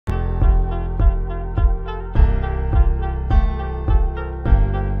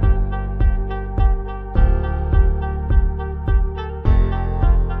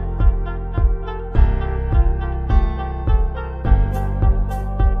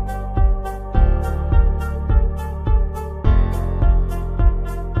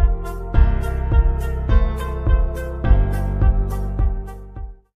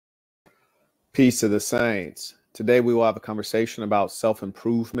Peace to the saints. Today we will have a conversation about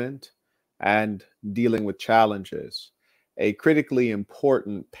self-improvement and dealing with challenges. A critically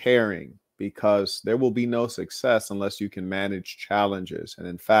important pairing because there will be no success unless you can manage challenges and,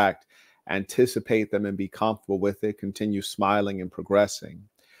 in fact, anticipate them and be comfortable with it, continue smiling and progressing.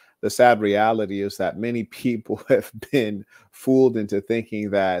 The sad reality is that many people have been fooled into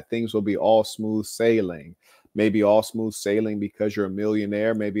thinking that things will be all smooth sailing. Maybe all smooth sailing because you're a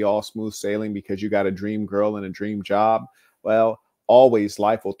millionaire, maybe all smooth sailing because you got a dream girl and a dream job. Well, always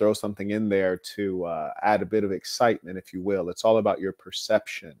life will throw something in there to add a bit of excitement, if you will. It's all about your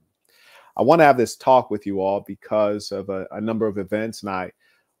perception. I want to have this talk with you all because of a number of events, and I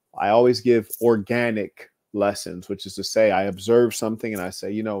always give organic lessons, which is to say I observe something and I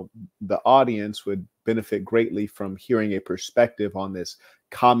say, you know, the audience would benefit greatly from hearing a perspective on this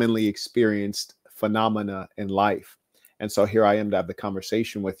commonly experienced phenomena in life. And so here I am to have the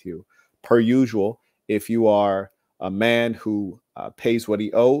conversation with you. Per usual, if you are a man who pays what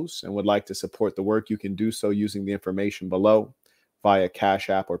he owes and would like to support the work, you can do so using the information below via Cash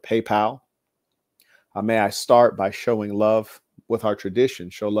App or PayPal. May I start by showing love with our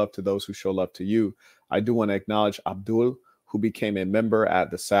tradition, show love to those who show love to you. I do want to acknowledge Abdul, who became a member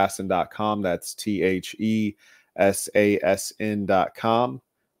at thesasson.com. That's THESASN.com.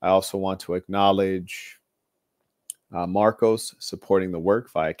 I also want to acknowledge Marcos supporting the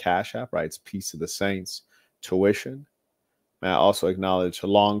work via Cash App, right? It's Peace to the Saints tuition. May I also acknowledge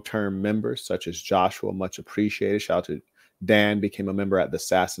long-term members such as Joshua, much appreciated. Shout out to Dan, became a member at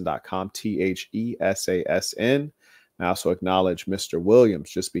thesasson.com, THESASN. I also acknowledge Mr. Williams,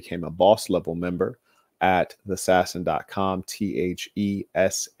 just became a boss level member at thesasson.com, THESASN.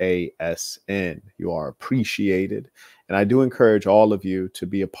 You are appreciated. And I do encourage all of you to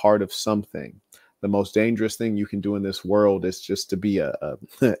be a part of something. The most dangerous thing you can do in this world is just to be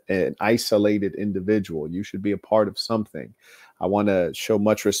an isolated individual. You should be a part of something. I want to show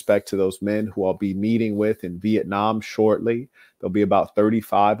much respect to those men who I'll be meeting with in Vietnam shortly. There'll be about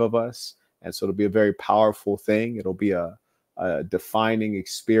 35 of us. And so it'll be a very powerful thing. It'll be a defining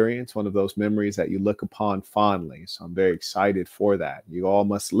experience, one of those memories that you look upon fondly. So I'm very excited for that. You all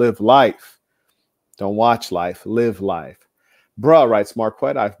must live life. Don't watch life, live life. Bruh, writes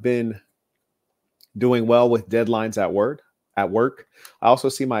Marquette, I've been doing well with deadlines at work. I also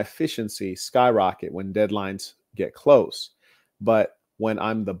see my efficiency skyrocket when deadlines get close. But when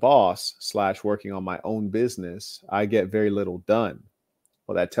I'm the boss / working on my own business, I get very little done.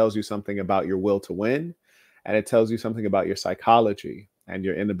 Well, that tells you something about your will to win, and it tells you something about your psychology and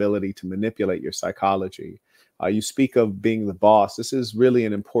your inability to manipulate your psychology. You speak of being the boss. This is really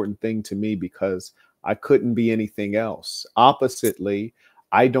an important thing to me because I couldn't be anything else. Oppositely,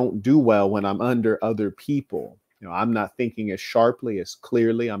 I don't do well when I'm under other people. You know, I'm not thinking as sharply, as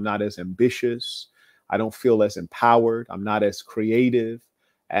clearly. I'm not as ambitious. I don't feel as empowered. I'm not as creative.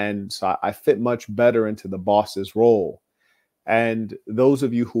 And so I fit much better into the boss's role. And those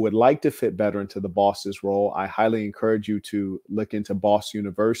of you who would like to fit better into the boss's role, I highly encourage you to look into Boss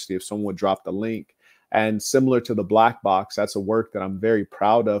University if someone would drop the link. And similar to the Black Box, that's a work that I'm very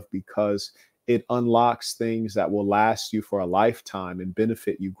proud of because it unlocks things that will last you for a lifetime and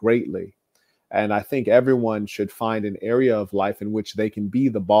benefit you greatly. And I think everyone should find an area of life in which they can be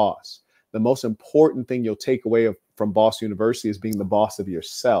the boss. The most important thing you'll take away from Boss University is being the boss of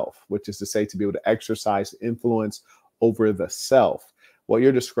yourself, which is to say to be able to exercise influence over the self. What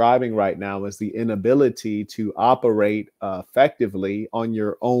you're describing right now is the inability to operate effectively on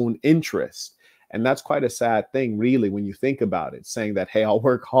your own interest. And that's quite a sad thing, really, when you think about it, saying that, hey, I'll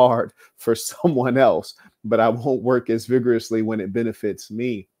work hard for someone else, but I won't work as vigorously when it benefits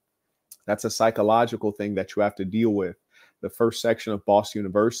me. That's a psychological thing that you have to deal with. The first section of Boss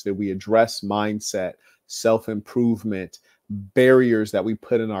University, we address mindset, self-improvement, barriers that we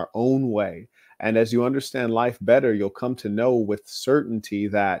put in our own way. And as you understand life better, you'll come to know with certainty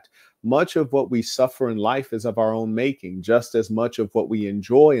that much of what we suffer in life is of our own making, just as much of what we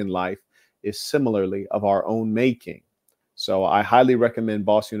enjoy in life is similarly of our own making. So I highly recommend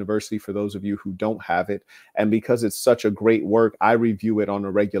Boss University for those of you who don't have it. And because it's such a great work, I review it on a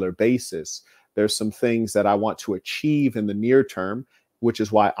regular basis. There's some things that I want to achieve in the near term, which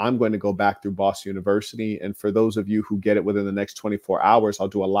is why I'm going to go back through Boss University. And for those of you who get it within the next 24 hours, I'll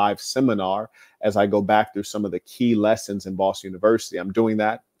do a live seminar as I go back through some of the key lessons in Boss University. I'm doing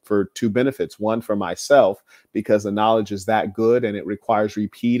that for two benefits. One, for myself, because the knowledge is that good and it requires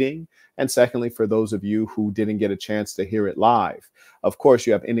repeating. And secondly, for those of you who didn't get a chance to hear it live. Of course,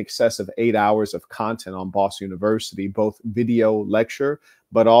 you have in excess of 8 hours of content on Boss University, both video lecture,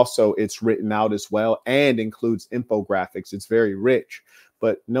 but also it's written out as well and includes infographics. It's very rich.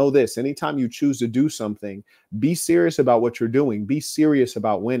 But know this, anytime you choose to do something, be serious about what you're doing. Be serious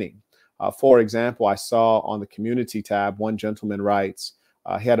about winning. For example, I saw on the community tab, one gentleman writes,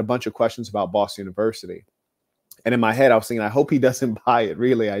 he had a bunch of questions about Boston University. And in my head, I was thinking, I hope he doesn't buy it.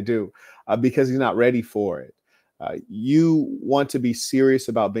 Really, I do, because he's not ready for it. You want to be serious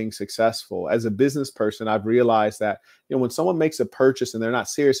about being successful. As a business person, I've realized that, when someone makes a purchase and they're not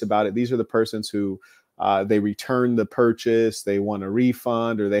serious about it, these are the persons who they return the purchase, they want a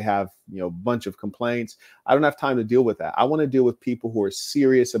refund, or they have a bunch of complaints. I don't have time to deal with that. I want to deal with people who are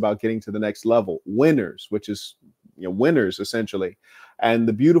serious about getting to the next level, winners, which is winners essentially. And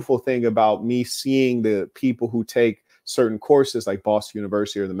the beautiful thing about me seeing the people who take certain courses like Boston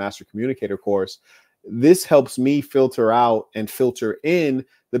University or the Master Communicator course, this helps me filter out and filter in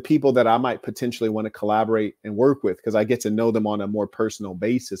the people that I might potentially want to collaborate and work with, because I get to know them on a more personal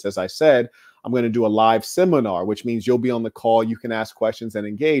basis. As I said, I'm going to do a live seminar, which means you'll be on the call. You can ask questions and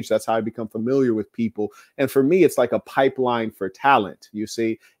engage. That's how I become familiar with people. And for me, it's like a pipeline for talent. You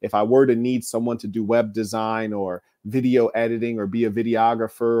see, if I were to need someone to do web design or video editing or be a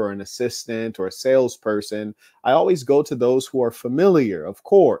videographer or an assistant or a salesperson, I always go to those who are familiar, of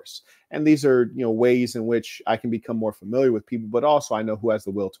course. And these are, ways in which I can become more familiar with people, but also I know who has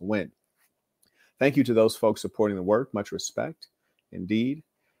the will to win. Thank you to those folks supporting the work. Much respect, indeed.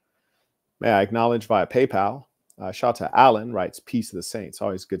 May I acknowledge via PayPal. Shout out to Alan, writes, peace to the saints.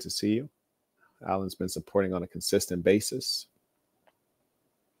 Always good to see you. Alan's been supporting on a consistent basis.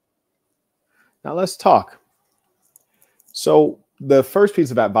 Now let's talk. So the first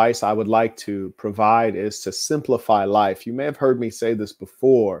piece of advice I would like to provide is to simplify life. You may have heard me say this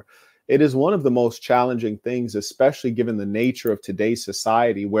before. It is one of the most challenging things, especially given the nature of today's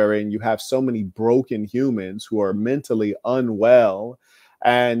society, wherein you have so many broken humans who are mentally unwell.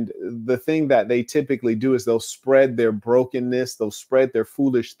 And the thing that they typically do is they'll spread their brokenness, they'll spread their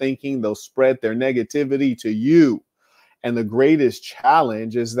foolish thinking, they'll spread their negativity to you. And the greatest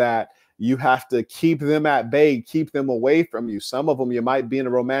challenge is that you have to keep them at bay, keep them away from you. Some of them you might be in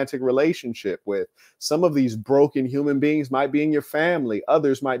a romantic relationship with. Some of these broken human beings might be in your family.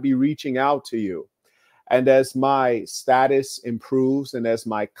 Others might be reaching out to you. And as my status improves and as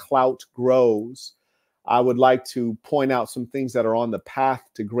my clout grows, I would like to point out some things that are on the path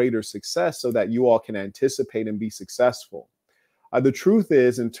to greater success so that you all can anticipate and be successful. The truth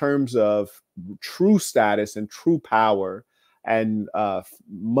is, in terms of true status and true power, and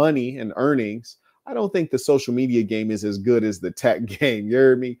money and earnings, I don't think the social media game is as good as the tech game. You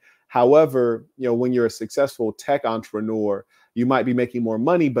hear me? However, when you're a successful tech entrepreneur, you might be making more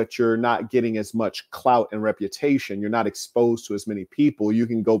money, but you're not getting as much clout and reputation. You're not exposed to as many people. You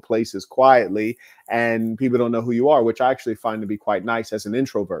can go places quietly and people don't know who you are, which I actually find to be quite nice as an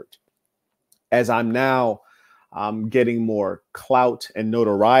introvert. As I'm now getting more clout and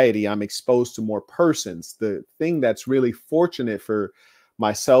notoriety, I'm exposed to more persons. The thing that's really fortunate for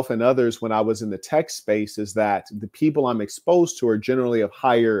myself and others when I was in the tech space is that the people I'm exposed to are generally of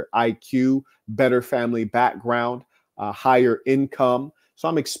higher IQ, better family background, higher income. So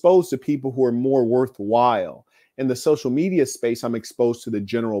I'm exposed to people who are more worthwhile. In the social media space, I'm exposed to the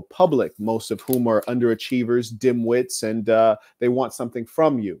general public, most of whom are underachievers, dimwits, and they want something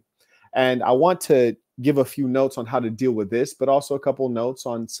from you. And I want to give a few notes on how to deal with this, but also a couple notes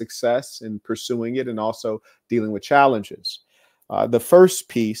on success in pursuing it and also dealing with challenges. The first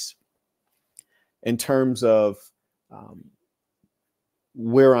piece, in terms of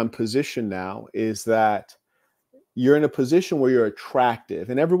where I'm positioned now, is that you're in a position where you're attractive,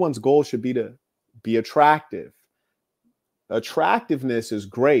 and everyone's goal should be to be attractive. Attractiveness is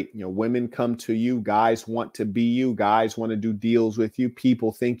great. Women come to you, guys want to be you, guys want to do deals with you.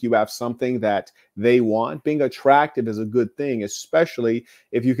 People think you have something that they want. Being attractive is a good thing, especially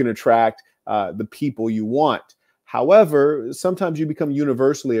if you can attract the people you want. However, sometimes you become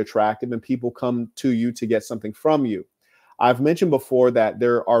universally attractive and people come to you to get something from you. I've mentioned before that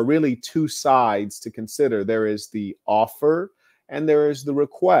there are really two sides to consider. There is the offer and there is the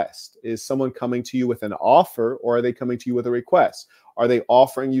request. Is someone coming to you with an offer, or are they coming to you with a request? Are they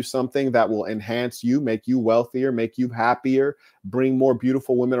offering you something that will enhance you, make you wealthier, make you happier, bring more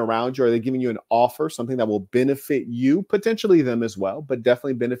beautiful women around you? Are they giving you an offer, something that will benefit you, potentially them as well, but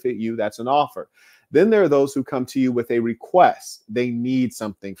definitely benefit you? That's an offer. Then there are those who come to you with a request. They need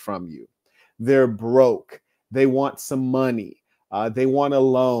something from you. They're broke. They want some money. They want a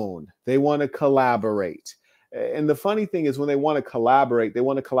loan. They want to collaborate. And the funny thing is, when they want to collaborate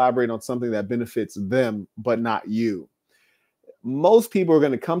on something that benefits them, but not you. Most people are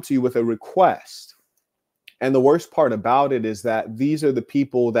going to come to you with a request. And the worst part about it is that these are the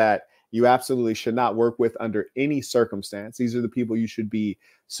people that you absolutely should not work with under any circumstance. These are the people you should be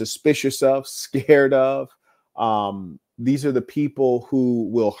suspicious of, scared of. These are the people who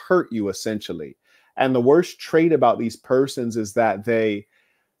will hurt you essentially. And the worst trait about these persons is that they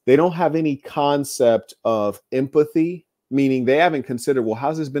don't have any concept of empathy, meaning they haven't considered, well, how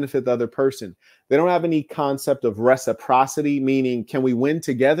does this benefit the other person? They don't have any concept of reciprocity, meaning, can we win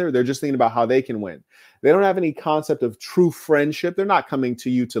together? They're just thinking about how they can win. They don't have any concept of true friendship. They're not coming to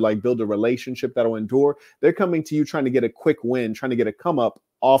you to like build a relationship that'll endure. They're coming to you trying to get a quick win, trying to get a come up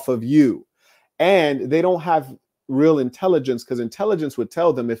off of you. And they don't have real intelligence, because intelligence would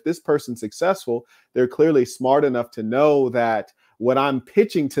tell them if this person's successful, they're clearly smart enough to know that what I'm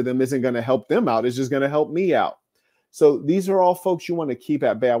pitching to them isn't going to help them out. It's just going to help me out. So these are all folks you want to keep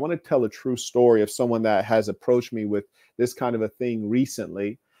at bay. I want to tell a true story of someone that has approached me with this kind of a thing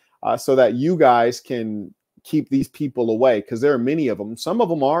recently, so that you guys can keep these people away, because there are many of them. Some of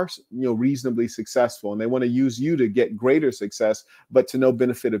them are, reasonably successful, and they want to use you to get greater success, but to no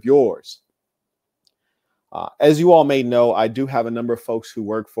benefit of yours. As you all may know, I do have a number of folks who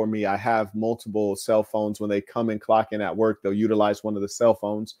work for me. I have multiple cell phones. When they come and clock in at work, they'll utilize one of the cell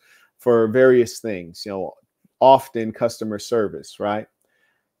phones for various things, often customer service, right?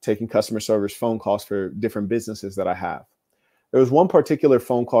 Taking customer service phone calls for different businesses that I have. There was one particular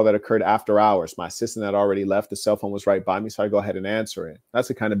phone call that occurred after hours. My assistant had already left. The cell phone was right by me, so I go ahead and answer it. That's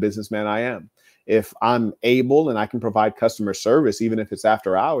the kind of businessman I am. If I'm able and I can provide customer service, even if it's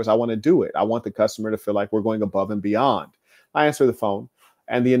after hours, I want to do it. I want the customer to feel like we're going above and beyond. I answer the phone,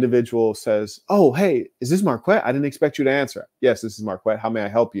 and the individual says, "Oh, hey, is this Marquette? I didn't expect you to answer." "Yes, this is Marquette. How may I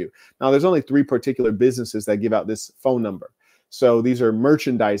help you?" Now, there's only 3 particular businesses that give out this phone number. So these are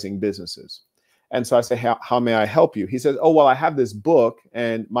merchandising businesses. And so I say, how may I help you? He says, "Oh, well, I have this book,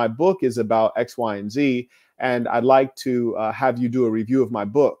 and my book is about X, Y, and Z, and I'd like to have you do a review of my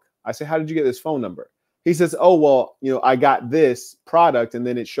book." I say, "How did you get this phone number?" He says, "Oh, well, I got this product, and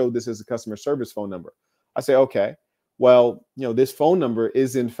then it showed this as a customer service phone number." I say, "Okay, well, this phone number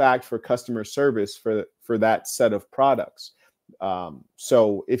is in fact for customer service for that set of products.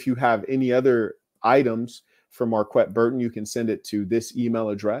 So if you have any other items for Marquette Burton, you can send it to this email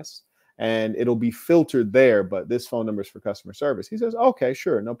address, and it'll be filtered there, but this phone number is for customer service." He says, "Okay,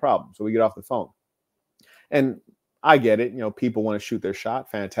 sure, no problem." So we get off the phone. And I get it. People want to shoot their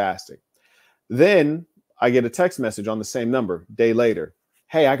shot. Fantastic. Then I get a text message on the same number a day later.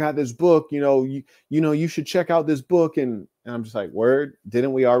 "Hey, I got this book. You should check out this book." And I'm just like, word?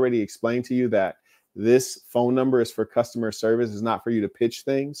 Didn't we already explain to you that this phone number is for customer service? It's not for you to pitch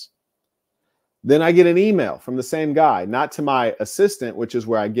things. Then I get an email from the same guy, not to my assistant, which is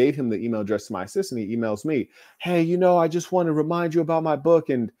where I gave him the email address to my assistant. He emails me, "Hey, I just want to remind you about my book."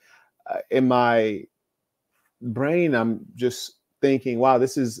 And in my brain, I'm just thinking, wow,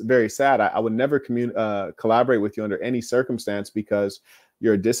 this is very sad. I would never collaborate with you under any circumstance, because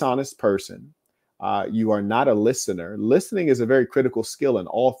you're a dishonest person. You are not a listener. Listening is a very critical skill in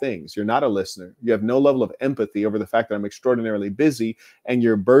all things. You're not a listener. You have no level of empathy over the fact that I'm extraordinarily busy, and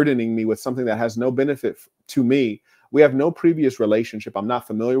you're burdening me with something that has no benefit to me. We have no previous relationship. I'm not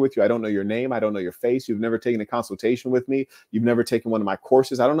familiar with you. I don't know your name. I don't know your face. You've never taken a consultation with me. You've never taken one of my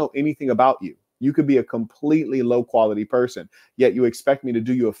courses. I don't know anything about you. You could be a completely low quality person, yet you expect me to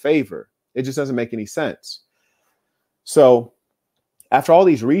do you a favor. It just doesn't make any sense. So after all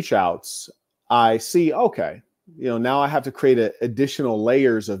these reach outs, I see, okay, now I have to create additional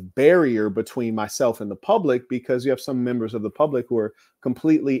layers of barrier between myself and the public, because you have some members of the public who are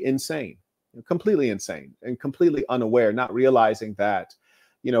completely insane and completely unaware, not realizing that,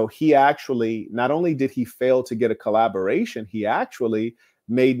 he actually, not only did he fail to get a collaboration, he actually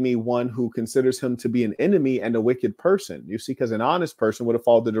made me one who considers him to be an enemy and a wicked person. You see, because an honest person would have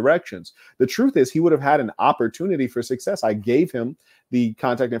followed the directions. The truth is, he would have had an opportunity for success. I gave him the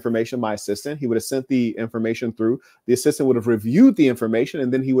contact information of my assistant. He would have sent the information through. The assistant would have reviewed the information,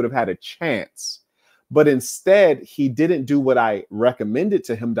 and then he would have had a chance. But instead, he didn't do what I recommended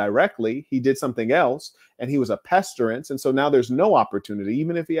to him directly. He did something else, and he was a pestilence. And so now there's no opportunity.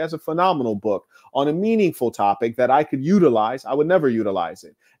 Even if he has a phenomenal book on a meaningful topic that I could utilize, I would never utilize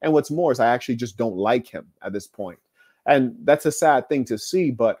it. And what's more is I actually just don't like him at this point. And that's a sad thing to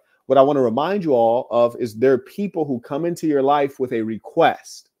see. But what I want to remind you all of is there are people who come into your life with a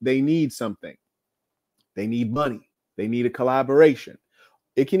request. They need something. They need money. They need a collaboration.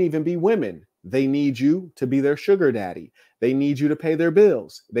 It can even be women. They need you to be their sugar daddy. They need you to pay their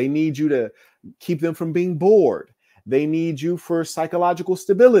bills. They need you to keep them from being bored. They need you for psychological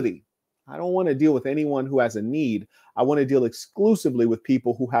stability. I don't want to deal with anyone who has a need. I want to deal exclusively with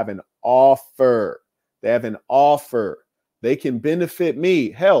people who have an offer. They have an offer. They can benefit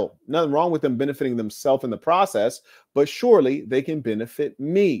me. Hell, nothing wrong with them benefiting themselves in the process, but surely they can benefit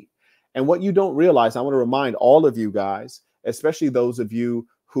me. And what you don't realize, I want to remind all of you guys, especially those of you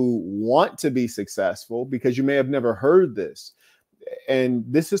who want to be successful, because you may have never heard this. And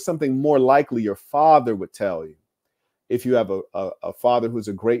this is something more likely your father would tell you. If you have a father who's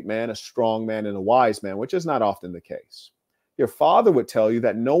a great man, a strong man, and a wise man, which is not often the case, your father would tell you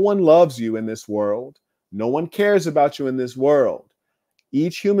that no one loves you in this world. No one cares about you in this world.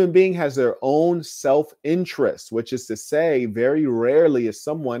 Each human being has their own self-interest, which is to say, very rarely is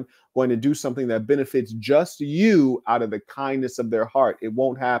someone going to do something that benefits just you out of the kindness of their heart. It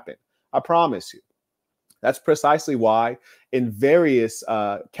won't happen. I promise you. That's precisely why in various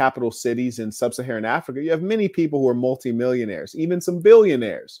capital cities in sub-Saharan Africa, you have many people who are multimillionaires, even some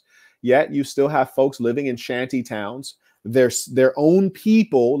billionaires. Yet you still have folks living in shanty towns. Their own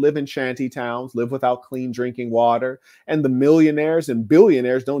people live in shanty towns, live without clean drinking water. And the millionaires and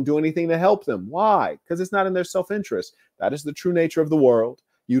billionaires don't do anything to help them. Why? Because it's not in their self-interest. That is the true nature of the world.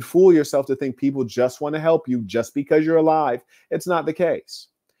 You'd fool yourself to think people just want to help you just because you're alive. It's not the case.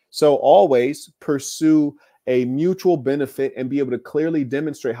 So always pursue a mutual benefit and be able to clearly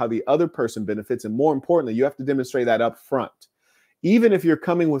demonstrate how the other person benefits. And more importantly, you have to demonstrate that up front. Even if you're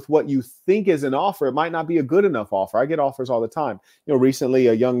coming with what you think is an offer, it might not be a good enough offer. I get offers all the time. Recently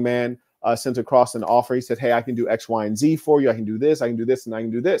a young man sent across an offer. He said, hey, I can do X, Y, and Z for you. I can do this, and I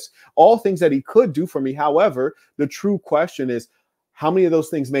can do this. All things that he could do for me. However, the true question is, how many of those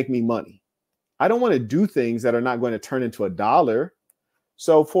things make me money? I don't want to do things that are not going to turn into $1.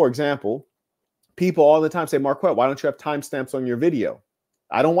 So, for example, people all the time say, Marquette, why don't you have timestamps on your video?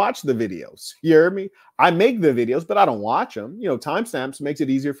 I don't watch the videos. You hear me? I make the videos, but I don't watch them. Timestamps makes it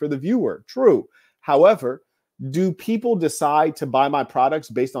easier for the viewer. True. However, do people decide to buy my products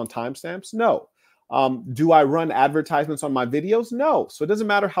based on timestamps? No. Do I run advertisements on my videos? No. So it doesn't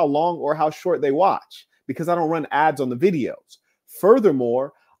matter how long or how short they watch because I don't run ads on the videos.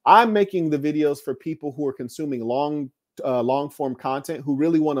 Furthermore, I'm making the videos for people who are consuming long form content who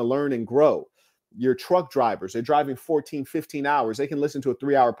really want to learn and grow. Your truck drivers, they're driving 14, 15 hours. They can listen to a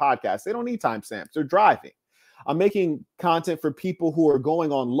 3-hour podcast. They don't need timestamps. They're driving. I'm making content for people who are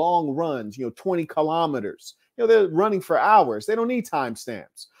going on long runs, 20 kilometers. They're running for hours. They don't need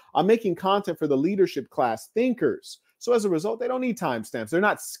timestamps. I'm making content for the leadership class thinkers. So as a result, they don't need timestamps. They're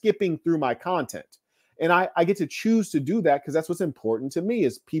not skipping through my content. And I get to choose to do that because that's what's important to me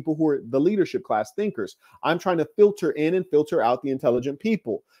is people who are the leadership class thinkers. I'm trying to filter in and filter out the intelligent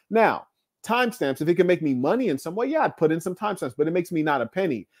people. Now, timestamps, if it can make me money in some way, yeah, I'd put in some timestamps, but it makes me not a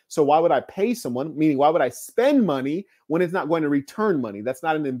penny. So why would I pay someone? Meaning, why would I spend money when it's not going to return money? That's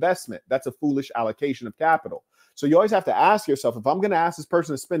not an investment. That's a foolish allocation of capital. So you always have to ask yourself, if I'm going to ask this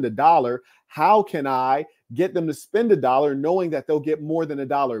person to spend $1, how can I get them to spend $1 knowing that they'll get more than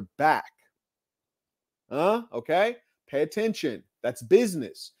 $1 back? Okay. Pay attention. That's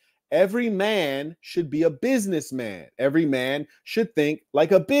business. Every man should be a businessman. Every man should think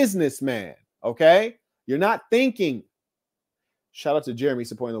like a businessman. Okay. You're not thinking. Shout out to Jeremy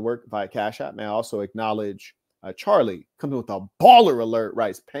supporting the work via Cash App. May I also acknowledge Charlie coming with a baller alert,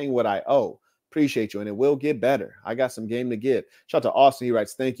 writes, paying what I owe. Appreciate you. And it will get better. I got some game to give. Shout out to Austin. He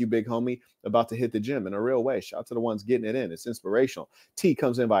writes, thank you, big homie. About to hit the gym in a real way. Shout out to the ones getting it in. It's inspirational. T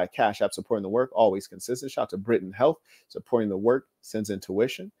comes in via Cash App, supporting the work. Always consistent. Shout out to Britain Health, supporting the work. Sends in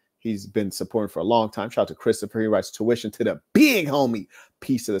tuition. He's been supporting for a long time. Shout out to Christopher. He writes tuition to the big homie.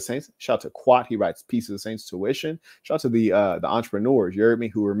 Peace to the saints. Shout out to Quat. He writes peace to the saints tuition. Shout out to the entrepreneurs, you heard me,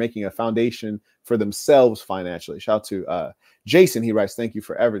 who are making a foundation for themselves financially. Shout out to Jason. He writes, thank you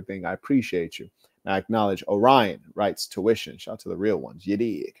for everything. I appreciate you. And I acknowledge Orion writes tuition. Shout out to the real ones. You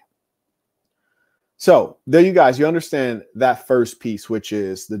dig? So there you guys, you understand that first piece, which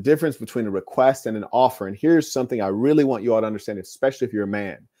is the difference between a request and an offer. And here's something I really want you all to understand, especially if you're a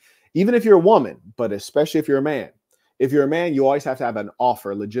man. Even if you're a woman, but especially if you're a man. If you're a man, you always have to have an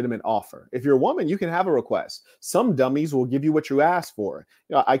offer, a legitimate offer. If you're a woman, you can have a request. Some dummies will give you what you ask for.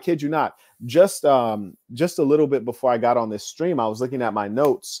 I kid you not. Just a little bit before I got on this stream, I was looking at my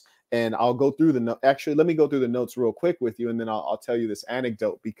notes, and I'll go through the actually, let me go through the notes real quick with you, and then I'll tell you this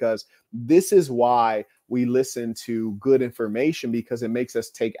anecdote, because this is why we listen to good information, because it makes us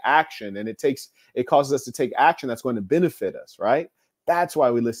take action, and it causes us to take action that's going to benefit us, right? That's why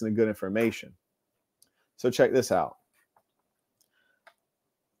we listen to good information. So check this out.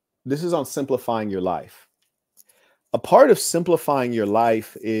 This is on simplifying your life. A part of simplifying your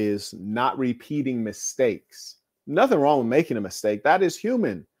life is not repeating mistakes. Nothing wrong with making a mistake. That is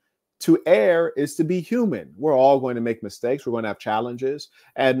human. To err is to be human. We're all going to make mistakes. We're going to have challenges.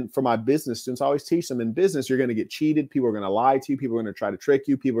 And for my business students, I always teach them in business, you're going to get cheated. People are going to lie to you. People are going to try to trick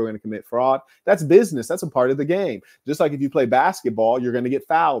you. People are going to commit fraud. That's business. That's a part of the game. Just like if you play basketball, you're going to get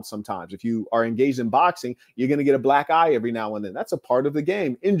fouled sometimes. If you are engaged in boxing, you're going to get a black eye every now and then. That's a part of the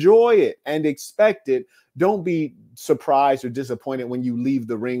game. Enjoy it and expect it. Don't be surprised or disappointed when you leave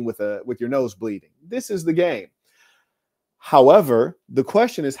the ring with your nose bleeding. This is the game. However, the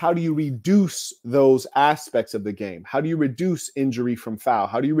question is, how do you reduce those aspects of the game? How do you reduce injury from foul?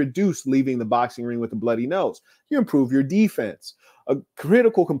 How do you reduce leaving the boxing ring with a bloody nose? You improve your defense. A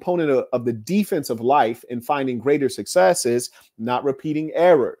critical component of the defense of life in finding greater success is not repeating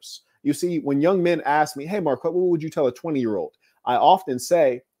errors. You see, when young men ask me, hey, Mark, what would you tell a 20-year-old? I often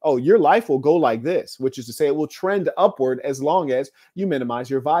say, oh, your life will go like this, which is to say it will trend upward as long as you minimize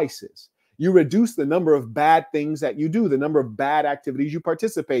your vices. You reduce the number of bad things that you do, the number of bad activities you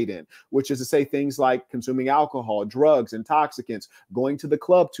participate in, which is to say things like consuming alcohol, drugs, intoxicants, going to the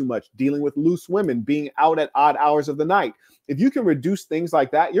club too much, dealing with loose women, being out at odd hours of the night. If you can reduce things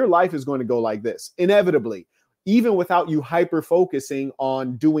like that, your life is going to go like this, inevitably, even without you hyper-focusing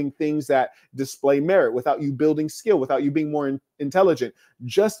on doing things that display merit, without you building skill, without you being more intelligent.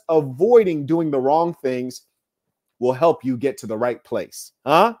 Just avoiding doing the wrong things will help you get to the right place.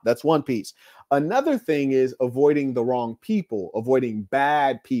 That's one piece. Another thing is avoiding the wrong people, avoiding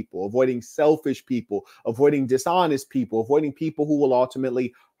bad people, avoiding selfish people, avoiding dishonest people, avoiding people who will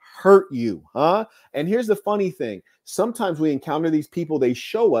ultimately hurt you. And here's the funny thing. Sometimes we encounter these people, they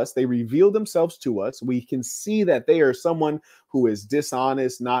show us, they reveal themselves to us. We can see that they are someone who is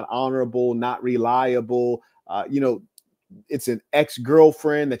dishonest, not honorable, not reliable, it's an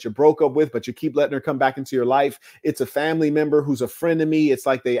ex-girlfriend that you broke up with, but you keep letting her come back into your life. It's a family member who's a friend of me. It's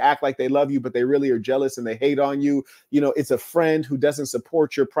like they act like they love you, but they really are jealous and they hate on you. It's a friend who doesn't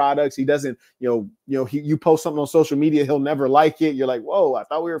support your products. He doesn't, you post something on social media, he'll never like it. You're like, whoa, I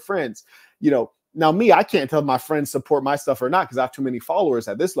thought we were friends. Now me, I can't tell my friends support my stuff or not because I have too many followers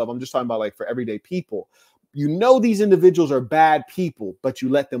at this level. I'm just talking about like for everyday people. These individuals are bad people, but you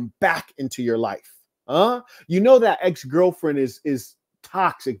let them back into your life. That ex-girlfriend is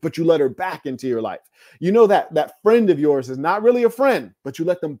toxic, but you let her back into your life. That friend of yours is not really a friend, but you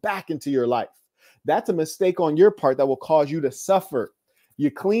let them back into your life. That's a mistake on your part that will cause you to suffer. You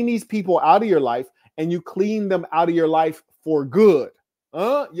clean these people out of your life and you clean them out of your life for good.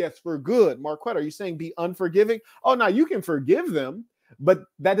 Yes, for good. Marquette, are you saying be unforgiving? Oh, no, you can forgive them, but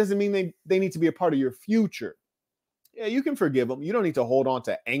that doesn't mean they need to be a part of your future. Yeah, you can forgive them. You don't need to hold on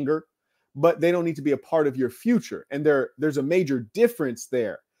to anger, but they don't need to be a part of your future. And there's a major difference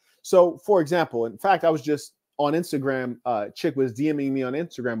there. So, for example, in fact, I was just on Instagram. A chick was DMing me on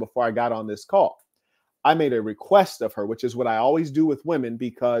Instagram before I got on this call. I made a request of her, which is what I always do with women,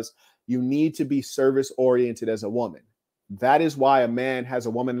 because you need to be service-oriented as a woman. That is why a man has a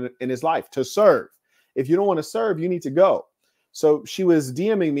woman in his life, to serve. If you don't want to serve, you need to go. So she was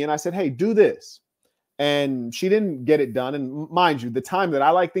DMing me and I said, hey, do this. And she didn't get it done. And mind you, the time that I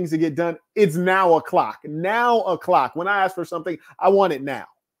like things to get done, it's now o'clock. Now o'clock. When I ask for something, I want it now.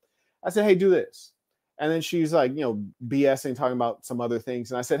 I said, hey, do this. And then she's like, BSing, talking about some other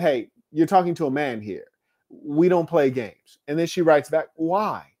things. And I said, hey, you're talking to a man here. We don't play games. And then she writes back,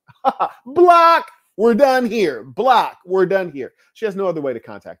 why? Block. We're done here. Block. We're done here. She has no other way to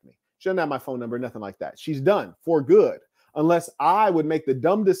contact me. She doesn't have my phone number, nothing like that. She's done for good, unless I would make the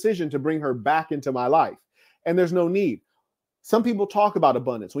dumb decision to bring her back into my life. And there's no need. Some people talk about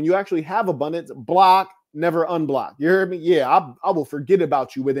abundance. When you actually have abundance, block, never unblock. You heard me? Yeah, I will forget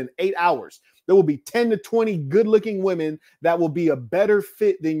about you within 8 hours. There will be 10 to 20 good-looking women that will be a better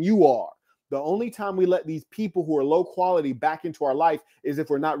fit than you are. The only time we let these people who are low quality back into our life is if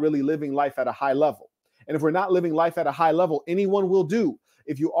we're not really living life at a high level. And if we're not living life at a high level, anyone will do.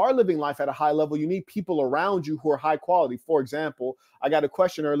 If you are living life at a high level, you need people around you who are high quality. For example, I got a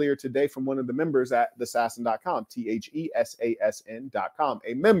question earlier today from one of the members at thesasson.com, THESASN.com,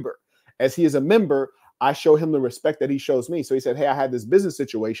 a member. As he is a member, I show him the respect that he shows me. So he said, hey, I had this business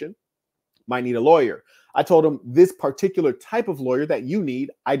situation. Might need a lawyer. I told him this particular type of lawyer that you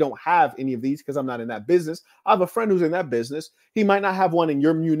need, I don't have any of these because I'm not in that business. I have a friend who's in that business. He might not have one in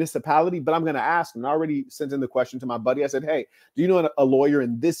your municipality, but I'm going to ask him. I already sent in the question to my buddy. I said, hey, do you know a lawyer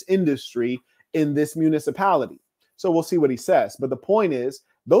in this industry in this municipality? So we'll see what he says. But the point is,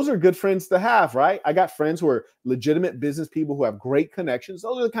 those are good friends to have, right? I got friends who are legitimate business people who have great connections.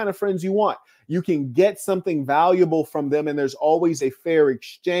 Those are the kind of friends you want. You can get something valuable from them, and there's always a fair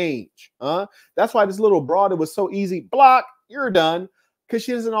exchange. That's why this little broad, it was so easy. Block, you're done, because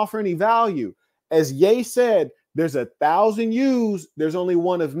she doesn't offer any value. As Ye said, There's 1,000 yous. There's only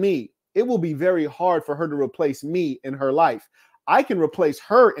one of me. It will be very hard for her to replace me in her life. I can replace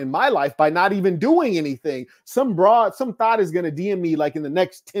her in my life by not even doing anything. Some thought is going to DM me like in the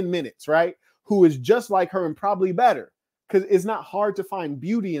next 10 minutes, right? Who is just like her and probably better. Because it's not hard to find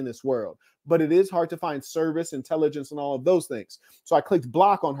beauty in this world, but it is hard to find service, intelligence, and all of those things. So I clicked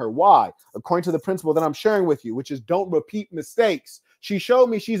block on her. Why? According to the principle that I'm sharing with you, which is don't repeat mistakes. She showed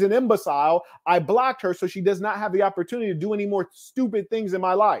me she's an imbecile. I blocked her so she does not have the opportunity to do any more stupid things in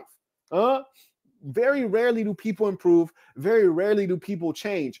my life. Very rarely do people improve. Very rarely do people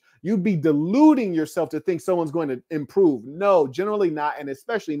change. You'd be deluding yourself to think someone's going to improve. No, generally not, and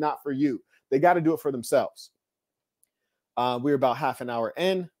especially not for you. They got to do it for themselves. We're about half an hour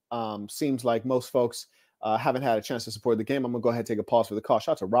in. Seems like most folks haven't had a chance to support the game. I'm going to go ahead and take a pause for the call.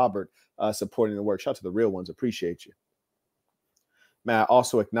 Shout out to Robert supporting the work. Shout out to the real ones. Appreciate you. May I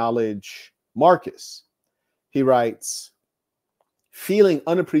also acknowledge Marcus. He writes, feeling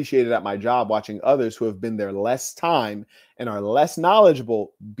unappreciated at my job, watching others who have been there less time and are less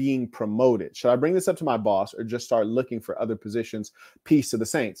knowledgeable being promoted. Should I bring this up to my boss or just start looking for other positions? Peace to the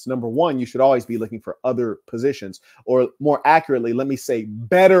saints. Number one, you should always be looking for other positions, or more accurately, let me say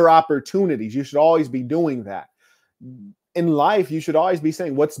better opportunities. You should always be doing that. In life, you should always be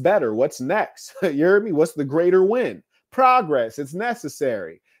saying, what's better? What's next? You hear me? What's the greater win? Progress. It's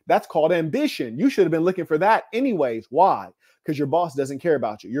necessary. That's called ambition. You should have been looking for that anyways. Why? Because your boss doesn't care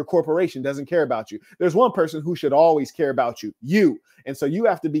about you. Your corporation doesn't care about you. There's one person who should always care about you, you. And so you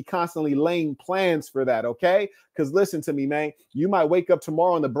have to be constantly laying plans for that, okay? Because listen to me, man. You might wake up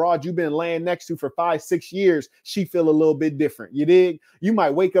tomorrow and the broad you've been laying next to for 5-6 years, she feel a little bit different. You dig? You might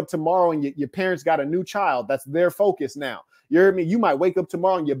wake up tomorrow and your parents got a new child. That's their focus now. You heard me? You might wake up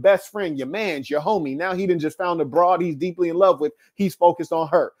tomorrow and your best friend, your man's, your homie, now he done just found a broad he's deeply in love with. He's focused on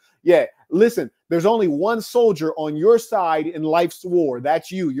her. Yeah, listen, there's only one soldier on your side in life's war.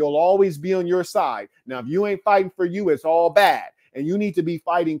 That's you. You'll always be on your side. Now, if you ain't fighting for you, it's all bad. And you need to be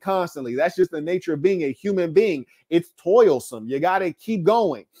fighting constantly. That's just the nature of being a human being. It's toilsome. You got to keep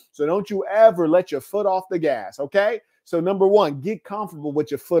going. So don't you ever let your foot off the gas, okay? So number one, get comfortable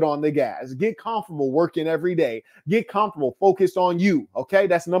with your foot on the gas. Get comfortable working every day. Get comfortable, focused on you, okay?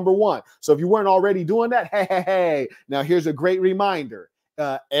 That's number one. So if you weren't already doing that, hey. Now here's a great reminder.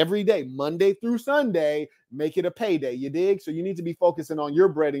 Every day, Monday through Sunday, make it a payday. You dig? So you need to be focusing on your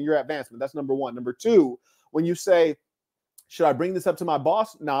bread and your advancement. That's number one. Number two, when you say, should I bring this up to my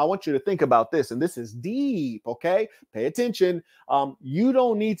boss? Now, I want you to think about this, and this is deep, okay? Pay attention. You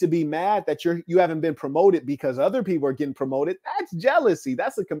don't need to be mad that you haven't been promoted because other people are getting promoted. That's jealousy.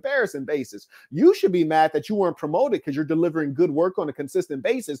 That's a comparison basis. You should be mad that you weren't promoted because you're delivering good work on a consistent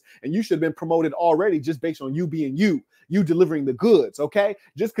basis, and you should have been promoted already just based on you being you delivering the goods, okay?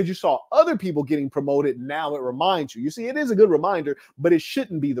 Just because you saw other people getting promoted, now it reminds you. You see, it is a good reminder, but it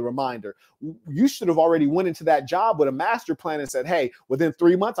shouldn't be the reminder. You should have already went into that job with a master plan and said, hey, within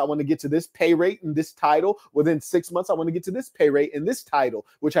 3 months, I want to get to this pay rate and this title. Within 6 months, I want to get to this pay rate and this title,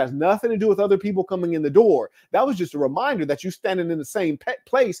 which has nothing to do with other people coming in the door. That was just a reminder that you're standing in the same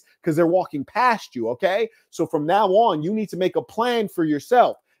place because they're walking past you, okay? So from now on, you need to make a plan for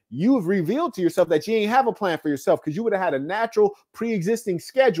yourself. You have revealed to yourself that you ain't have a plan for yourself because you would have had a natural pre-existing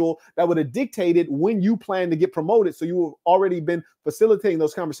schedule that would have dictated when you plan to get promoted. So you have already been facilitating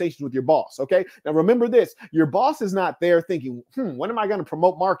those conversations with your boss. Okay. Now remember this, your boss is not there thinking, when am I going to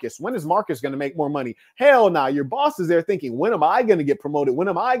promote Marcus? When is Marcus going to make more money? Hell no. Your boss is there thinking, when am I going to get promoted? When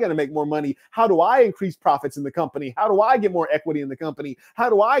am I going to make more money? How do I increase profits in the company? How do I get more equity in the company? How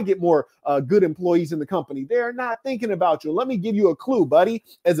do I get more good employees in the company? They're not thinking about you. Let me give you a clue, buddy.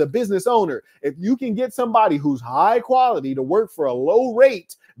 As a business owner, if you can get somebody who's high quality to work for a low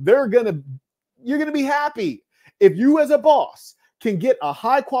rate, you're going to be happy. If you as a boss can get a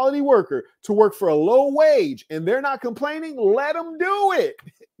high quality worker to work for a low wage and they're not complaining, let them do it.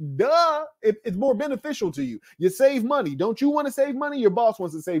 Duh. It's more beneficial to you. You save money. Don't you want to save money? Your boss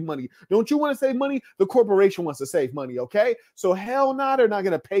wants to save money. Don't you want to save money? The corporation wants to save money. Okay. So hell no, they're not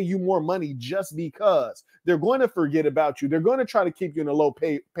going to pay you more money just because. They're going to forget about you. They're going to try to keep you in a low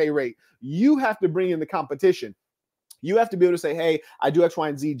pay rate. You have to bring in the competition. You have to be able to say, hey, I do X, Y,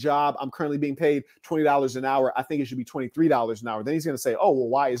 and Z job. I'm currently being paid $20 an hour. I think it should be $23 an hour. Then he's going to say, oh, well,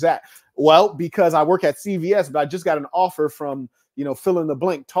 why is that? Well, because I work at CVS, but I just got an offer from, fill in the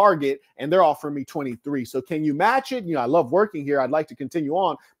blank Target, and they're offering me 23. So can you match it? I love working here. I'd like to continue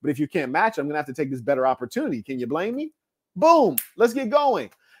on. But if you can't match it, I'm going to have to take this better opportunity. Can you blame me? Boom. Let's get going.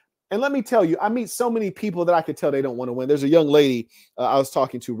 And let me tell you, I meet so many people that I could tell they don't want to win. There's a young lady I was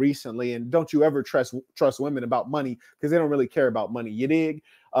talking to recently, and don't you ever trust women about money, because they don't really care about money. You dig?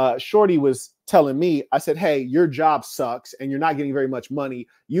 Shorty was telling me, I said, hey, your job sucks and you're not getting very much money.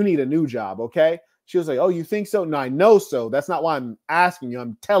 You need a new job, okay? She was like, oh, you think so? No, I know so. That's not why I'm asking you.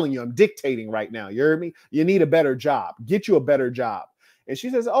 I'm telling you, I'm dictating right now. You heard me? You need a better job. Get you a better job. And she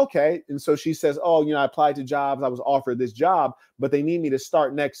says, okay. And so she says, oh, I applied to jobs. I was offered this job, but they need me to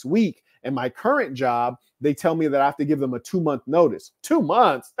start next week. And my current job, they tell me that I have to give them a 2-month notice. 2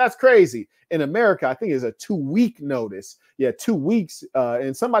 months? That's crazy. In America, I think it's a 2-week notice. Yeah, 2 weeks.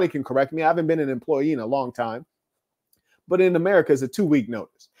 And somebody can correct me. I haven't been an employee in a long time. But in America, it's a 2-week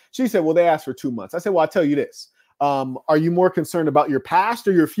notice. She said, well, they asked for 2 months. I said, well, I'll tell you this. Are you more concerned about your past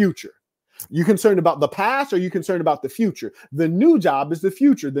or your future? You concerned about the past, or are you concerned about the future? The new job is the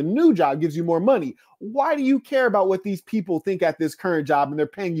future. The new job gives you more money. Why do you care about what these people think at this current job, and they're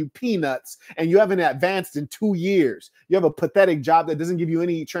paying you peanuts, and you haven't advanced in 2 years? You have a pathetic job that doesn't give you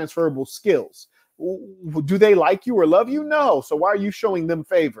any transferable skills. Do they like you or love you? No. So why are you showing them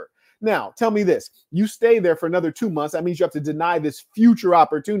favor? Now, tell me this. You stay there for another 2 months. That means you have to deny this future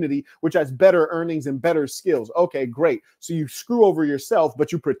opportunity, which has better earnings and better skills. Okay, great. So you screw over yourself,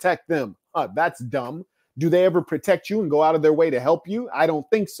 but you protect them. That's dumb. Do they ever protect you and go out of their way to help you? I don't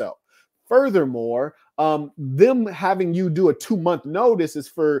think so. Furthermore, them having you do a 2-month notice is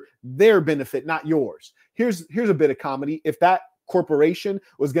for their benefit, not yours. Here's a bit of comedy. If that corporation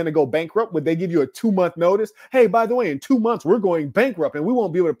was going to go bankrupt, would they give you a 2-month notice? Hey, by the way, in 2 months, we're going bankrupt and we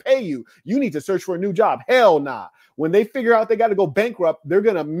won't be able to pay you. You need to search for a new job. Hell nah. When they figure out they got to go bankrupt, they're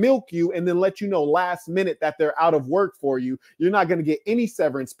going to milk you and then let you know last minute that they're out of work for you. You're not going to get any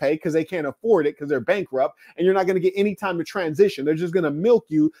severance pay because they can't afford it because they're bankrupt. And you're not going to get any time to transition. They're just going to milk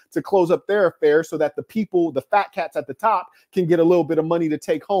you to close up their affairs so that the people, the fat cats at the top, can get a little bit of money to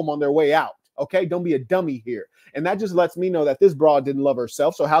take home on their way out. Okay, don't be a dummy here. And that just lets me know that this broad didn't love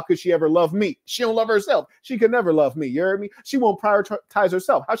herself. So how could she ever love me? She don't love herself. She could never love me. You heard me? She won't prioritize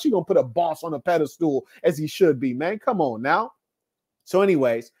herself. How's she going to put a boss on a pedestal as he should be, man? Come on now. So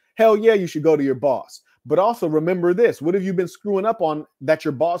anyways, hell yeah, you should go to your boss. But also remember this. What have you been screwing up on that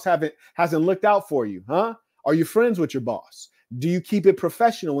your boss hasn't looked out for you? Huh? Are you friends with your boss? Do you keep it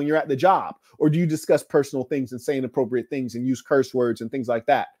professional when you're at the job? Or do you discuss personal things and say inappropriate things and use curse words and things like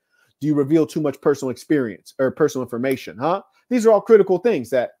that? Do you reveal too much personal experience or personal information? Huh? These are all critical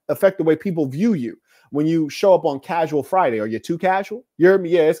things that affect the way people view you. When you show up on Casual Friday, are you too casual? You heard me?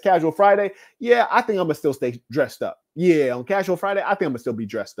 Yeah, it's Casual Friday. Yeah, I think I'm going to still stay dressed up. Yeah, on Casual Friday, I think I'm going to still be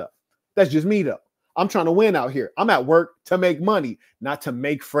dressed up. That's just me, though. I'm trying to win out here. I'm at work to make money, not to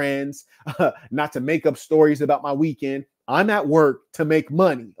make friends, not to make up stories about my weekend. I'm at work to make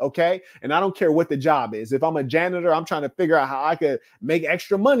money, okay? And I don't care what the job is. If I'm a janitor, I'm trying to figure out how I could make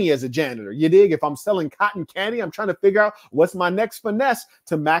extra money as a janitor. You dig? If I'm selling cotton candy, I'm trying to figure out what's my next finesse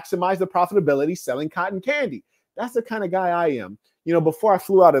to maximize the profitability selling cotton candy. That's the kind of guy I am. Before I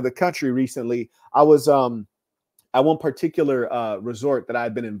flew out of the country recently, I was at one particular resort that I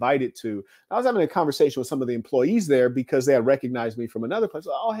had been invited to. I was having a conversation with some of the employees there because they had recognized me from another place.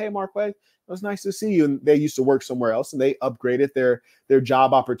 Oh, hey, Marquez, it was nice to see you. And they used to work somewhere else, and they upgraded their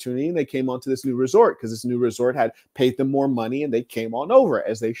job opportunity, and they came onto this new resort because this new resort had paid them more money, and they came on over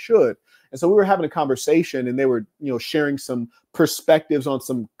as they should. And so we were having a conversation, and they were, sharing some perspectives on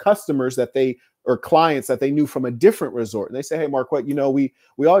some customers that they or clients that they knew from a different resort. And they say, hey, Marquette,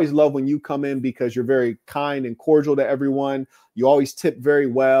 we always love when you come in because you're very kind and cordial to everyone. You always tip very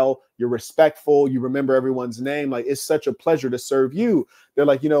well. You're respectful. You remember everyone's name. Like, it's such a pleasure to serve you. They're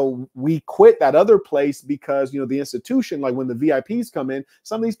like, we quit that other place because, the institution, like when the VIPs come in,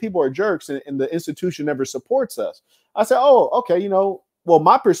 some of these people are jerks and the institution never supports us. I said, oh, okay. Well,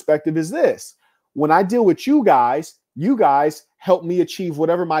 my perspective is this. When I deal with you guys help me achieve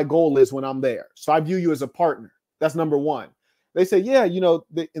whatever my goal is when I'm there. So I view you as a partner. That's number one. They say, yeah,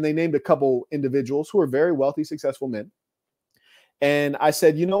 and they named a couple individuals who are very wealthy, successful men. And I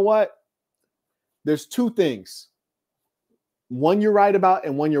said, you know what? There's two things. One you're right about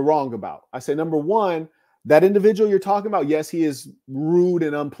and one you're wrong about. I say, number one, that individual you're talking about, yes, he is rude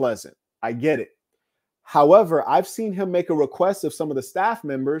and unpleasant. I get it. However, I've seen him make a request of some of the staff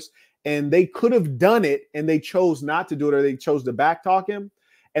members, and they could have done it and they chose not to do it, or they chose to backtalk him.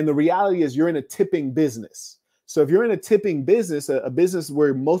 And the reality is you're in a tipping business. So if you're in a tipping business, a business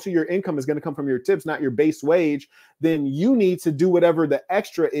where most of your income is going to come from your tips, not your base wage, then you need to do whatever the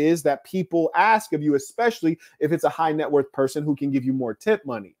extra is that people ask of you, especially if it's a high net worth person who can give you more tip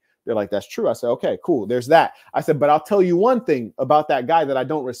money. They're like, that's true. I said, okay, cool. There's that. I said, but I'll tell you one thing about that guy that I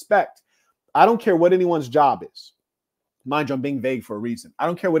don't respect. I don't care what anyone's job is. Mind you, I'm being vague for a reason. I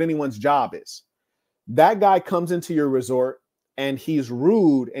don't care what anyone's job is. That guy comes into your resort and he's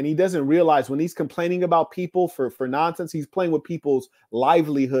rude, and he doesn't realize when he's complaining about people for nonsense, he's playing with people's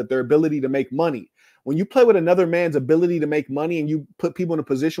livelihood, their ability to make money. When you play with another man's ability to make money and you put people in a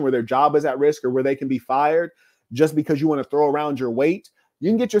position where their job is at risk or where they can be fired just because you want to throw around your weight, you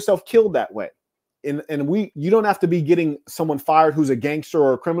can get yourself killed that way. And you don't have to be getting someone fired who's a gangster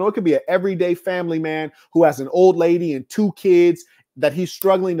or a criminal. It could be an everyday family man who has an old lady and 2 kids that he's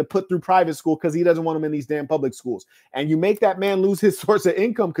struggling to put through private school because he doesn't want them in these damn public schools. And you make that man lose his source of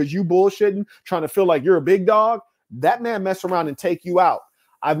income because you bullshitting, trying to feel like you're a big dog. That man mess around and take you out.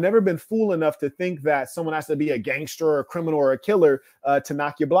 I've never been fool enough to think that someone has to be a gangster or a criminal or a killer to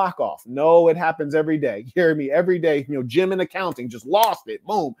knock your block off. No, it happens every day. You hear me? Every day, Jim in accounting just lost it.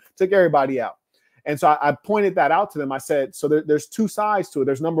 Boom, took everybody out. And so I pointed that out to them. I said, so there's 2 sides to it.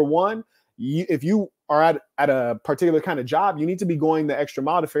 There's number one, if you are at a particular kind of job, you need to be going the extra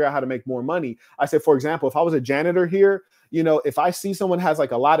mile to figure out how to make more money. I said, for example, if I was a janitor here, if I see someone has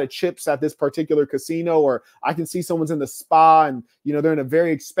like a lot of chips at this particular casino, or I can see someone's in the spa and, they're in a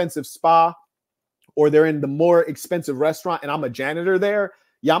very expensive spa, or they're in the more expensive restaurant and I'm a janitor there,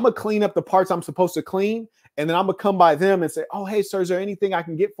 yeah, I'm going to clean up the parts I'm supposed to clean. And then I'm going to come by them and say, oh, hey, sir, is there anything I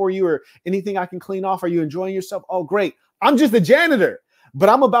can get for you or anything I can clean off? Are you enjoying yourself? Oh, great. I'm just a janitor, but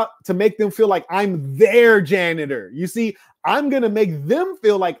I'm about to make them feel like I'm their janitor. You see, I'm going to make them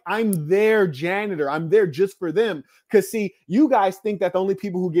feel like I'm their janitor. I'm there just for them. Because, see, you guys think that the only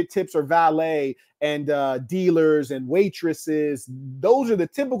people who get tips are valet and dealers and waitresses. Those are the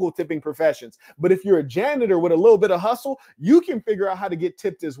typical tipping professions. But if you're a janitor with a little bit of hustle, you can figure out how to get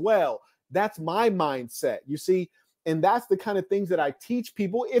tipped as well. That's my mindset, you see, and that's the kind of things that I teach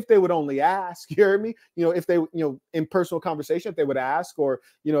people if they would only ask. You hear me? If they, in personal conversation, if they would ask, or,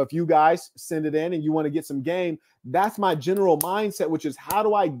 if you guys send it in and you want to get some game, that's my general mindset, which is, how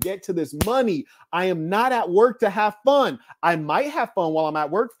do I get to this money? I am not at work to have fun. I might have fun while I'm at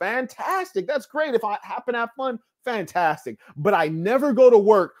work. Fantastic. That's great. If I happen to have fun, fantastic. But I never go to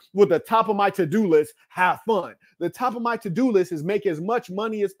work with the top of my to-do list, have fun. The top of my to-do list is make as much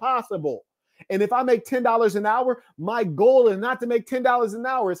money as possible. And if I make $10 an hour, my goal is not to make $10 an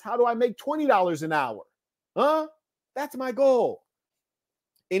hour. It's how do I make $20 an hour? Huh? That's my goal.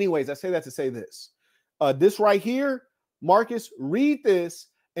 Anyways, I say that to say this. This right here, Marcus, read this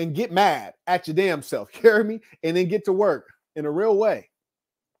and get mad at your damn self. You hear me? And then get to work in a real way.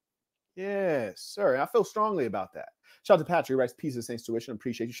 Yes, sir. I feel strongly about that. Shout out to Patrick, writes, peace of the Saints tuition.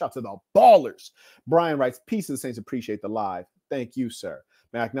 Appreciate you. Shout out to the ballers. Brian writes, peace of the Saints. Appreciate the live. Thank you, sir.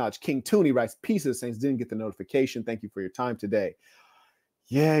 May I acknowledge King Tooney writes, peace of the Saints. Didn't get the notification. Thank you for your time today.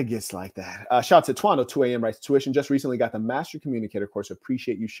 Yeah, it gets like that. Shout out to Twano, 2 a.m. writes, tuition. Just recently got the Master Communicator course.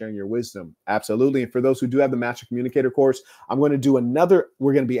 Appreciate you sharing your wisdom. Absolutely. And for those who do have the Master Communicator course, I'm going to do another.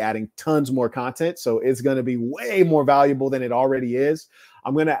 We're going to be adding tons more content. So it's going to be way more valuable than it already is.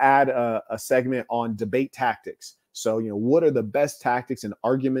 I'm going to add a segment on debate tactics. So, what are the best tactics and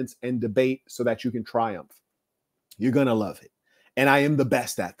arguments and debate so that you can triumph? You're going to love it. And I am the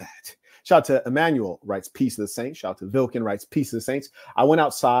best at that. Shout out to Emmanuel, writes, peace of the Saints. Shout out to Vilkin, writes, peace of the Saints. I went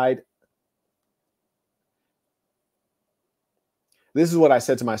outside. This is what I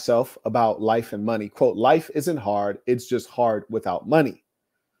said to myself about life and money. Quote, life isn't hard. It's just hard without money.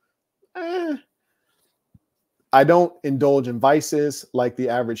 I don't indulge in vices like the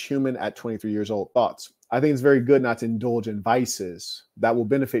average human at 23 years old. Thoughts? I think it's very good not to indulge in vices that will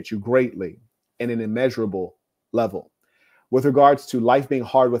benefit you greatly in an immeasurable level. With regards to life being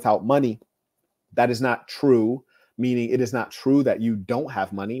hard without money, that is not true, meaning it is not true that you don't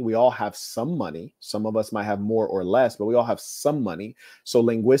have money. We all have some money. Some of us might have more or less, but we all have some money. So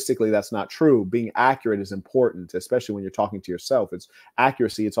linguistically, that's not true. Being accurate is important, especially when you're talking to yourself. It's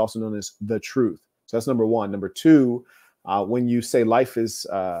accuracy. It's also known as the truth. So that's number one. Number two, when you say life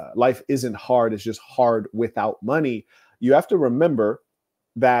isn't hard, it's just hard without money, you have to remember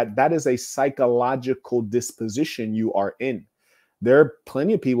that is a psychological disposition you are in. There are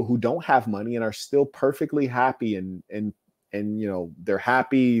plenty of people who don't have money and are still perfectly happy and they're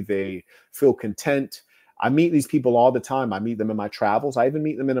happy, they feel content. I meet these people all the time. I meet them in my travels. I even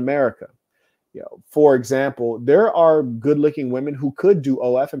meet them in America. For example, there are good-looking women who could do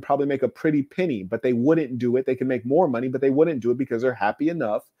OF and probably make a pretty penny, but they wouldn't do it. They can make more money, but they wouldn't do it because they're happy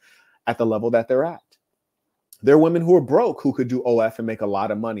enough at the level that they're at. There are women who are broke who could do OF and make a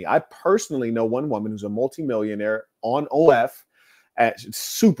lot of money. I personally know one woman who's a multimillionaire on OF,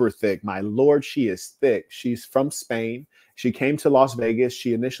 super thick. My Lord, she is thick. She's from Spain. She came to Las Vegas.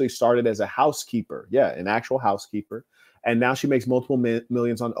 She initially started as a housekeeper. Yeah, an actual housekeeper. And now she makes multiple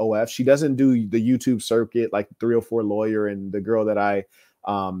millions on OF. She doesn't do the YouTube circuit like 304 Lawyer and the girl that I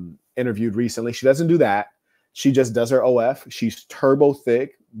interviewed recently. She doesn't do that. She just does her OF. She's turbo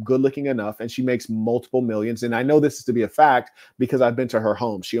thick, good looking enough, and she makes multiple millions. And I know this is to be a fact because I've been to her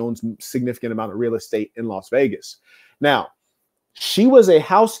home. She owns a significant amount of real estate in Las Vegas. Now, she was a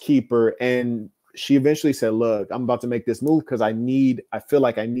housekeeper, and she eventually said, look, I'm about to make this move because I feel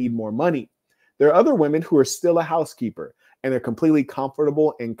like I need more money. There are other women who are still a housekeeper, and they're completely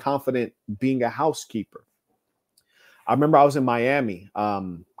comfortable and confident being a housekeeper. I remember I was in Miami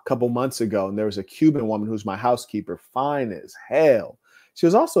a couple months ago, and there was a Cuban woman who's my housekeeper, fine as hell. She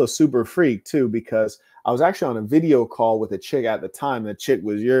was also a super freak too, because I was actually on a video call with a chick at the time. The chick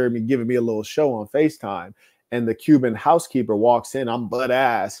was giving me a little show on FaceTime, and the Cuban housekeeper walks in. I'm butt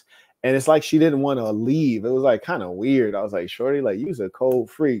ass. And it's like she didn't want to leave. It was like kind of weird. I was like, shorty, like, you's a cold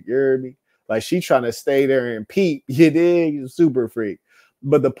freak. You heard me? Like, she trying to stay there and peep. You dig? You're a super freak.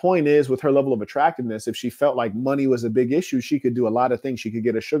 But the point is, with her level of attractiveness, if she felt like money was a big issue, she could do a lot of things. She could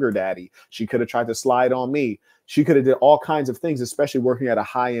get a sugar daddy. She could have tried to slide on me. She could have did all kinds of things, especially working at a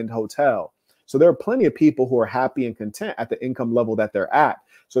high-end hotel. So there are plenty of people who are happy and content at the income level that they're at.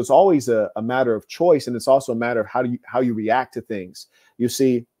 So it's always a matter of choice. And it's also a matter of how you react to things. You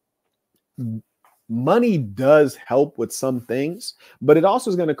see, money does help with some things, but it also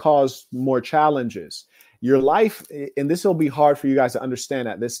is going to cause more challenges. Your life, and this will be hard for you guys to understand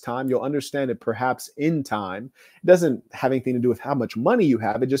at this time. You'll understand it perhaps in time. It doesn't have anything to do with how much money you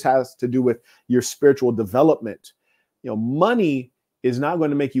have. It just has to do with your spiritual development. Money is not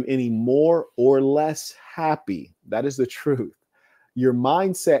going to make you any more or less happy. That is the truth. Your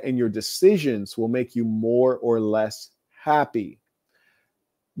mindset and your decisions will make you more or less happy.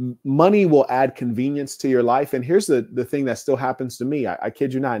 Money will add convenience to your life. And here's the thing that still happens to me. I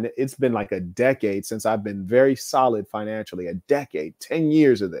kid you not. It's been like a decade since I've been very solid financially, a decade, 10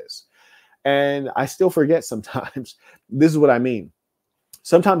 years of this. And I still forget sometimes. This is what I mean.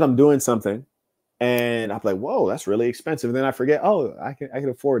 Sometimes I'm doing something and I'm like, whoa, that's really expensive. And then I forget, oh, I can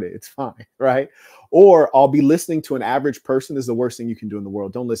afford it. It's fine. Right. Or I'll be listening to an average person. This is the worst thing you can do in the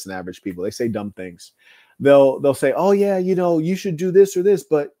world. Don't listen to average people. They say dumb things. They'll say, oh yeah, you should do this or this,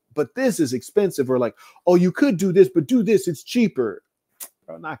 but this is expensive. Or like, oh, you could do this, but do this, it's cheaper.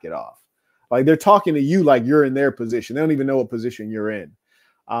 Bro, knock it off. Like, they're talking to you like you're in their position. They don't even know what position you're in.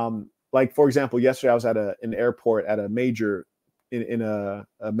 Like, for example, yesterday I was at an airport at a major in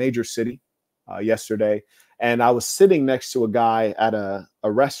a major city yesterday, and I was sitting next to a guy at a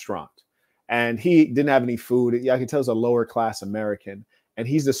restaurant, and he didn't have any food. I can tell he's a lower class American. And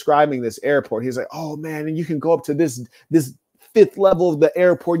he's describing this airport. He's like, oh man, and you can go up to this fifth level of the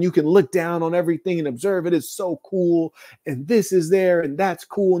airport and you can look down on everything and observe it. It's so cool. And this is there and that's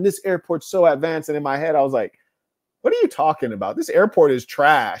cool. And this airport's so advanced. And in my head, I was like, what are you talking about? This airport is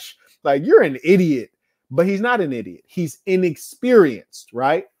trash. Like, you're an idiot. But he's not an idiot. He's inexperienced,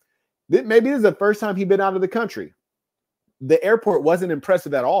 right? Maybe this is the first time he'd been out of the country. The airport wasn't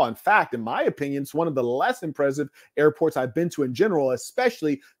impressive at all. In fact, in my opinion, it's one of the less impressive airports I've been to in general,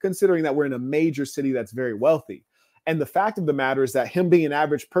 especially considering that we're in a major city that's very wealthy. And the fact of the matter is that him being an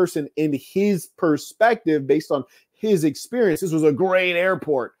average person, in his perspective, based on his experience, this was a great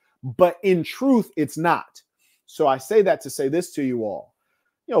airport. But in truth, it's not. So I say that to say this to you all.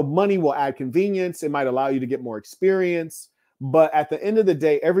 Money will add convenience. It might allow you to get more experience. But at the end of the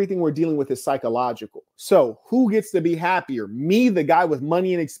day, everything we're dealing with is psychological. So who gets to be happier? Me, the guy with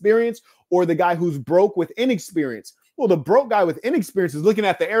money and experience, or the guy who's broke with inexperience? Well, the broke guy with inexperience is looking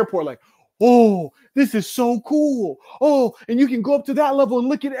at the airport like, oh, this is so cool. Oh, and you can go up to that level and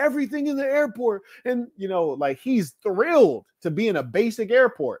look at everything in the airport. And, like, he's thrilled to be in a basic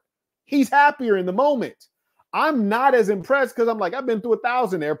airport. He's happier in the moment. I'm not as impressed because I'm like, I've been through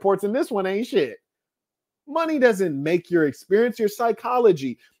 1,000 airports and this one ain't shit. Money doesn't make your experience, your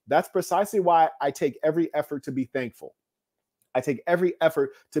psychology. That's precisely why I take every effort to be thankful. I take every effort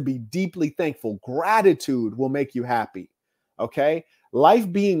to be deeply thankful. Gratitude will make you happy. Okay? Life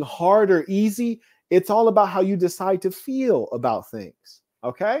being hard or easy, it's all about how you decide to feel about things.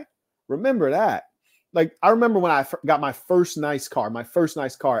 Okay? Remember that. Like, I remember when I got my first nice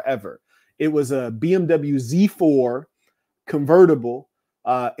car ever. It was a BMW Z4 convertible.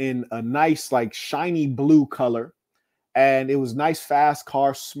 In a nice, like, shiny blue color. And it was nice, fast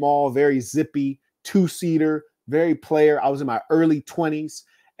car, small, very zippy, 2-seater, very player. I was in my early 20s.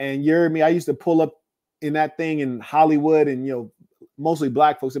 And you heard me, I used to pull up in that thing in Hollywood, and, mostly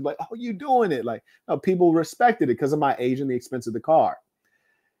black folks would be like, oh, you doing it? Like, people respected it because of my age and the expense of the car.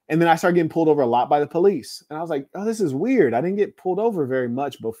 And then I started getting pulled over a lot by the police. And I was like, oh, this is weird. I didn't get pulled over very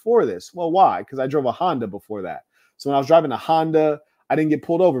much before this. Well, why? Because I drove a Honda before that. So when I was driving a Honda, I didn't get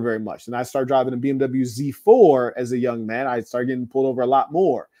pulled over very much. And I started driving a BMW Z4 as a young man. I started getting pulled over a lot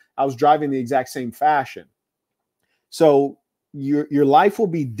more. I was driving the exact same fashion. So your life will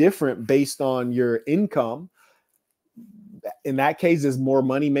be different based on your income. In that case, does more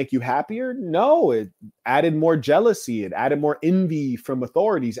money make you happier? No, it added more jealousy. It added more envy from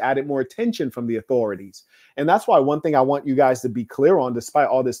authorities, added more attention from the authorities. And that's why one thing I want you guys to be clear on, despite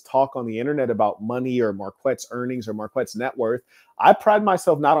all this talk on the internet about money or Marquette's earnings or Marquette's net worth, I pride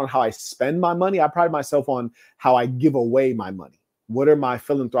myself not on how I spend my money. I pride myself on how I give away my money. What are my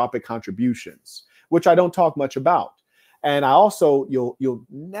philanthropic contributions, which I don't talk much about. And I also, you'll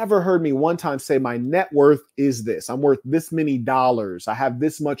never heard me one time say my net worth is this. I'm worth this many dollars. I have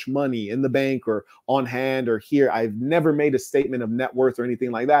this much money in the bank or on hand or here. I've never made a statement of net worth or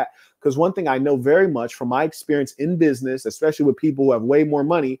anything like that. Because one thing I know very much from my experience in business, especially with people who have way more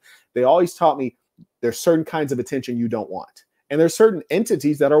money, they always taught me there's certain kinds of attention you don't want. And there's certain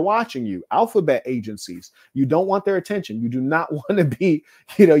entities that are watching you, alphabet agencies. You don't want their attention. You do not want to be,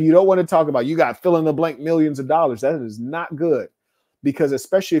 you don't want to talk about, you got fill in the blank millions of dollars. That is not good, because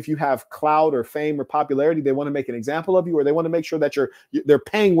especially if you have clout or fame or popularity, they want to make an example of you, or they want to make sure that they're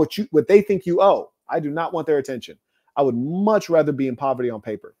paying what they think you owe. I do not want their attention. I would much rather be in poverty on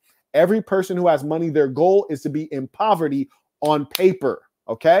paper. Every person who has money, their goal is to be in poverty on paper.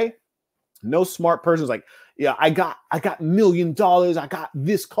 No smart person's like, yeah, I got $1 million. I got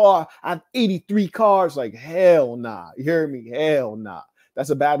this car. I have 83 cars. Like, hell nah. You hear me? Hell nah.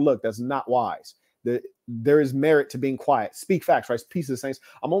 That's a bad look. That's not wise. There is merit to being quiet. Speak facts, right? Peace of the Saints.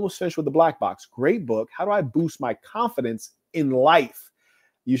 I'm almost finished with The Black Box. Great book. How do I boost my confidence in life?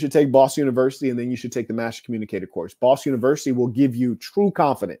 You should take Boss University, and then you should take the Master Communicator course. Boss University will give you true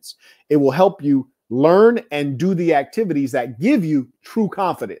confidence. It will help you learn and do the activities that give you true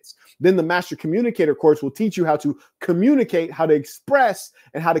confidence. Then the Master Communicator course will teach you how to communicate, how to express,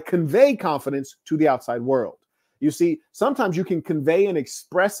 and how to convey confidence to the outside world. You see, sometimes you can convey and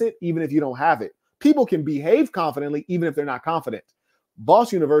express it even if you don't have it. People can behave confidently even if they're not confident.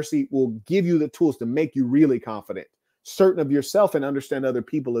 Boss University will give you the tools to make you really confident, certain of yourself, and understand other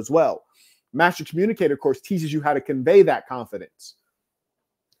people as well. Master Communicator course teaches you how to convey that confidence.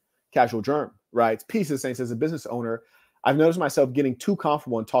 Casual Germ writes, Peace of the Saints. As a business owner, I've noticed myself getting too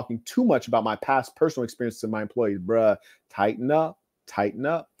comfortable and talking too much about my past personal experiences to my employees. Bruh, tighten up, tighten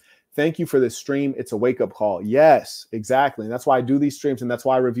up. Thank you for this stream. It's a wake-up call. Yes, exactly. And that's why I do these streams, and that's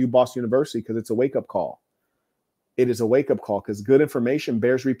why I review Boss University, because it's a wake-up call. It is a wake-up call because good information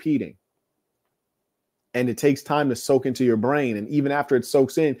bears repeating. And it takes time to soak into your brain. And even after it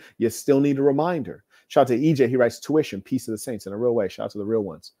soaks in, you still need a reminder. Shout out to EJ. He writes tuition, Peace of the Saints, in a real way. Shout out to the real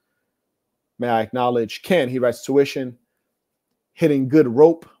ones. May I acknowledge Ken? He writes tuition, hitting good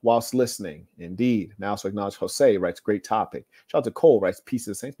rope whilst listening. Indeed. May I also acknowledge Jose. He writes great topic. Shout out to Cole. Writes Peace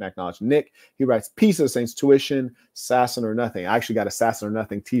of the Saints. May I acknowledge Nick? He writes Peace of the Saints, tuition, Assassin or Nothing. I actually got Assassin or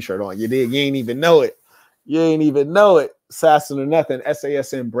Nothing t-shirt on. You did. You ain't even know it. You ain't even know it. Assassin or Nothing.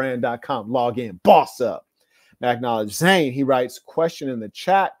 SASNbrand.com. Log in. Boss up. May I acknowledge Zane? He writes question in the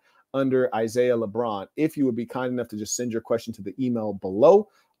chat under Isaiah LeBron. If you would be kind enough to just send your question to the email below,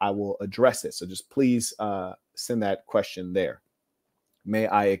 I will address it. So just please send that question there. May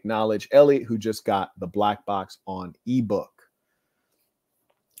I acknowledge Elliot, who just got the Black Box on ebook.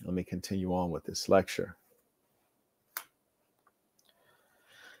 Let me continue on with this lecture.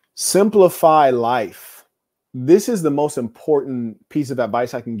 Simplify life. This is the most important piece of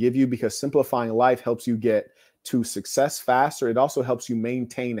advice I can give you, because simplifying life helps you get to success faster. It also helps you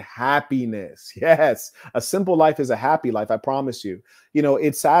maintain happiness. Yes, a simple life is a happy life, I promise you.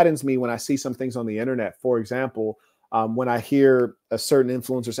 It saddens me when I see some things on the internet. For example, when I hear a certain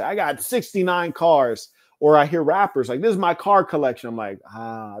influencer say, I got 69 cars, or I hear rappers like, this is my car collection. I'm like,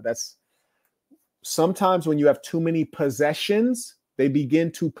 that's sometimes when you have too many possessions, they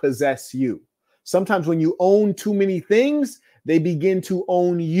begin to possess you. Sometimes when you own too many things, they begin to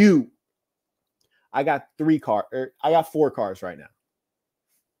own you. I got 4 cars right now.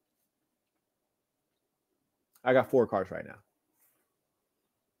 I got 4 cars right now.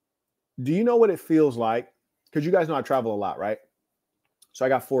 Do you know what it feels like? Because you guys know I travel a lot, right? So I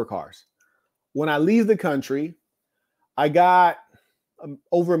got 4 cars. When I leave the country, I got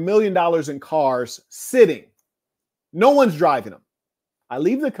over $1 million in cars sitting. No one's driving them. I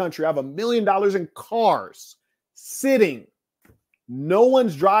leave the country, I have $1 million in cars sitting. No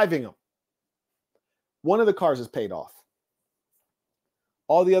one's driving them. One of the cars is paid off.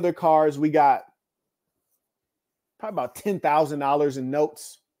 All the other cars, we got probably about $10,000 in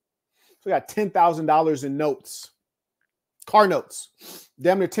notes. So we got $10,000 in notes, car notes,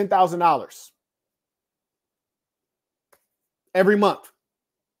 damn near $10,000. every month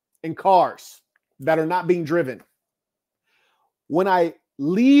in cars that are not being driven. When I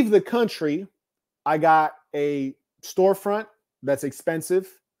leave the country, I got a storefront that's expensive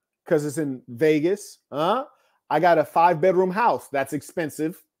because it's in Vegas. I got a 5-bedroom house that's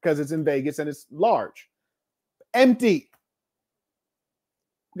expensive because it's in Vegas and it's large. Empty.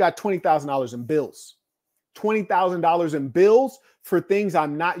 We got $20,000 in bills. $20,000 in bills for things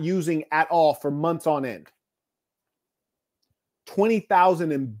I'm not using at all for months on end.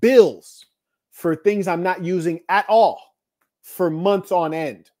 $20,000 in bills for things I'm not using at all for months on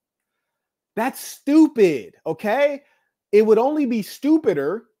end. That's stupid, okay? It would only be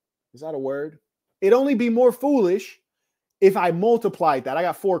stupider. Is that a word? It'd only be more foolish if I multiplied that. I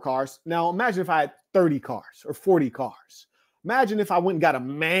got 4 cars. Now imagine if I had 30 cars or 40 cars. Imagine if I went and got a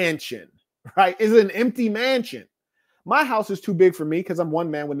mansion, right? It's an empty mansion. My house is too big for me because I'm one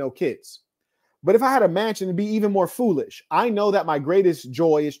man with no kids. But if I had a mansion, it'd be even more foolish. I know that my greatest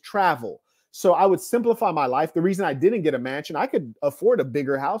joy is travel. So I would simplify my life. The reason I didn't get a mansion, I could afford a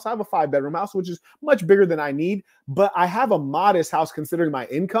bigger house. I have a 5-bedroom house, which is much bigger than I need. But I have a modest house considering my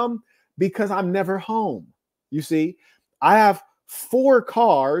income because I'm never home. You see, I have 4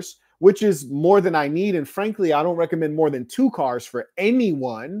 cars, which is more than I need. And frankly, I don't recommend more than 2 cars for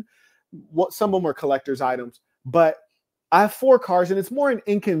anyone. Some of them are collector's items, but I have 4 cars and it's more an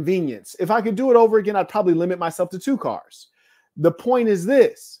inconvenience. If I could do it over again, I'd probably limit myself to 2 cars. The point is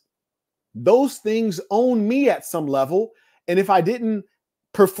this. Those things own me at some level. And if I didn't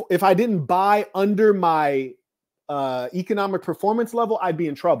buy under my economic performance level, I'd be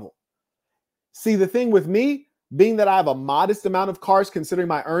in trouble. See, the thing with me, being that I have a modest amount of cars considering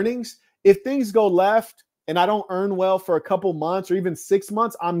my earnings, if things go left and I don't earn well for a couple months or even 6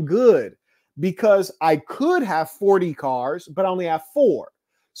 months, I'm good because I could have 40 cars, but I only have 4.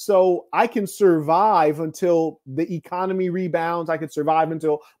 So I can survive until the economy rebounds. I can survive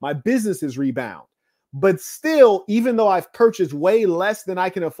until my businesses rebound. But still, even though I've purchased way less than I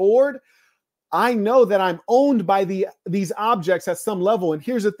can afford, I know that I'm owned by these objects at some level. And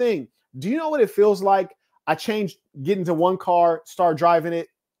here's the thing. Do you know what it feels like? I get into one car, start driving it,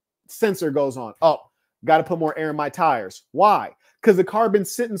 sensor goes on. Oh, got to put more air in my tires. Why? Because the car been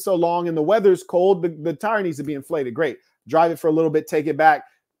sitting so long and the weather's cold, the tire needs to be inflated. Great. Drive it for a little bit, take it back.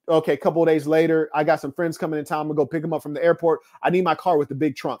 Okay, a couple of days later, I got some friends coming in town. I'm going to go pick them up from the airport. I need my car with the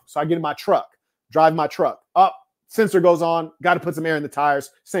big trunk. So I get in my truck, drive my truck up, sensor goes on, got to put some air in the tires.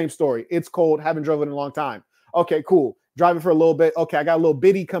 Same story. It's cold. Haven't driven in a long time. Okay, cool. Driving for a little bit. Okay, I got a little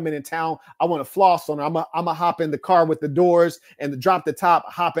bitty coming in town. I want to floss on her. I'm going to hop in the car with the doors and drop the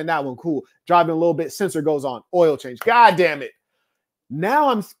top, hop in that one. Cool. Driving a little bit, sensor goes on, oil change. God damn it. Now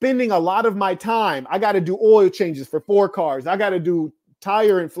I'm spending a lot of my time. I got to do oil changes for 4 cars. I got to do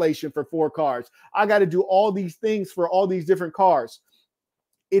tire inflation for 4 cars. I got to do all these things for all these different cars.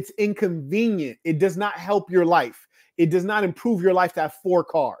 It's inconvenient. It does not help your life. It does not improve your life to have 4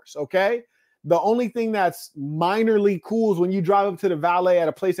 cars, okay? The only thing that's minorly cool is when you drive up to the valet at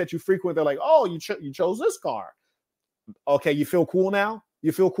a place that you frequent, they're like, oh, you chose this car. Okay, you feel cool now?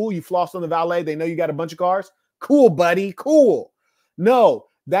 You feel cool? You flossed on the valet. They know you got a bunch of cars. Cool, buddy, cool. No,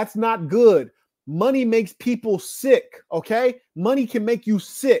 that's not good. Money makes people sick, okay? Money can make you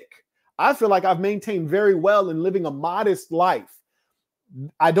sick. I feel like I've maintained very well in living a modest life.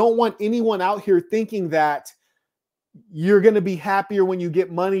 I don't want anyone out here thinking that you're going to be happier when you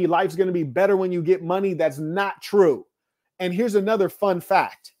get money. Life's going to be better when you get money. That's not true. And here's another fun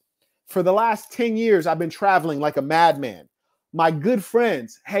fact. For the last 10 years, I've been traveling like a madman. My good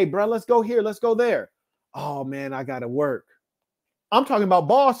friends, hey, bro, let's go here. Let's go there. Oh, man, I got to work. I'm talking about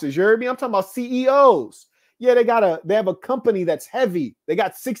bosses. You heard me? I'm talking about CEOs. Yeah, they have a company that's heavy. They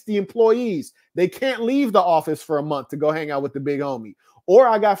got 60 employees. They can't leave the office for a month to go hang out with the big homie. Or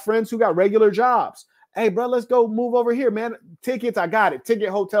I got friends who got regular jobs. Hey, bro, let's go move over here, man. Tickets, I got it. Ticket,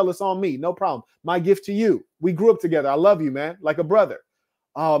 hotel, it's on me. No problem. My gift to you. We grew up together. I love you, man, like a brother.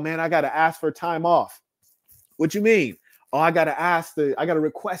 Oh, man, I got to ask for time off. What you mean? Oh, I got to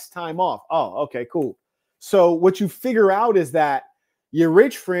request time off. Oh, okay, cool. So what you figure out is that your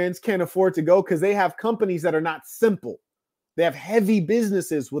rich friends can't afford to go because they have companies that are not simple. They have heavy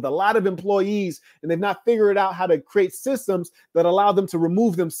businesses with a lot of employees, and they've not figured out how to create systems that allow them to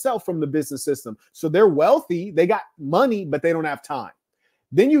remove themselves from the business system. So they're wealthy, they got money, but they don't have time.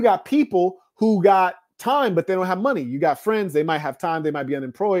 Then you got people who got time, but they don't have money. You got friends, they might have time, they might be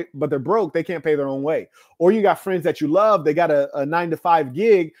unemployed, but they're broke, they can't pay their own way. Or you got friends that you love, they got a 9-to-5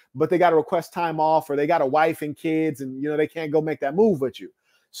 gig, but they got to request time off, or they got a wife and kids, and they can't go make that move with you.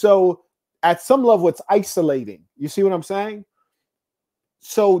 So at some level, it's isolating. You see what I'm saying?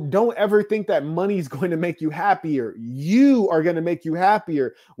 So don't ever think that money is going to make you happier. You are going to make you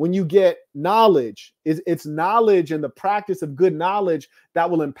happier when you get knowledge. It's knowledge and the practice of good knowledge that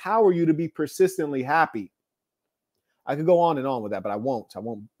will empower you to be persistently happy. I could go on and on with that, but I won't. I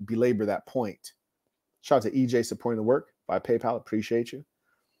won't belabor that point. Shout out to EJ supporting the work by PayPal. Appreciate you.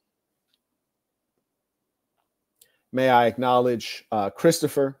 May I acknowledge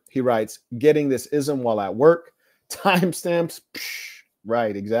Christopher? He writes, getting this ism while at work. Timestamps.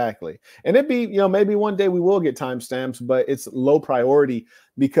 Right, exactly. And it'd be, maybe one day we will get timestamps, but it's low priority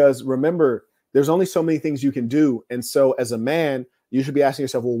because remember, there's only so many things you can do. And so as a man, you should be asking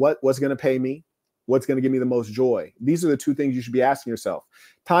yourself, well, what's going to pay me? What's going to give me the most joy? These are the two things you should be asking yourself.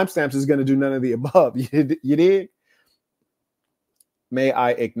 Timestamps is going to do none of the above. You did? May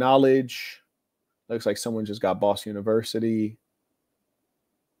I acknowledge, looks like someone just got Boss University.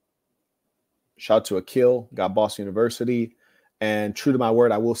 Shout out to Akil, got Boss University. And true to my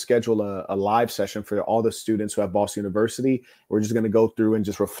word, I will schedule a live session for all the students who have Boss University. We're just going to go through and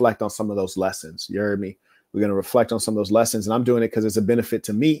just reflect on some of those lessons. You heard me? We're going to reflect on some of those lessons. And I'm doing it because it's a benefit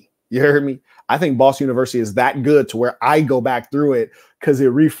to me. You heard me? I think Boss University is that good to where I go back through it because it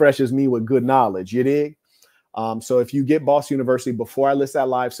refreshes me with good knowledge. You dig? So if you get Boss University before I list that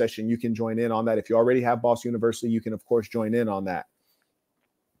live session, you can join in on that. If you already have Boss University, you can, of course, join in on that.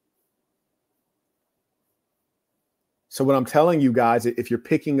 So what I'm telling you guys, if you're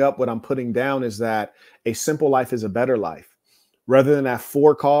picking up what I'm putting down, is that a simple life is a better life. Rather than have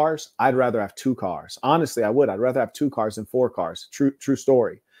 4 cars, I'd rather have 2 cars. Honestly, I would. I'd rather have 2 cars than 4 cars. True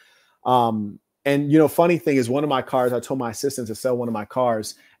story. And, funny thing is one of my cars, I told my assistant to sell one of my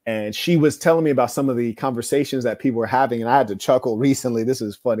cars, and she was telling me about some of the conversations that people were having. And I had to chuckle recently. This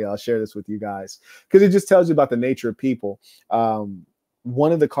is funny. I'll share this with you guys because it just tells you about the nature of people.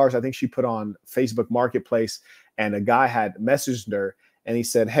 One of the cars, I think she put on Facebook Marketplace, and a guy had messaged her and he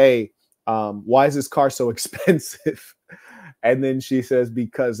said, hey, why is this car so expensive? And then she says,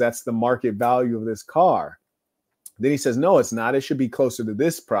 because that's the market value of this car. Then he says, no, it's not. It should be closer to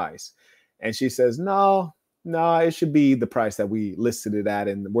this price. And she says, no, it should be the price that we listed it at.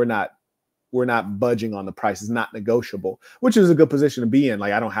 And we're not budging on the price. It's not negotiable, which is a good position to be in.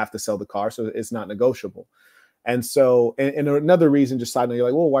 Like, I don't have to sell the car, so it's not negotiable. And so, and another reason, just side note, you're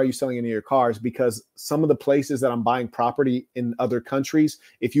like, well, why are you selling any of your cars? Because some of the places that I'm buying property in other countries,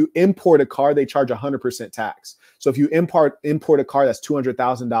 if you import a car, they charge 100% tax. So if you import a car that's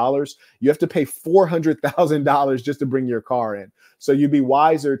 $200,000, you have to pay $400,000 just to bring your car in. So you'd be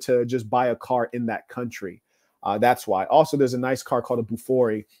wiser to just buy a car in that country. That's why. Also, there's a nice car called a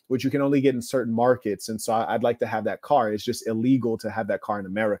Bufori, which you can only get in certain markets. And so I'd like to have that car. It's just illegal to have that car in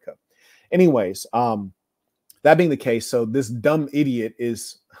America. Anyways, that being the case, so this dumb idiot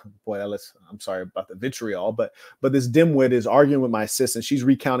is, I'm sorry about the vitriol, but this dimwit is arguing with my assistant. She's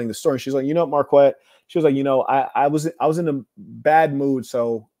recounting the story. She's like, Marquette, she was like, I was in a bad mood,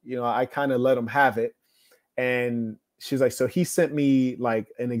 so I kind of let him have it. And she's like, so he sent me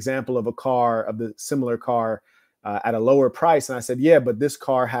like an example of the similar car at a lower price, and I said, yeah, but this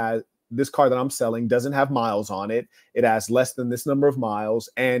car that I'm selling doesn't have miles on it. It has less than this number of miles,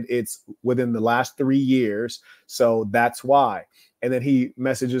 and it's within the last 3 years. So that's why. And then he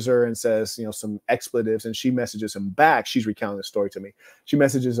messages her and says, some expletives, and she messages him back. She's recounting the story to me. She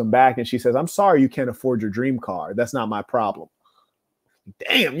messages him back and she says, I'm sorry you can't afford your dream car. That's not my problem.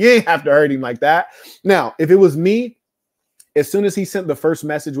 Damn, you ain't have to hurt him like that. Now, if it was me, as soon as he sent the first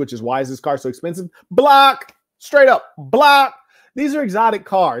message, which is, why is this car so expensive? Block, straight up, block. These are exotic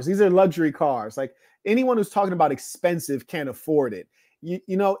cars. These are luxury cars. Like, anyone who's talking about expensive can't afford it.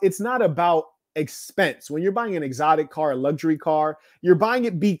 It's not about expense. When you're buying an exotic car, a luxury car, you're buying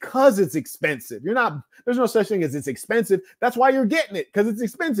it because it's expensive. There's no such thing as it's expensive. That's why you're getting it, because it's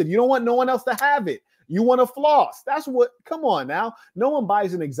expensive. You don't want no one else to have it. You want to floss. Come on now. No one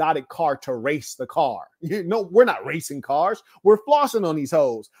buys an exotic car to race the car. We're not racing cars. We're flossing on these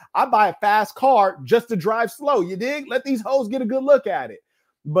hoes. I buy a fast car just to drive slow. You dig? Let these hoes get a good look at it.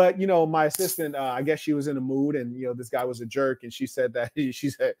 But, my assistant, I guess she was in a mood, and, this guy was a jerk. And she said,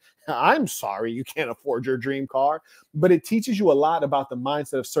 I'm sorry you can't afford your dream car. But it teaches you a lot about the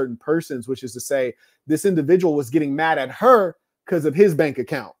mindset of certain persons, which is to say, this individual was getting mad at her because of his bank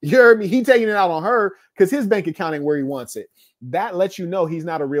account. You heard me? He taking it out on her because his bank account ain't where he wants it. That lets you know he's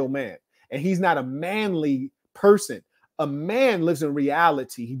not a real man, and he's not a manly person. A man lives in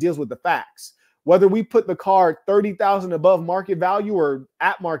reality. He deals with the facts. Whether we put the car 30,000 above market value or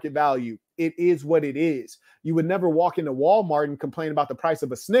at market value, it is what it is. You would never walk into Walmart and complain about the price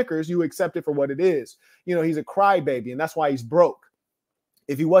of a Snickers. You accept it for what it is. He's a crybaby, and that's why he's broke.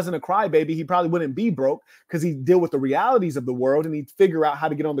 If he wasn't a crybaby, he probably wouldn't be broke because he'd deal with the realities of the world and he'd figure out how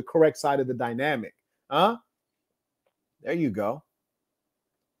to get on the correct side of the dynamic. Huh? There you go.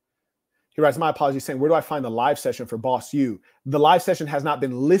 He writes, my apologies, saying, where do I find the live session for Boss U? The live session has not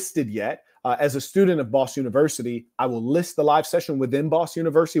been listed yet. As a student of Boss University, I will list the live session within Boss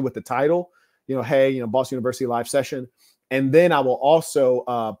University with the title, hey, Boss University live session. And then I will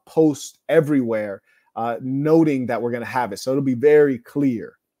also post everywhere noting that we're going to have it. So it'll be very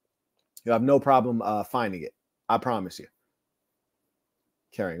clear. You'll have no problem finding it. I promise you.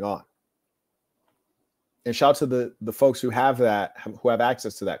 Carrying on. And shout out to the folks who have that, who have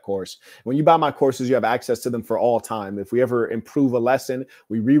access to that course. When you buy my courses, you have access to them for all time. If we ever improve a lesson,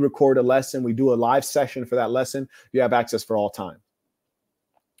 we re-record a lesson, we do a live session for that lesson, you have access for all time.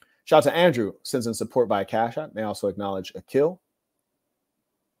 Shout out to Andrew, sends in support via Cash App. May I also acknowledge Akil.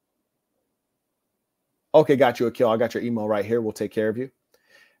 Okay, got you, Akil. I got your email right here. We'll take care of you.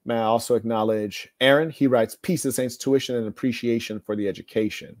 May I also acknowledge Aaron? He writes, peace to saints, tuition and appreciation for the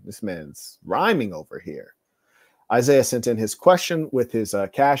education. This man's rhyming over here. Isaiah sent in his question with his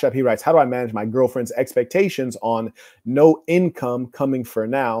Cash App. He writes, how do I manage my girlfriend's expectations on no income coming for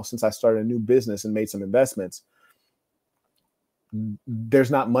now since I started a new business and made some investments?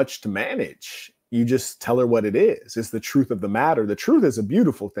 There's not much to manage. You just tell her what it is. It's the truth of the matter. The truth is a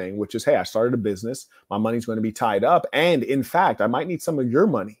beautiful thing, which is, hey, I started a business. My money's going to be tied up. And in fact, I might need some of your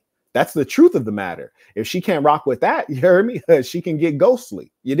money. That's the truth of the matter. If she can't rock with that, you heard me? She can get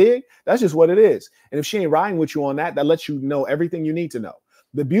ghostly. You dig? That's just what it is. And if she ain't riding with you on that, that lets you know everything you need to know.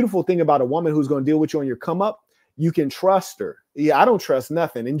 The beautiful thing about a woman who's going to deal with you on your come up, you can trust her. Yeah, I don't trust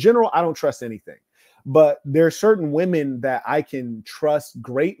nothing. In general, I don't trust anything. But there are certain women that I can trust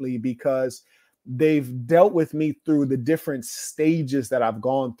greatly because they've dealt with me through the different stages that I've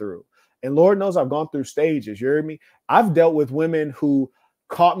gone through. And Lord knows I've gone through stages. You heard me? I've dealt with women who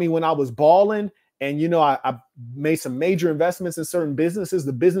caught me when I was balling. And, I made some major investments in certain businesses.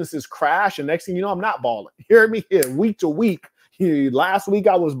 The businesses crash. And next thing you know, I'm not balling. You heard me? Yeah, week to week. Last week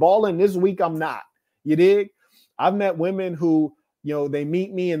I was balling. This week I'm not. You dig? I've met women who, they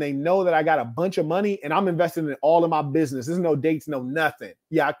meet me and they know that I got a bunch of money and I'm investing in all of my business. There's no dates, no nothing.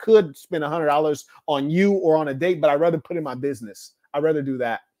 Yeah, I could spend $100 on you or on a date, but I'd rather put in my business. I'd rather do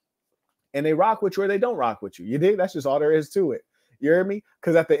that. And they rock with you or they don't rock with you. You dig? That's just all there is to it. You hear me?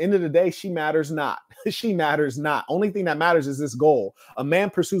 Because at the end of the day, she matters not. She matters not. Only thing that matters is this goal. A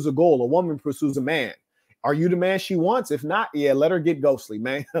man pursues a goal. A woman pursues a man. Are you the man she wants? If not, yeah, let her get ghostly,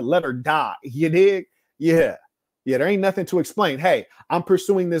 man. Let her die. You dig? Yeah. Yeah, there ain't nothing to explain. Hey, I'm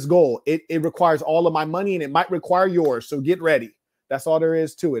pursuing this goal. It requires all of my money and it might require yours. So get ready. That's all there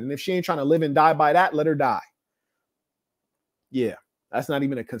is to it. And if she ain't trying to live and die by that, let her die. Yeah, that's not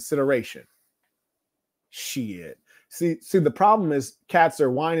even a consideration. Shit. See, the problem is cats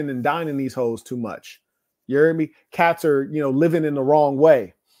are whining and dining these hoes too much. You heard me? Cats are, living in the wrong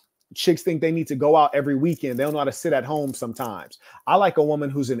way. Chicks think they need to go out every weekend. They don't know how to sit at home sometimes. I like a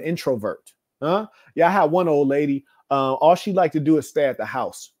woman who's an introvert. Huh? Yeah, I had one old lady. All she'd like to do is stay at the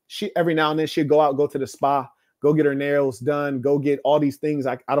house. She every now and then she'd go out, go to the spa, go get her nails done, go get all these things.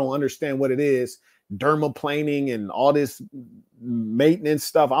 I don't understand what it is. Dermaplaning and all this maintenance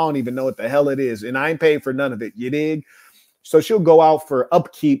stuff. I don't even know what the hell it is. And I ain't paid for none of it. You dig? So she'll go out for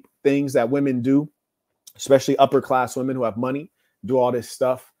upkeep things that women do, especially upper class women who have money, do all this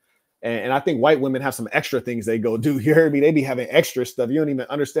stuff. And I think white women have some extra things they go do. You heard me? They be having extra stuff. You don't even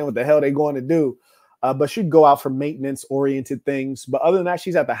understand what the hell they're going to do. But she'd go out for maintenance-oriented things. But other than that,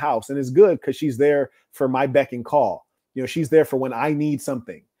 she's at the house. And it's good because she's there for my beck and call. She's there for when I need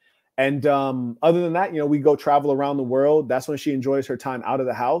something. And other than that, we go travel around the world. That's when she enjoys her time out of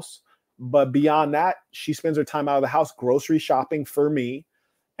the house. But beyond that, she spends her time out of the house grocery shopping for me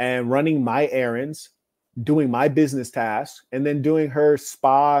and running my errands, doing my business tasks, and then doing her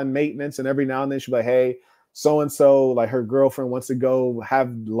spa and maintenance. And every now and then she'll be like, hey, so-and-so, like her girlfriend wants to go have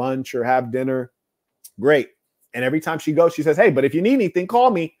lunch or have dinner. Great. And every time she goes, she says, hey, but if you need anything,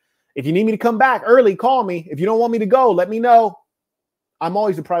 call me. If you need me to come back early, call me. If you don't want me to go, let me know. I'm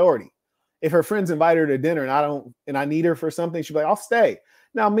always a priority. If her friends invite her to dinner and I need her for something, she'll be like, I'll stay.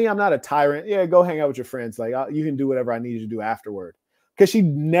 Now, me, I'm not a tyrant. Yeah, go hang out with your friends. Like you can do whatever I need you to do afterward. Because she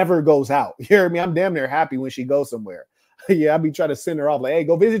never goes out. You hear me? I'm damn near happy when she goes somewhere. Yeah, I'll be trying to send her off like, hey,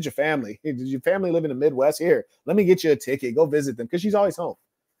 go visit your family. Hey, does your family live in the Midwest? Here, let me get you a ticket. Go visit them because she's always home.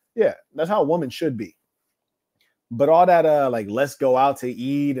 Yeah, that's how a woman should be. But all that, like, let's go out to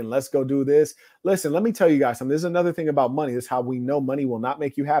eat and let's go do this. Listen, let me tell you guys something. There's another thing about money. This is how we know money will not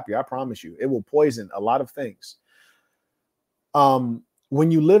make you happy. I promise you. It will poison a lot of things.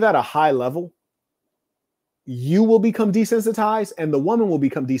 When you live at a high level, you will become desensitized and the woman will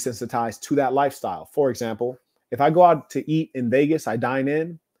become desensitized to that lifestyle. For example, if I go out to eat in Vegas, I dine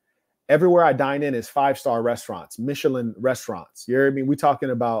in. Everywhere I dine in is 5-star restaurants, Michelin restaurants. You hear me? We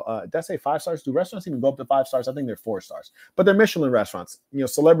talking about, did I say 5 stars? Do restaurants even go up to 5 stars? I think they're 4 stars, but they're Michelin restaurants,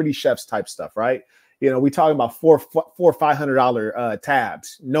 celebrity chefs type stuff, right? We talking about $400-$500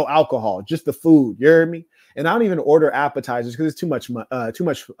 tabs, no alcohol, just the food. You hear me? And I don't even order appetizers because it's too much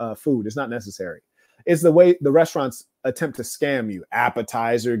food. It's not necessary. It's the way the restaurants attempt to scam you.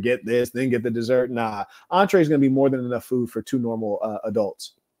 Appetizer, get this, then get the dessert. Nah, entree is going to be more than enough food for 2 normal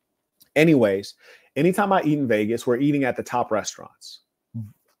adults. Anyways, anytime I eat in Vegas, we're eating at the top restaurants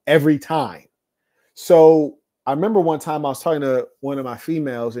every time. So I remember one time I was talking to one of my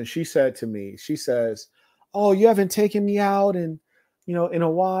females and she said to me, she says, "Oh, you haven't taken me out in a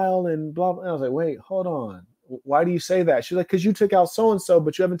while," and blah, blah. And I was like, "Wait, hold on. Why do you say that?" She's like, "Because you took out so-and-so,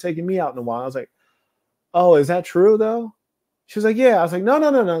 but you haven't taken me out in a while." I was like, "Oh, is that true though?" She was like, "Yeah." I was like,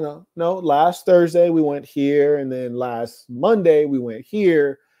 No. Last Thursday we went here. And then last Monday we went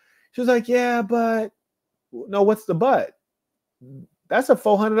here. She was like, "Yeah, but no, what's the but? That's a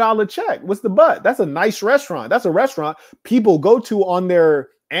 $400 check. What's the but? That's a nice restaurant. That's a restaurant people go to on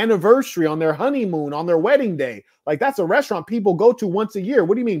their anniversary, on their honeymoon, on their wedding day. Like, that's a restaurant people go to once a year.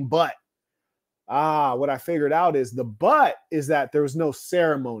 What do you mean, but?" What I figured out is the but is that there was no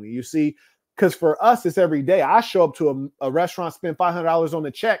ceremony. You see, because for us, it's every day. I show up to a restaurant, spend $500 on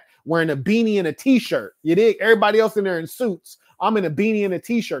the check, wearing a beanie and a t-shirt. You dig? Everybody else in there in suits. I'm in a beanie and a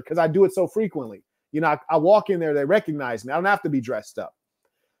t-shirt because I do it so frequently. I walk in there, they recognize me. I don't have to be dressed up.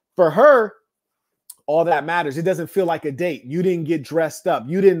 For her, all that matters. It doesn't feel like a date. You didn't get dressed up.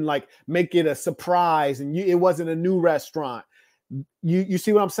 You didn't make it a surprise, and it wasn't a new restaurant. You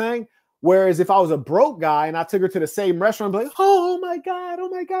see what I'm saying? Whereas if I was a broke guy and I took her to the same restaurant, I'd be like, oh my God,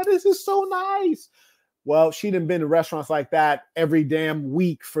 this is so nice. Well, she done been to restaurants like that every damn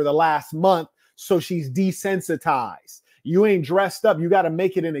week for the last month. So she's desensitized. You ain't dressed up. You got to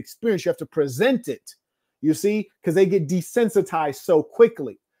make it an experience. You have to present it, you see, because they get desensitized so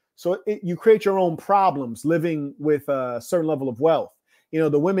quickly. So you create your own problems living with a certain level of wealth. The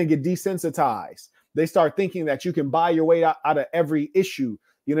women get desensitized. They start thinking that you can buy your way out of every issue.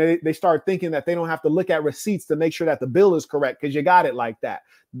 They start thinking that they don't have to look at receipts to make sure that the bill is correct because you got it like that.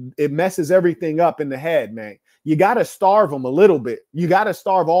 It messes everything up in the head, man. You got to starve them a little bit. You got to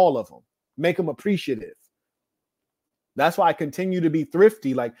starve all of them. Make them appreciative. That's why I continue to be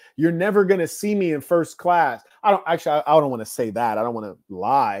thrifty. Like, you're never going to see me in first class. I don't want to say that. I don't want to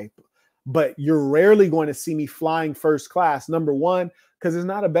lie, but you're rarely going to see me flying first class. Number one, because it's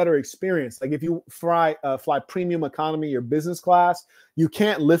not a better experience. Like, if you fly premium economy or business class, you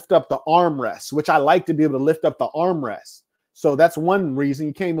can't lift up the armrest, which I like to be able to lift up the armrest. So that's one reason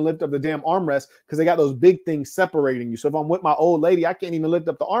you can't even lift up the damn armrest, because they got those big things separating you. So if I'm with my old lady, I can't even lift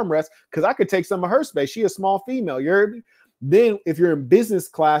up the armrest because I could take some of her space. She a small female. You heard me? Then if you're in business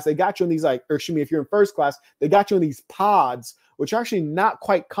class, they got you in these if you're in first class, they got you in these pods, which are actually not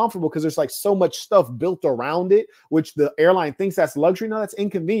quite comfortable because there's so much stuff built around it, which the airline thinks that's luxury. No, that's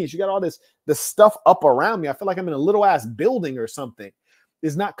inconvenience. You got all this stuff up around me. I feel like I'm in a little ass building or something.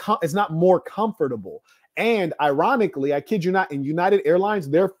 It's not more comfortable. And ironically, I kid you not, in United Airlines,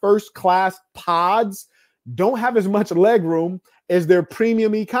 their first class pods don't have as much leg room as their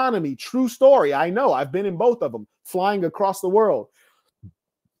premium economy. True story. I know. I've been in both of them, flying across the world.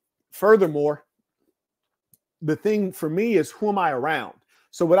 Furthermore, the thing for me is, who am I around?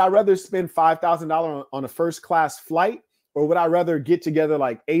 So would I rather spend $5,000 on a first class flight, or would I rather get together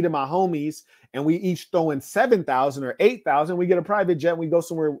like 8 of my homies and we each throw in 7,000 or 8,000? We get a private jet and we go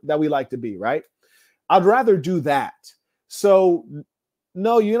somewhere that we like to be, right? I'd rather do that. So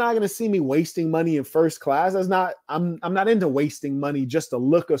no, you're not going to see me wasting money in first class. I'm not into wasting money just to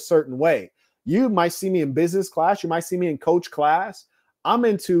look a certain way. You might see me in business class. You might see me in coach class. I'm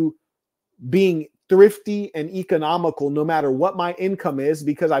into being thrifty and economical no matter what my income is,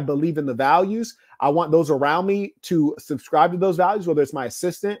 because I believe in the values. I want those around me to subscribe to those values, whether it's my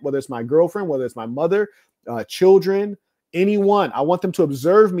assistant, whether it's my girlfriend, whether it's my mother, children, anyone. I want them to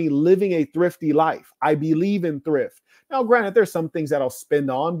observe me living a thrifty life. I believe in thrift. Now, granted, there's some things that I'll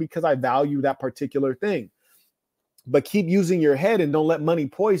spend on because I value that particular thing. But keep using your head and don't let money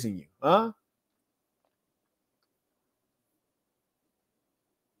poison you. Huh?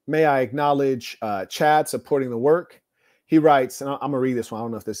 May I acknowledge Chad supporting the work. He writes, and I'm going to read this one. I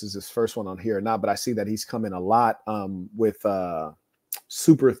don't know if this is his first one on here or not, but I see that he's come in a lot with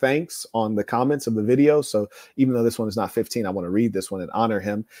super thanks on the comments of the video. So even though this one is not 15, I want to read this one and honor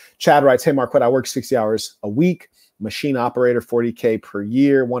him. Chad writes, "Hey, Marquette, I work 60 hours a week, machine operator, 40K per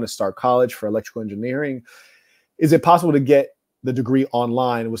year, want to start college for electrical engineering. Is it possible to get the degree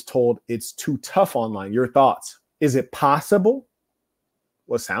online? Was told it's too tough online. Your thoughts? Is it possible?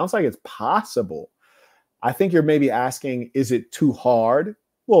 Well, it sounds like it's possible. I think you're maybe asking, is it too hard?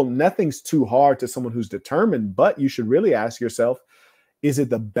 Well, nothing's too hard to someone who's determined, but you should really ask yourself, is it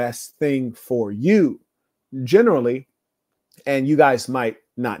the best thing for you? Generally, and you guys might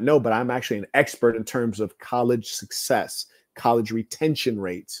not know, but I'm actually an expert in terms of college success, college retention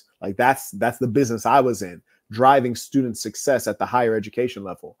rates. Like that's the business I was in, driving student success at the higher education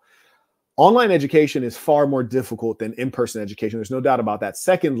level. Online education is far more difficult than in-person education. There's no doubt about that.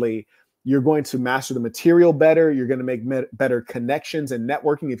 Secondly, you're going to master the material better. You're going to make better connections and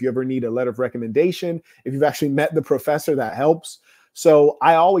networking. If you ever need a letter of recommendation, if you've actually met the professor, that helps. So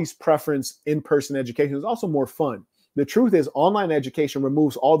I always preference in-person education. It's also more fun. The truth is online education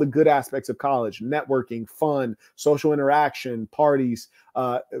removes all the good aspects of college: networking, fun, social interaction, parties,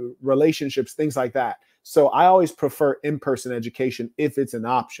 relationships, things like that. So I always prefer in-person education if it's an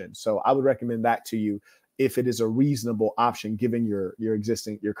option. So I would recommend that to you if it is a reasonable option given your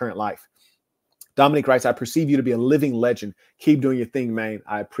current life. Dominic writes, I perceive you to be a living legend. Keep doing your thing, man.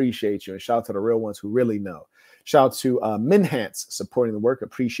 I appreciate you. And shout out to the real ones who really know. Shout out to Minhance supporting the work.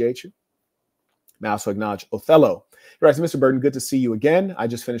 Appreciate you. Now, also acknowledge Othello. He writes, Mr. Burton, good to see you again. I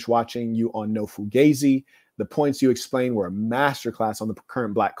just finished watching you on No Fugazi. The points you explained were a masterclass on the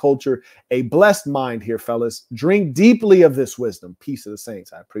current Black culture. A blessed mind here, fellas. Drink deeply of this wisdom. Peace of the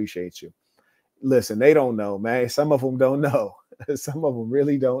saints. I appreciate you. Listen, they don't know, man. Some of them don't know. Some of them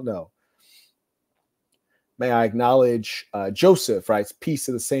really don't know. May I acknowledge Joseph writes, peace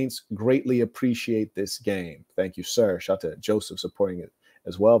to the saints. Greatly appreciate this game. Thank you, sir. Shout out to Joseph supporting it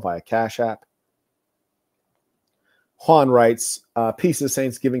as well via Cash App. Juan writes, peace to the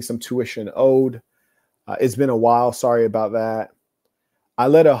saints, giving some tuition owed. It's been a while. Sorry about that. I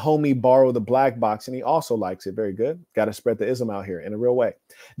let a homie borrow the black box and he also likes it. Very good. Got to spread the ism out here in a real way.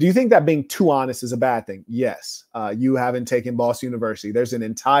 Do you think that being too honest is a bad thing? Yes. You haven't taken Boston University. There's an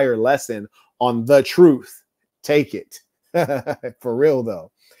entire lesson on the truth. Take it. For real,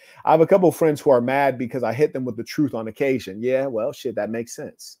 though. I have a couple of friends who are mad because I hit them with the truth on occasion. Yeah, well, shit, that makes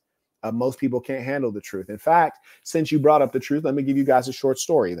sense. Most people can't handle the truth. In fact, since you brought up the truth, let me give you guys a short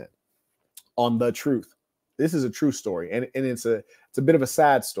story then on the truth. This is a true story, and it's a bit of a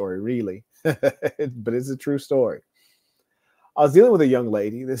sad story, really, but it's a true story. I was dealing with a young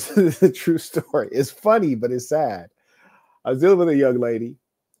lady. This is a true story. It's funny, but it's sad. I was dealing with a young lady,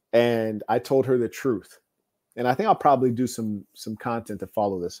 and I told her the truth. And I think I'll probably do some content to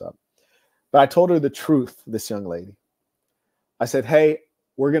follow this up. But I told her the truth, this young lady. I said, hey,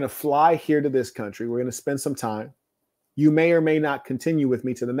 we're going to fly here to this country. We're going to spend some time. You may or may not continue with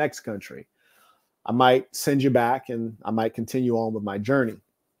me to the next country. I might send you back and I might continue on with my journey,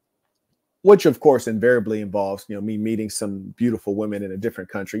 which of course invariably involves, me meeting some beautiful women in a different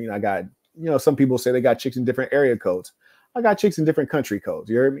country. I got, some people say they got chicks in different area codes. I got chicks in different country codes.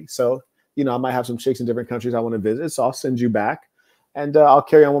 You heard me? So, I might have some chicks in different countries I want to visit. So I'll send you back and I'll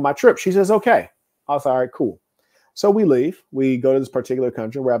carry on with my trip. She says, okay. I was like, all right, cool. So we leave. We go to this particular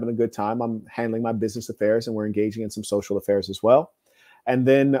country. We're having a good time. I'm handling my business affairs and we're engaging in some social affairs as well. And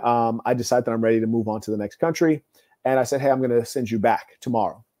then I decide that I'm ready to move on to the next country. And I said, hey, I'm going to send you back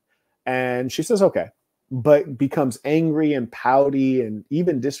tomorrow. And she says, okay, but becomes angry and pouty and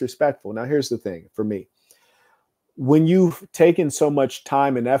even disrespectful. Now, here's the thing for me. When you've taken so much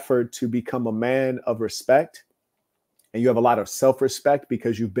time and effort to become a man of respect, and you have a lot of self-respect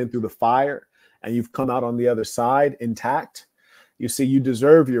because you've been through the fire and you've come out on the other side intact, you see, you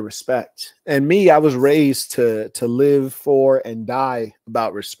deserve your respect. And me, I was raised to live for and die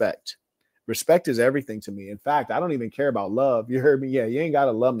about respect. Respect is everything to me. In fact, I don't even care about love. You heard me? Yeah, you ain't got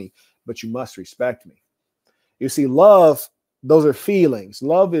to love me, but you must respect me. You see, love, those are feelings.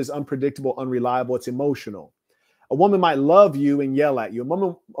 Love is unpredictable, unreliable. It's emotional. A woman might love you and yell at you.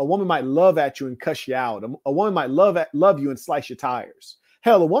 A woman might love at you and cuss you out. A woman might love you and slice your tires.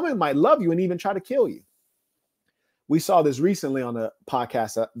 Hell, a woman might love you and even try to kill you. We saw this recently on a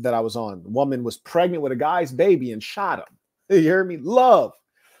podcast that I was on. The woman was pregnant with a guy's baby and shot him. You heard me? Love.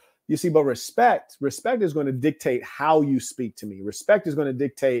 You see, but respect is going to dictate how you speak to me. Respect is going to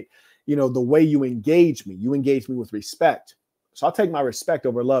dictate, the way you engage me. You engage me with respect. So I'll take my respect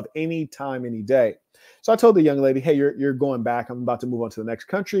over love anytime, any day. So I told the young lady, hey, you're going back. I'm about to move on to the next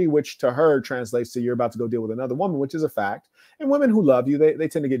country, which to her translates to you're about to go deal with another woman, which is a fact. And women who love you, they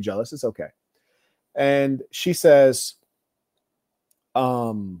tend to get jealous. It's okay. And she says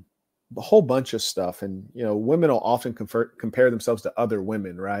a whole bunch of stuff. And, women will often compare themselves to other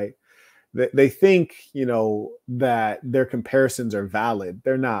women, right? They think, that their comparisons are valid.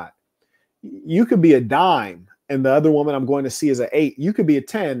 They're not. You could be a dime and the other woman I'm going to see is an 8. You could be a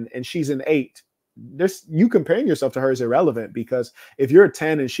 10 and she's an 8. You comparing yourself to her is irrelevant, because if you're a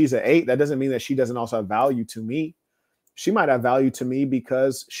 10 and she's an 8, that doesn't mean that she doesn't also have value to me. She might have value to me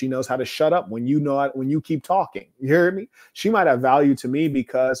because she knows how to shut up when you keep talking. You hear me? She might have value to me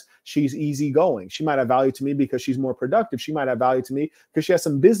because she's easygoing. She might have value to me because she's more productive. She might have value to me because she has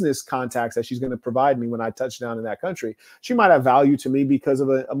some business contacts that she's going to provide me when I touch down in that country. She might have value to me because of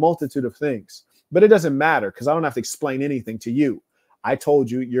a multitude of things. But it doesn't matter, because I don't have to explain anything to you. I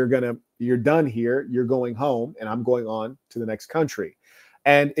told you you're done here. You're going home, and I'm going on to the next country.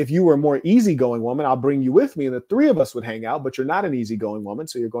 And if you were a more easygoing woman, I'll bring you with me and the 3 of us would hang out, but you're not an easygoing woman,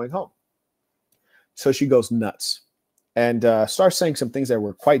 so you're going home. So she goes nuts and starts saying some things that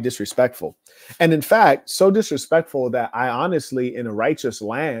were quite disrespectful. And in fact, so disrespectful that I honestly, in a righteous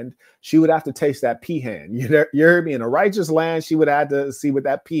land, she would have to taste that peahen. You heard me? In a righteous land, she would have to see what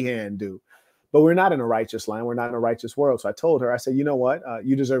that peahen do. But we're not in a righteous land. We're not in a righteous world. So I told her, I said, you know what?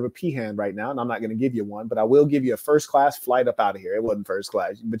 You deserve a peahen right now. And I'm not going to give you one, but I will give you a first-class flight up out of here. It wasn't first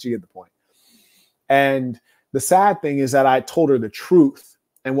class, but you get the point. And the sad thing is that I told her the truth.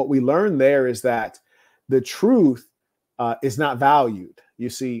 And what we learned there is that the truth is not valued. You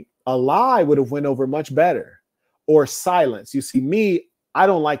see, a lie would have went over much better, or silence. You see, me, I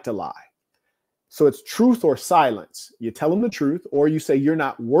don't like to lie. So it's truth or silence. You tell them the truth, or you say you're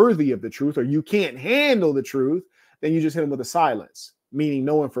not worthy of the truth, or you can't handle the truth. Then you just hit them with a silence, meaning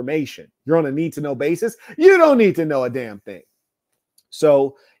no information. You're on a need to know basis. You don't need to know a damn thing.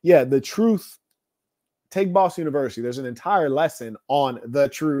 So yeah, the truth. Take Boston University. There's an entire lesson on the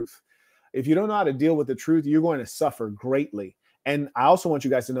truth. If you don't know how to deal with the truth, you're going to suffer greatly. And I also want you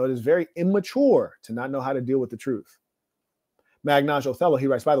guys to know it is very immature to not know how to deal with the truth. Magnage Othello, he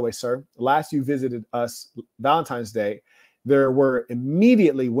writes, by the way, sir, last you visited us Valentine's Day, there were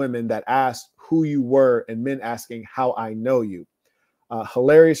immediately women that asked who you were and men asking how I know you.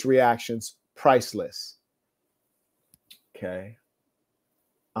 Hilarious reactions, priceless. Okay.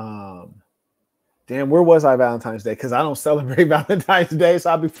 Damn, where was I Valentine's Day? Because I don't celebrate Valentine's Day, so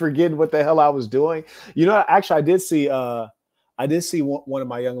I'll be forgetting what the hell I was doing. You know, actually, I did see one of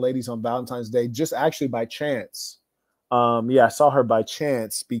my young ladies on Valentine's Day, just actually by chance. Yeah, I saw her by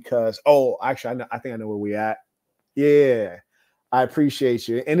chance because, I think I know where we at. Yeah, I appreciate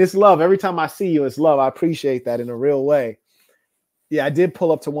you. And it's love. Every time I see you, it's love. I appreciate that in a real way. Yeah, I did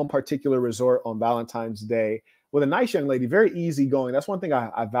pull up to one particular resort on Valentine's Day with a nice young lady, very easygoing. That's one thing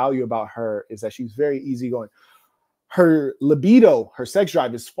I value about her, is that she's very easygoing. Her libido, her sex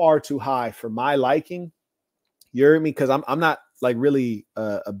drive is far too high for my liking. You hear me? Because I'm not like really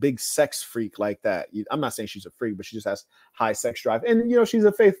a big sex freak like that. I'm not saying she's a freak, but she just has high sex drive. And, you know, she's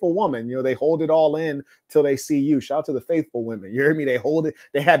a faithful woman. You know, they hold it all in till they see you. Shout out to the faithful women. You hear me? They hold it.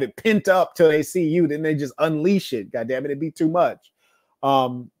 They have it pent up till they see you. Then they just unleash it. God damn it. It'd be too much.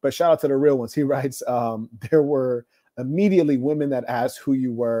 But shout out to the real ones. He writes, there were immediately women that asked who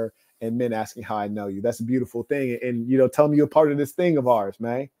you were and men asking how I know you. That's a beautiful thing. And, you know, tell me you're part of this thing of ours,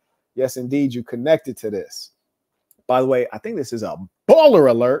 man. Yes, indeed. You connected to this. By the way, I think this is a baller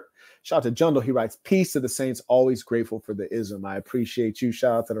alert. Shout out to Jundle. He writes, peace to the saints, always grateful for the ism. I appreciate you.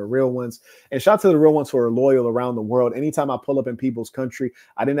 Shout out to the real ones. And shout out to the real ones who are loyal around the world. Anytime I pull up in people's country,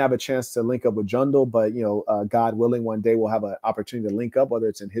 I didn't have a chance to link up with Jundle, but, you know, God willing, one day we'll have an opportunity to link up, whether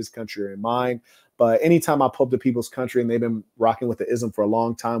it's in his country or in mine. But anytime I pull up to people's country and they've been rocking with the ism for a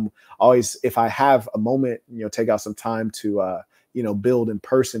long time, always, if I have a moment, you know, take out some time to, you know, build in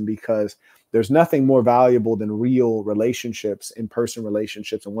person, because there's nothing more valuable than real relationships, in-person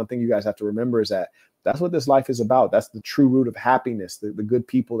relationships. And one thing you guys have to remember is that that's what this life is about. That's the true root of happiness, the good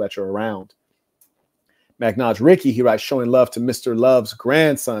people that you're around. Magnage Ricky, he writes, showing love to Mr. Love's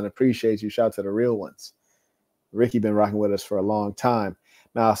grandson. Appreciate you. Shout out to the real ones. Ricky been rocking with us for a long time.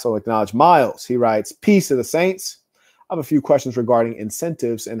 Now, so acknowledge Miles. He writes, peace to the saints. I have a few questions regarding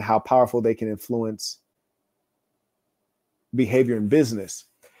incentives and how powerful they can influence behavior in business.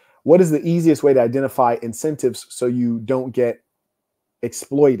 What is the easiest way to identify incentives so you don't get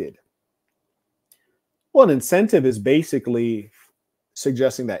exploited? Well, an incentive is basically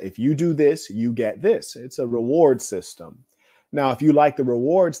suggesting that if you do this, you get this. It's a reward system. Now, if you like the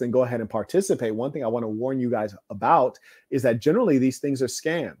rewards, then go ahead and participate. One thing I want to warn you guys about is that generally these things are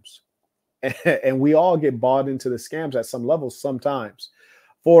scams. And we all get bought into the scams at some level sometimes.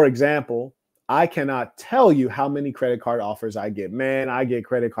 For example, I cannot tell you how many credit card offers I get. Man, I get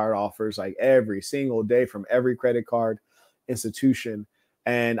credit card offers like every single day from every credit card institution.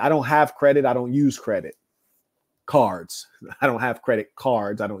 And I don't have credit. I don't use credit cards. I don't have credit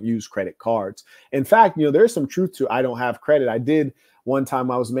cards. I don't use credit cards. In fact, you know, there's some truth to I don't have credit. I did One time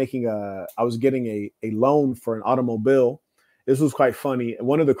I was getting a loan for an automobile. This was quite funny.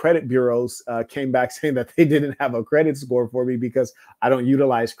 One of the credit bureaus came back saying that they didn't have a credit score for me because I don't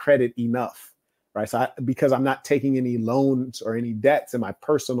utilize credit enough, right? So because I'm not taking any loans or any debts in my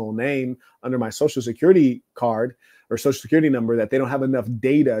personal name under my social security card or social security number, that they don't have enough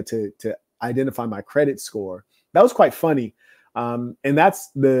data to identify my credit score. That was quite funny. And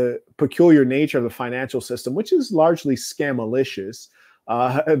that's the peculiar nature of the financial system, which is largely scamalicious,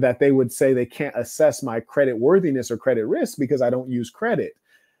 that they would say they can't assess my credit worthiness or credit risk because I don't use credit.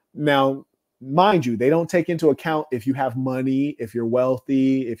 Now, mind you, they don't take into account if you have money, if you're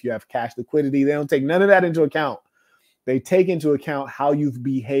wealthy, if you have cash liquidity. They don't take none of that into account. They take into account how you've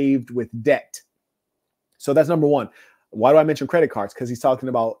behaved with debt. So that's number one. Why do I mention credit cards? Because he's talking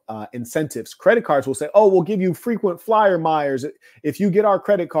about incentives. Credit cards will say, oh, we'll give you frequent flyer miles if you get our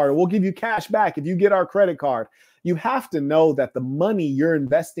credit card, or we'll give you cash back if you get our credit card. You have to know that the money you're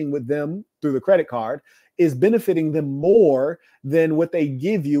investing with them through the credit card is benefiting them more than what they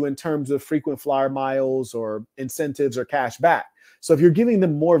give you in terms of frequent flyer miles or incentives or cash back. So if you're giving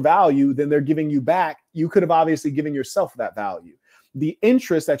them more value than they're giving you back, you could have obviously given yourself that value. The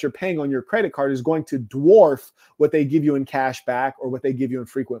interest that you're paying on your credit card is going to dwarf what they give you in cash back or what they give you in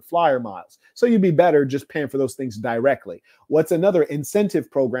frequent flyer miles. So you'd be better just paying for those things directly. What's another incentive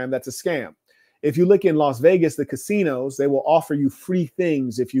program that's a scam? If you look in Las Vegas, the casinos, they will offer you free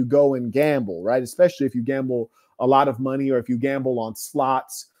things if you go and gamble, right? Especially if you gamble a lot of money, or if you gamble on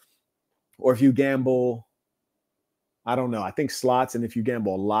slots, or if you gamble, I don't know, I think slots, and if you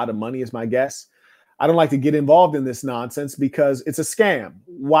gamble a lot of money is my guess. I don't like to get involved in this nonsense because it's a scam.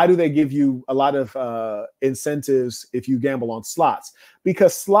 Why do they give you a lot of incentives if you gamble on slots?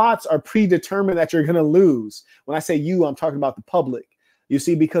 Because slots are predetermined that you're going to lose. When I say you, I'm talking about the public. You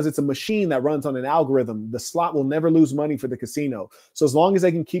see, because it's a machine that runs on an algorithm, the slot will never lose money for the casino. So as long as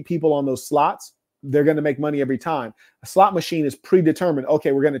they can keep people on those slots, they're going to make money every time. A slot machine is predetermined.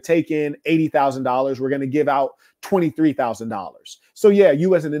 Okay, we're going to take in $80,000. We're going to give out $23,000. So yeah,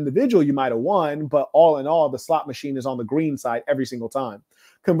 you as an individual, you might have won, but all in all, the slot machine is on the green side every single time.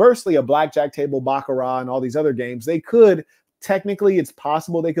 Conversely, a blackjack table, baccarat, and all these other games, they could, technically, it's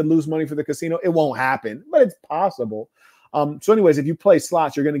possible they could lose money for the casino. It won't happen, but it's possible. So anyways, if you play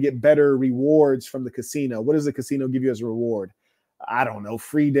slots, you're going to get better rewards from the casino. What does the casino give you as a reward? I don't know,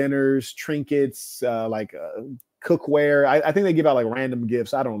 free dinners, trinkets, cookware. I think they give out like random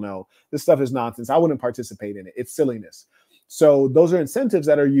gifts. I don't know. This stuff is nonsense. I wouldn't participate in it. It's silliness. So those are incentives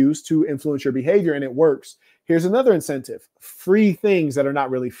that are used to influence your behavior, and it works. Here's another incentive: free things that are not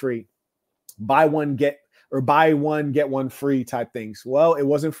really free. Buy one, get one free type things. Well, it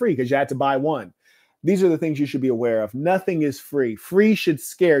wasn't free because you had to buy one. These are the things you should be aware of. Nothing is free. Free should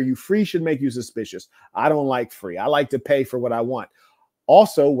scare you. Free should make you suspicious. I don't like free. I like to pay for what I want.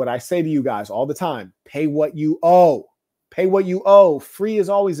 Also, what I say to you guys all the time, pay what you owe. Pay what you owe. Free is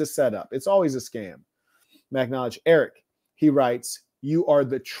always a setup. It's always a scam. Acknowledge Eric. He writes, you are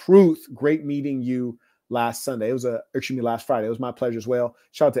the truth. Great meeting you last Sunday. It was last Friday. It was my pleasure as well.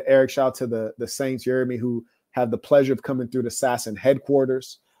 Shout out to Eric. Shout out to the Saints, you heard me, who had the pleasure of coming through the Assassin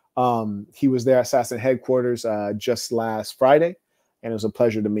headquarters. He was there at Assassin headquarters just last Friday, and it was a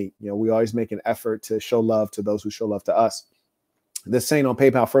pleasure to meet. You know, we always make an effort to show love to those who show love to us. This Saint on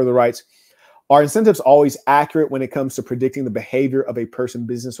PayPal further writes, are incentives always accurate when it comes to predicting the behavior of a person,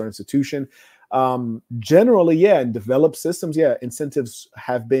 business, or institution? Generally, yeah. In developed systems, yeah, incentives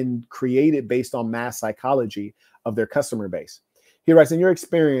have been created based on mass psychology of their customer base. He writes, in your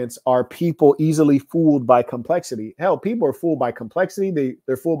experience, are people easily fooled by complexity? Hell, people are fooled by complexity.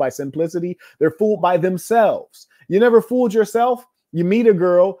 They're fooled by simplicity. They're fooled by themselves. You never fooled yourself? You meet a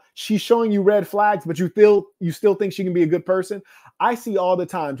girl, she's showing you red flags, but you still think she can be a good person. I see all the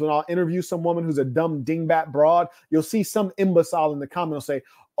times when I'll interview some woman who's a dumb dingbat broad, you'll see some imbecile in the comment will say,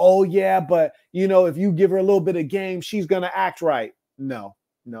 oh yeah, but you know, if you give her a little bit of game, she's going to act right. No,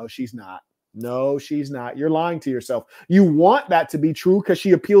 she's not. No, she's not. You're lying to yourself. You want that to be true because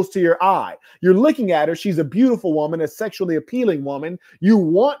she appeals to your eye. You're looking at her. She's a beautiful woman, a sexually appealing woman. You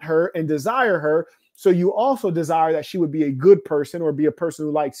want her and desire her. So you also desire that she would be a good person or be a person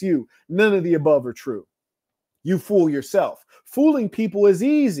who likes you. None of the above are true. You fool yourself. Fooling people is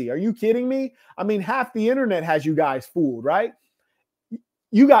easy. Are you kidding me? I mean, half the internet has you guys fooled, right?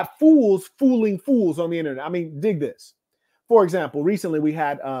 You got fools fooling fools on the internet. I mean, dig this. For example, recently we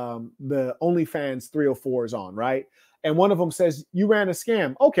had the OnlyFans 304s on, right? And one of them says, you ran a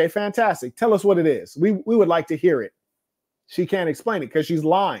scam. Okay, fantastic. Tell us what it is. We would like to hear it. She can't explain it because she's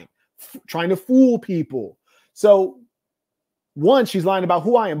lying, trying to fool people. So One, she's lying about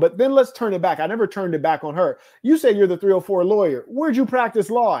who I am, but then let's turn it back. I never turned it back on her. You say you're the 304 lawyer. Where'd you practice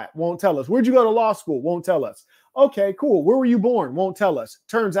law at? Won't tell us. Where'd you go to law school? Won't tell us. Okay, cool. Where were you born? Won't tell us.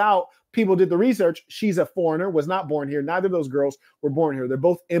 Turns out people did the research. She's a foreigner, was not born here. Neither of those girls were born here. They're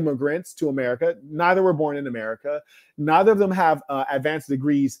both immigrants to America. Neither were born in America. Neither of them have advanced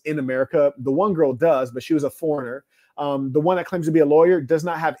degrees in America. The one girl does, but she was a foreigner. The one that claims to be a lawyer does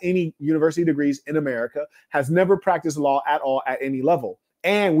not have any university degrees in America, has never practiced law at all at any level.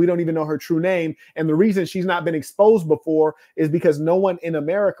 And we don't even know her true name. And the reason she's not been exposed before is because no one in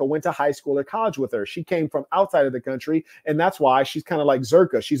America went to high school or college with her. She came from outside of the country. And that's why she's kind of like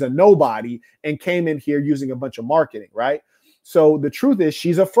Zerka. She's a nobody and came in here using a bunch of marketing, right? So the truth is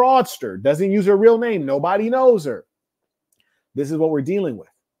she's a fraudster, doesn't use her real name. Nobody knows her. This is what we're dealing with.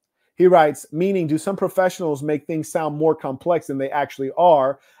 He writes, meaning, do some professionals make things sound more complex than they actually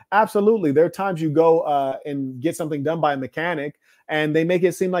are? Absolutely. There are times you go and get something done by a mechanic and they make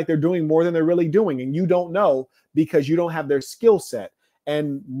it seem like they're doing more than they're really doing. And you don't know because you don't have their skill set.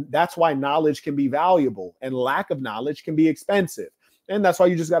 And that's why knowledge can be valuable and lack of knowledge can be expensive. And that's why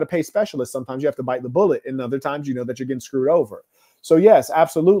you just got to pay specialists. Sometimes you have to bite the bullet. And other times you know that you're getting screwed over. So yes,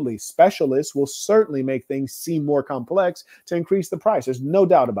 absolutely. Specialists will certainly make things seem more complex to increase the price. There's no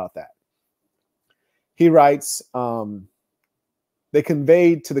doubt about that. He writes, they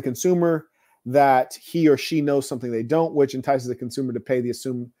conveyed to the consumer that he or she knows something they don't, which entices the consumer to pay the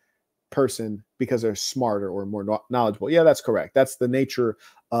assumed person because they're smarter or more knowledgeable. Yeah, that's correct. That's the nature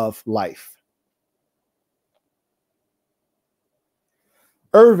of life.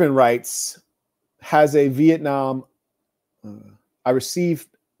 Irvin writes, has a Vietnam... I received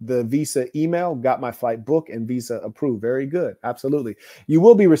the visa email, got my flight booked and visa approved. Very good. Absolutely. You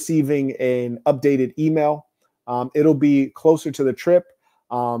will be receiving an updated email. It'll be closer to the trip.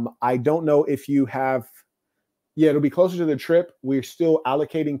 I don't know if you have, it'll be closer to the trip. We're still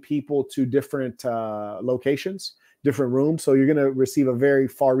allocating people to different locations, different rooms. So you're going to receive a very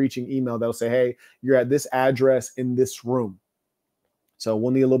far-reaching email that'll say, hey, you're at this address in this room. So we'll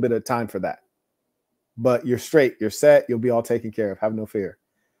need a little bit of time for that. But you're straight, you're set, you'll be all taken care of. Have no fear.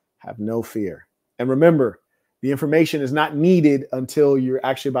 Have no fear. And remember, the information is not needed until you're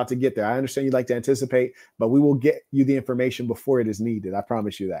actually about to get there. I understand you'd like to anticipate, but we will get you the information before it is needed. I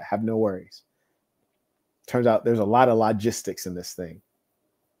promise you that. Have no worries. Turns out there's a lot of logistics in this thing.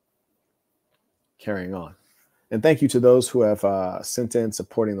 Carrying on. And thank you to those who have sent in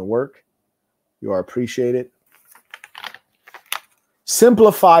supporting the work. You are appreciated.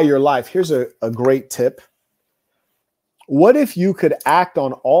 Simplify your life. Here's a great tip. What if you could act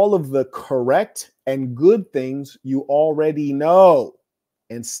on all of the correct and good things you already know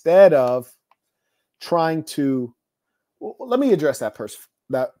instead of trying to... Well, let me address that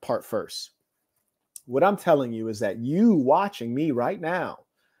part first. What I'm telling you is that you watching me right now,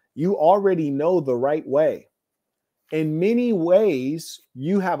 you already know the right way. In many ways,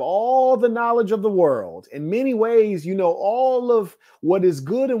 you have all the knowledge of the world. In many ways, you know all of what is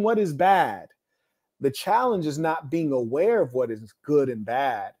good and what is bad. The challenge is not being aware of what is good and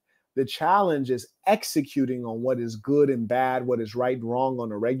bad. The challenge is executing on what is good and bad, what is right and wrong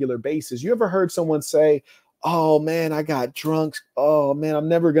on a regular basis. You ever heard someone say, oh man, I got drunk. Oh man, I'm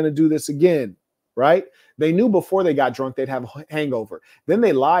never going to do this again, right? They knew before they got drunk, they'd have a hangover. Then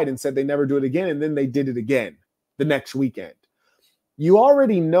they lied and said they never do it again. And then they did it again the next weekend. You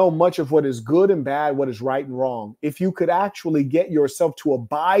already know much of what is good and bad, what is right and wrong. If you could actually get yourself to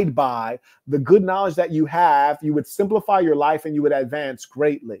abide by the good knowledge that you have, you would simplify your life and you would advance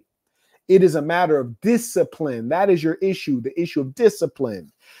greatly. It is a matter of discipline. That is your issue, the issue of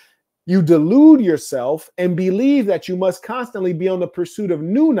discipline. You delude yourself and believe that you must constantly be on the pursuit of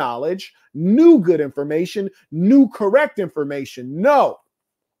new knowledge, new good information, new correct information. No.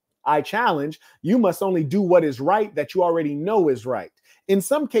 I challenge, you must only do what is right that you already know is right. In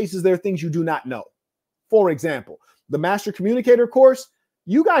some cases, there are things you do not know. For example, the Master Communicator course,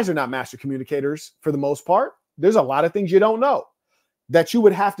 you guys are not master communicators for the most part. There's a lot of things you don't know that you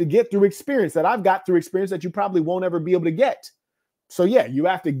would have to get through experience, that I've got through experience that you probably won't ever be able to get. So yeah, you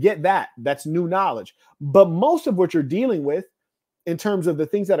have to get that. That's new knowledge. But most of what you're dealing with in terms of the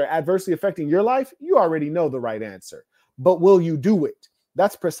things that are adversely affecting your life, you already know the right answer. But will you do it?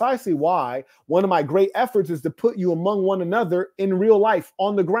 That's precisely why one of my great efforts is to put you among one another in real life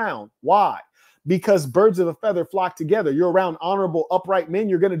on the ground. Why? Because birds of a feather flock together. You're around honorable, upright men,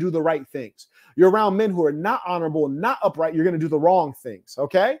 you're going to do the right things. You're around men who are not honorable, not upright, you're going to do the wrong things.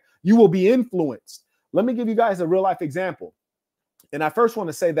 Okay? You will be influenced. Let me give you guys a real life example. And I first want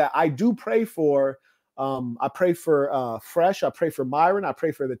to say that I do pray for Fresh. I pray for Myron. I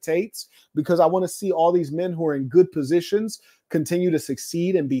pray for the Tates because I want to see all these men who are in good positions continue to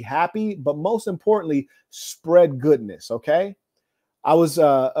succeed and be happy, but most importantly, spread goodness. Okay. I was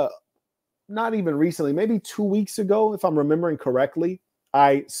not even recently, maybe 2 weeks ago, if I'm remembering correctly,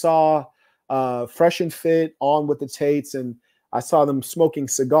 I saw Fresh and Fit on with the Tates, and I saw them smoking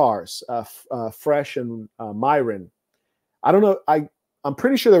cigars, Fresh and Myron. I don't know. I'm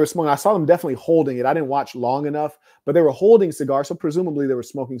pretty sure they were smoking. I saw them definitely holding it. I didn't watch long enough, but they were holding cigars. So presumably they were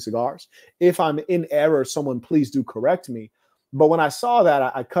smoking cigars. If I'm in error, someone please do correct me. But when I saw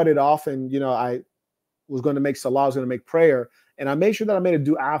that, I cut it off, and I was going to make salah, I was going to make prayer, and I made sure that I made a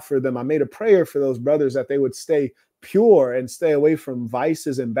dua for them. I made a prayer for those brothers that they would stay pure and stay away from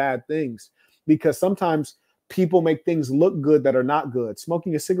vices and bad things, because sometimes people make things look good that are not good.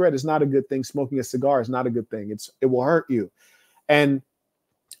 Smoking a cigarette is not a good thing. Smoking a cigar is not a good thing. It will hurt you. And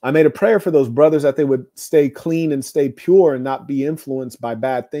I made a prayer for those brothers that they would stay clean and stay pure and not be influenced by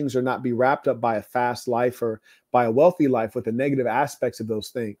bad things, or not be wrapped up by a fast life or by a wealthy life with the negative aspects of those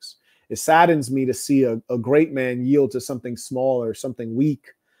things. It saddens me to see a great man yield to something small or something weak,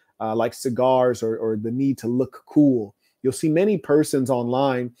 like cigars or the need to look cool. You'll see many persons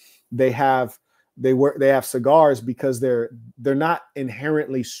online, they have cigars because they're not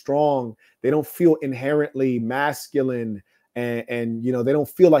inherently strong. They don't feel inherently masculine, and they don't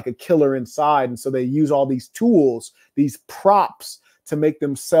feel like a killer inside, and so they use all these tools, these props, to make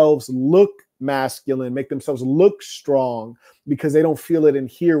themselves look masculine, make themselves look strong, because they don't feel it in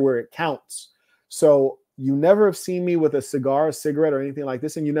here where it counts. So you never have seen me with a cigar, a cigarette, or anything like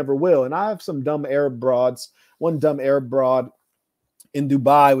this, and you never will. And I have some dumb Arab broads. One dumb Arab broad in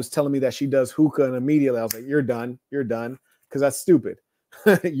Dubai was telling me that she does hookah, and immediately I was like, you're done, because that's stupid.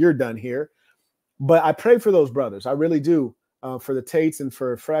 You're done here. But I pray for those brothers. I really do, for the Tates and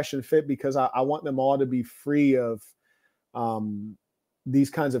for Fresh and Fit, because I want them all to be free of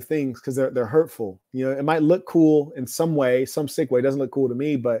these kinds of things, because they're hurtful. It might look cool in some way, some sick way. It doesn't look cool to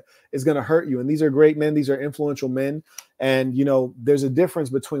me, but it's going to hurt you. And these are great men. These are influential men. And, there's a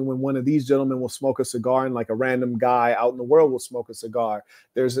difference between when one of these gentlemen will smoke a cigar and like a random guy out in the world will smoke a cigar.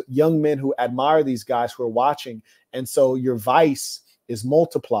 There's young men who admire these guys who are watching. And so your vice is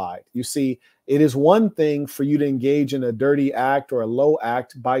multiplied. You see, it is one thing for you to engage in a dirty act or a low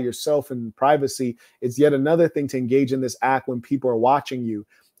act by yourself in privacy. It's yet another thing to engage in this act when people are watching you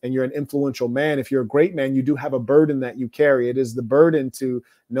and you're an influential man. If you're a great man, you do have a burden that you carry. It is the burden to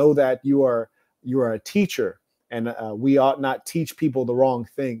know that you are a teacher, and we ought not teach people the wrong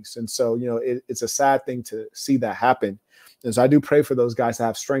things. And so, it's a sad thing to see that happen. And so I do pray for those guys to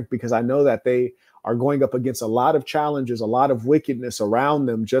have strength, because I know that they are going up against a lot of challenges, a lot of wickedness around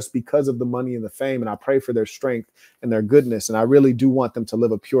them just because of the money and the fame. And I pray for their strength and their goodness. And I really do want them to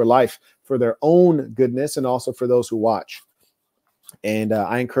live a pure life for their own goodness and also for those who watch. And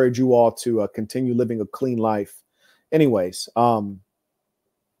I encourage you all to continue living a clean life. Anyways, thank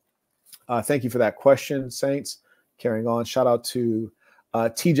you for that question, Saints. Carrying on, shout out to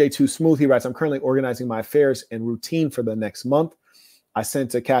TJ2 Smooth. He writes, I'm currently organizing my affairs and routine for the next month. I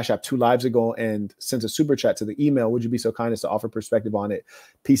sent a Cash App 2 lives ago and sent a super chat to the email. Would you be so kind as to offer perspective on it?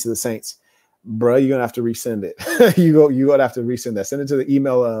 Peace to the Saints. Bro, you're going to have to resend it. You're going to have to resend that. Send it to the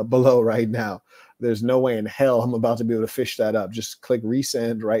email below right now. There's no way in hell I'm about to be able to fish that up. Just click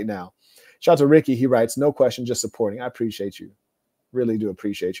resend right now. Shout out to Ricky. He writes, no question, just supporting. I appreciate you. Really do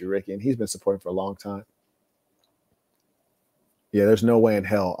appreciate you, Ricky. And he's been supporting for a long time. Yeah, there's no way in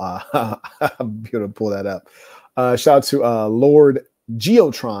hell I'll be able to pull that up. Shout out to Lord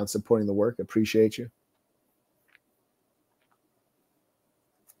Geotron supporting the work. Appreciate you.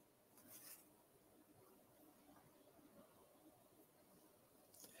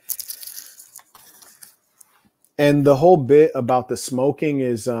 And the whole bit about the smoking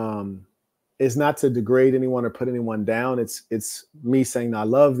is not to degrade anyone or put anyone down. It's me saying, I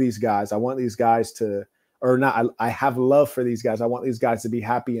love these guys. I want these guys to, or not, I have love for these guys. I want these guys to be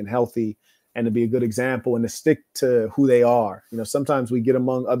happy and healthy and to be a good example and to stick to who they are. Sometimes we get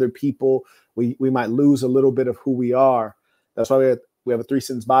among other people, we might lose a little bit of who we are. That's why we have a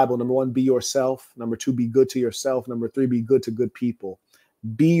 3-sentence Bible. Number 1, be yourself. Number 2, be good to yourself. Number 3, be good to good people.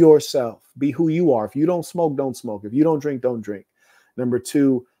 Be yourself. Be who you are. If you don't smoke, don't smoke. If you don't drink, don't drink. Number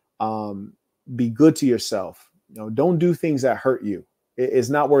 2, be good to yourself. Don't do things that hurt you. It's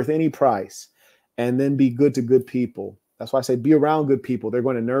not worth any price. And then be good to good people. That's why I say be around good people. They're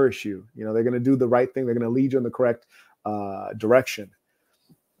going to nourish you. They're going to do the right thing. They're going to lead you in the correct direction.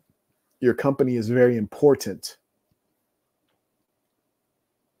 Your company is very important.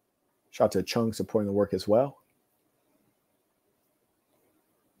 Shout out to Chung supporting the work as well.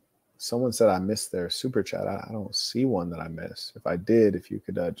 Someone said I missed their super chat. I don't see one that I missed. If I did, if you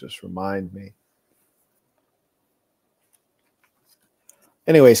could just remind me.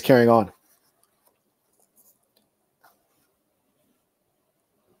 Anyways, carrying on.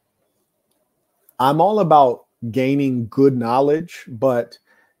 I'm all about gaining good knowledge, but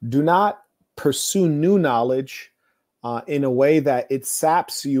do not pursue new knowledge in a way that it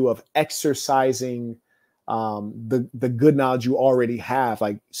saps you of exercising the good knowledge you already have.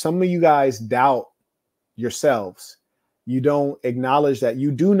 Like some of you guys doubt yourselves. You don't acknowledge that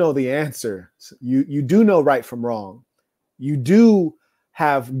you do know the answer. You do know right from wrong. You do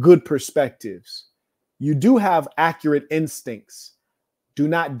have good perspectives. You do have accurate instincts. Do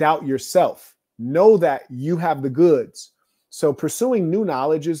not doubt yourself. Know that you have the goods. So pursuing new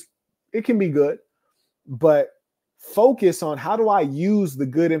knowledge it can be good, but focus on how do I use the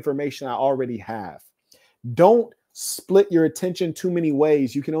good information I already have. Don't split your attention too many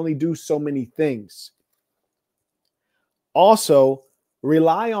ways. You can only do so many things. Also,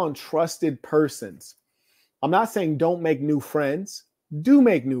 rely on trusted persons. I'm not saying don't make new friends. Do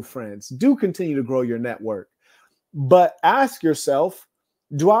make new friends. Do continue to grow your network. But ask yourself,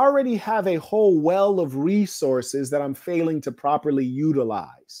 do I already have a whole well of resources that I'm failing to properly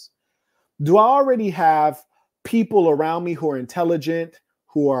utilize? Do I already have people around me who are intelligent,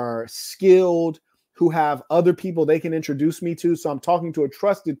 who are skilled, who have other people they can introduce me to? So I'm talking to a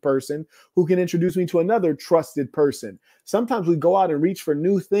trusted person who can introduce me to another trusted person. Sometimes we go out and reach for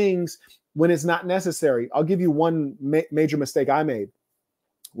new things when it's not necessary. I'll give you one major mistake I made.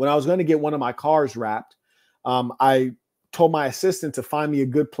 When I was going to get one of my cars wrapped, I told my assistant to find me a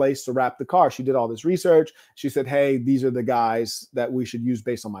good place to wrap the car. She did all this research. She said, hey, these are the guys that we should use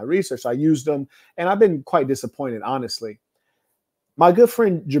based on my research. So I used them, and I've been quite disappointed, honestly. My good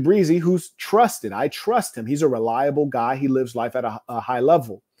friend Jabrizi, who's trusted, I trust him. He's a reliable guy. He lives life at a high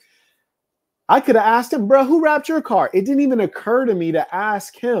level. I could have asked him, bro, who wrapped your car? It didn't even occur to me to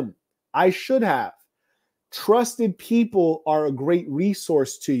ask him. I should have. Trusted people are a great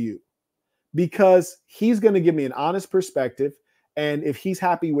resource to you, because he's going to give me an honest perspective. And if he's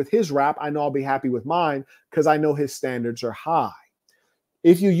happy with his wrap, I know I'll be happy with mine because I know his standards are high.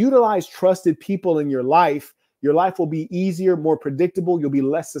 If you utilize trusted people in your life will be easier, more predictable. You'll be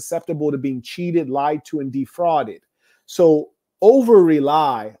less susceptible to being cheated, lied to, and defrauded. So over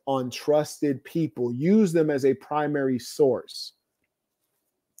rely on trusted people. Use them as a primary source.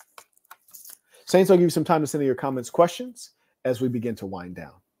 Saints, I'll give you some time to send in your comments, questions as we begin to wind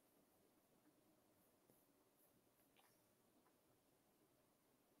down.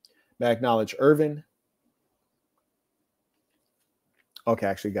 May I acknowledge Irvin? Okay,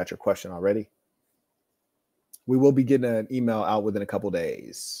 actually got your question already. We will be getting an email out within a couple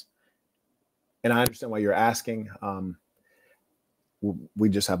days. And I understand why you're asking. We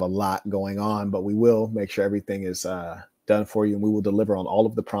just have a lot going on, but we will make sure everything is done for you. And we will deliver on all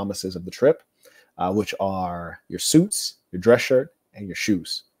of the promises of the trip, which are your suits, your dress shirt, and your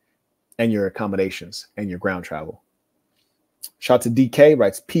shoes, and your accommodations, and your ground travel. Shout out to DK,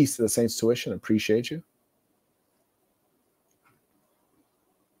 writes peace to the Saints Tuition. Appreciate you.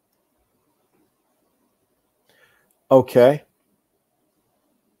 Okay.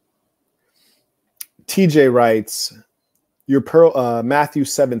 TJ writes, your pearl, Matthew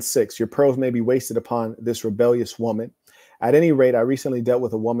 7:6, your pearls may be wasted upon this rebellious woman. At any rate, I recently dealt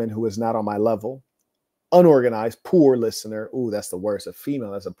with a woman who is not on my level. Unorganized, poor listener. Ooh, that's the worst. A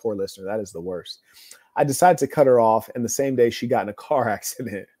female as a poor listener. That is the worst. I decided to cut her off, and the same day she got in a car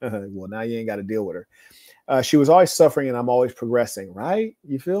accident. Well, now you ain't got to deal with her. She was always suffering, and I'm always progressing, right?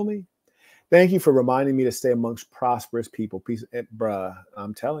 You feel me? Thank you for reminding me to stay amongst prosperous people. Peace, bruh,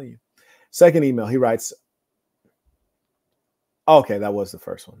 I'm telling you. Second email, he writes, okay, that was the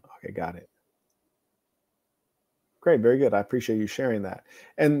first one. Okay, got it. Great, very good. I appreciate you sharing that.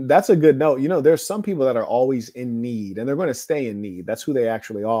 And that's a good note. You know, there's some people that are always in need, and they're going to stay in need. That's who they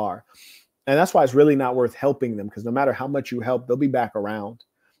actually are. And that's why it's really not worth helping them, because no matter how much you help, they'll be back around.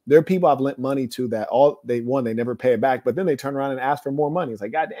 There are people I've lent money to that they never pay it back, but then they turn around and ask for more money. It's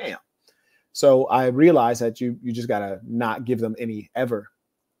like, God damn. So I realize that you just got to not give them any ever,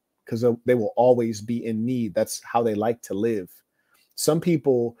 because they will always be in need. That's how they like to live. Some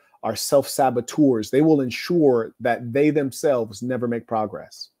people are self-saboteurs. They will ensure that they themselves never make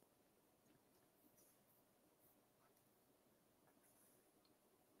progress.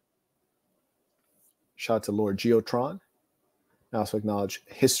 Shout out to Lord Geotron. I also acknowledge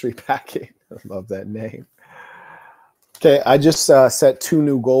History Packet. I love that name. Okay, I just set 2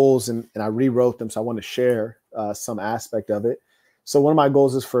 new goals and I rewrote them, so I want to share some aspect of it. So one of my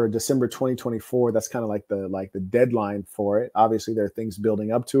goals is for December 2024. That's kind of like the deadline for it. Obviously, there are things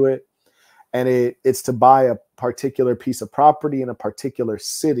building up to it, and it's to buy a particular piece of property in a particular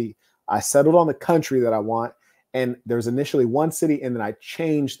city. I settled on the country that I want, And there's initially one city, and then I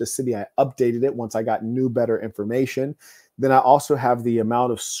changed the city. I updated it once I got new, better information. Then I also have the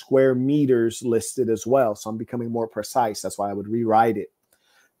amount of square meters listed as well. So I'm becoming more precise. That's why I would rewrite it.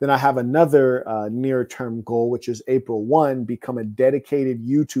 Then I have another near-term goal, which is April 1, become a dedicated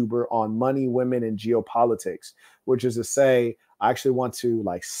YouTuber on money, women, and geopolitics, which is to say, I actually want to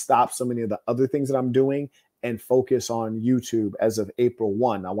like stop so many of the other things that I'm doing and focus on YouTube as of April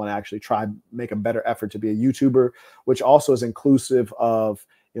 1. I want to actually try make a better effort to be a YouTuber, which also is inclusive of,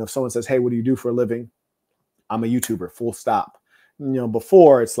 if someone says, hey, what do you do for a living? I'm a YouTuber, full stop.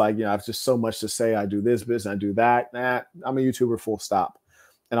 Before it's like, I've just so much to say. I do this business, I do that. Nah, I'm a YouTuber, full stop.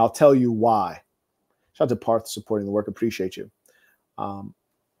 And I'll tell you why. Shout out to Parth supporting the work. Appreciate you.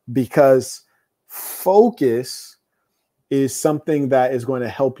 Because focus is something that is going to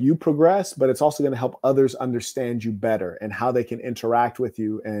help you progress, but it's also going to help others understand you better and how they can interact with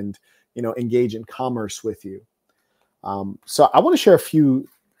you and, engage in commerce with you. So I want to share a few,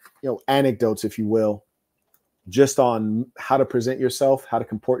 anecdotes, if you will, just on how to present yourself, how to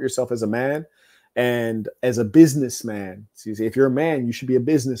comport yourself as a man and as a businessman. So if you're a man, you should be a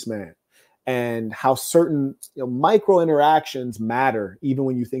businessman, and how certain micro interactions matter, even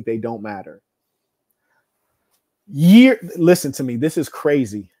when you think they don't matter. Listen to me. This is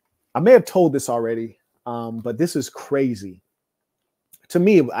crazy. I may have told this already, but this is crazy. To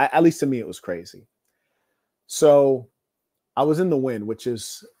me, at least to me, it was crazy. So I was in the Wynn, which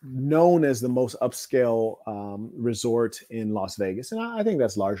is known as the most upscale resort in Las Vegas. And I think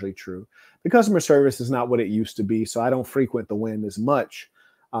that's largely true. The customer service is not what it used to be, so I don't frequent the Wynn as much.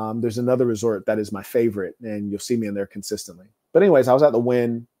 There's another resort that is my favorite, and you'll see me in there consistently. But anyways, I was at the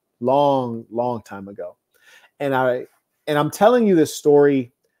Wynn long time ago. And I'm telling you this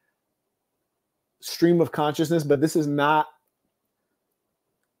story, stream of consciousness, but this is not,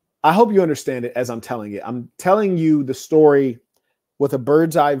 I hope you understand it as I'm telling it. I'm telling you the story with a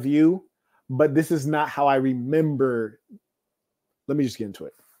bird's eye view, but this is not how I remember. Let me just get into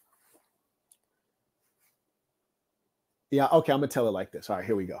it. Yeah, okay, I'm going to tell it like this. All right,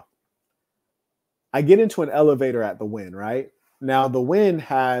 here we go. I get into an elevator at the Wynn, right? Now, the Wynn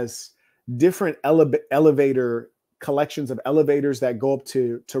has different elevator collections of elevators that go up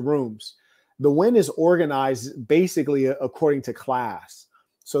to rooms. The Wynn is organized basically according to class.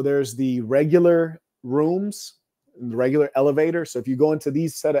 So there's the regular rooms, the regular elevator. So if you go into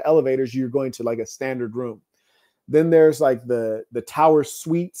these set of elevators, you're going to like a standard room. Then there's like the tower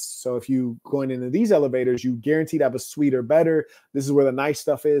suites. So if you going into these elevators, you guaranteed to have a suite or better. This is where the nice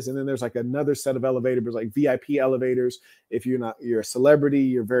stuff is. And then there's like another set of elevators, like VIP elevators. If you're a celebrity,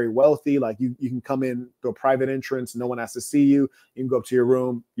 you're very wealthy, like you can come in through a private entrance. No one has to see you. You can go up to your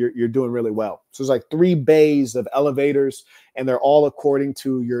room. You're doing really well. So there's like 3 bays of elevators, and they're all according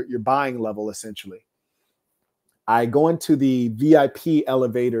to your buying level, essentially. I go into the VIP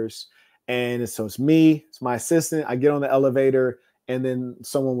elevators, and so it's me, it's my assistant. I get on the elevator, and then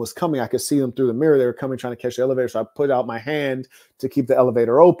someone was coming. I could see them through the mirror. They were coming, trying to catch the elevator. So I put out my hand to keep the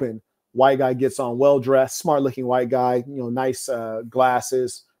elevator open. White guy gets on, well-dressed, smart-looking white guy, nice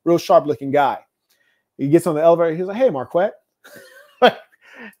glasses, real sharp-looking guy. He gets on the elevator. He's like, hey, Marquette.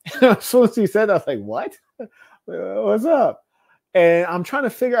 As soon as he said that, I was like, what? What's up? And I'm trying to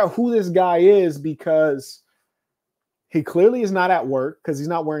figure out who this guy is, because he clearly is not at work, because he's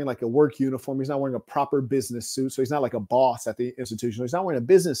not wearing like a work uniform. He's not wearing a proper business suit. So he's not like a boss at the institution. He's not wearing a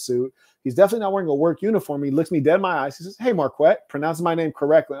business suit. He's definitely not wearing a work uniform. He looks me dead in my eyes. He says, hey, Marquette, pronounce my name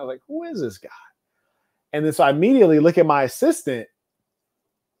correctly. I was like, who is this guy? And then so I immediately look at my assistant,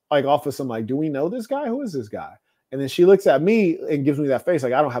 like off of some, like, do we know this guy? Who is this guy? And then she looks at me and gives me that face,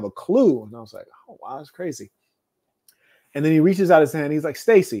 like, I don't have a clue. And I was like, oh, wow, that's crazy. And then he reaches out his hand. He's like,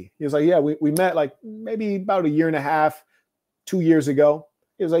 Stacy. He was like, yeah, we met like maybe about 1.5 years, 2 years ago.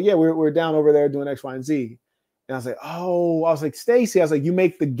 He was like, yeah, we're down over there doing X, Y, and Z. And I was like, oh, I was like, Stacy. I was like, you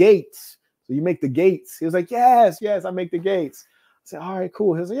make the gates. So you make the gates. He was like, yes, I make the gates. I said, all right,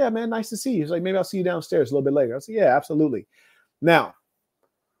 cool. He was like, yeah, man, nice to see you. He was like, maybe I'll see you downstairs a little bit later. I said, yeah, absolutely. Now,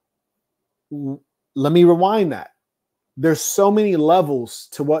 let me rewind that. There's so many levels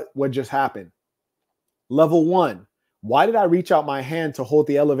to what just happened. Level 1. Why did I reach out my hand to hold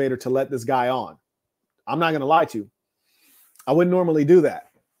the elevator to let this guy on? I'm not going to lie to you. I wouldn't normally do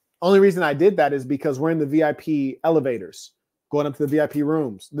that. Only reason I did that is because we're in the VIP elevators, going up to the VIP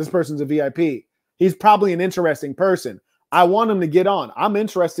rooms. This person's a VIP. He's probably an interesting person. I want him to get on. I'm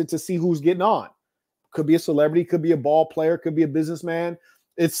interested to see who's getting on. Could be a celebrity, could be a ball player, could be a businessman.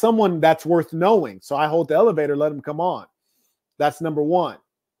 It's someone that's worth knowing. So I hold the elevator, let him come on. That's number 1.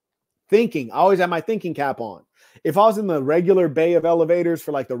 Thinking. I always have my thinking cap on. If I was in the regular bay of elevators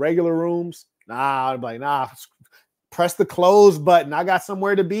for like the regular rooms, I'd be like, press the close button. I got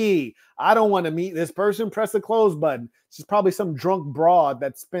somewhere to be. I don't want to meet this person. Press the close button. She's probably some drunk broad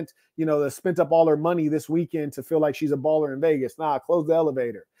that spent up all her money this weekend to feel like she's a baller in Vegas. Nah, close the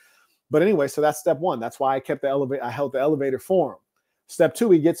elevator. But anyway, so that's step one. That's why I kept the elevator. I held the elevator for him. Step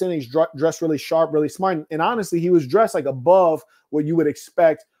two, he gets in, he's dressed really sharp, really smart. And honestly, he was dressed like above what you would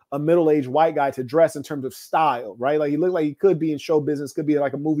expect a middle-aged white guy to dress in terms of style, right? Like he looked like he could be in show business, could be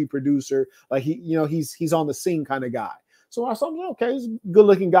like a movie producer. Like he's on the scene kind of guy. So I saw him, okay, he's a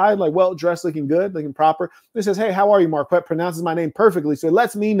good-looking guy, like well-dressed, looking good, looking proper. He says, hey, how are you, Marquette? Pronounces my name perfectly. So it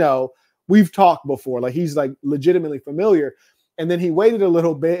lets me know we've talked before. Like he's like legitimately familiar. And then he waited a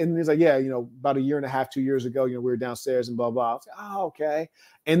little bit and he's like, yeah, about a year and a half, 2 years ago, we were downstairs and blah, blah. I was like, oh, okay.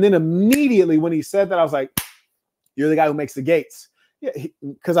 And then immediately when he said that, I was like, you're the guy who makes the gates. Yeah,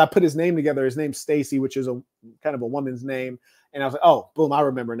 because I put his name together. His name's Stacy, which is a kind of a woman's name. And I was like, oh, boom, I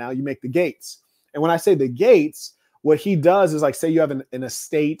remember now. You make the gates. And when I say the gates, what he does is like, say you have an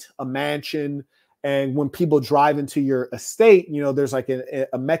estate, a mansion, and when people drive into your estate, there's like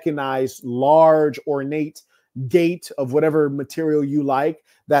a mechanized, large, ornate gate of whatever material you like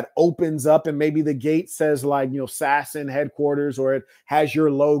that opens up, and maybe the gate says like Sasson headquarters, or it has your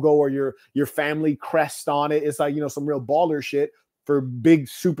logo or your family crest on it. It's like some real baller shit for big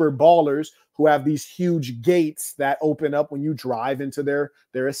super ballers who have these huge gates that open up when you drive into their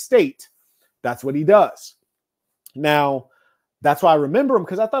estate. That's what he does. Now, that's why I remember him,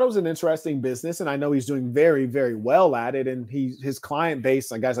 because I thought it was an interesting business, and I know he's doing very, very well at it. And his client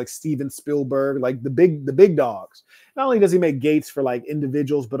base, like guys like Steven Spielberg, like the big dogs. Not only does he make gates for like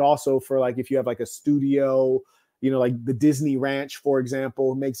individuals, but also for like if you have like a studio, like the Disney Ranch, for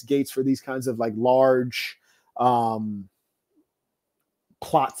example, makes gates for these kinds of like large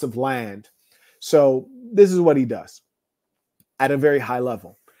plots of land. So this is what he does at a very high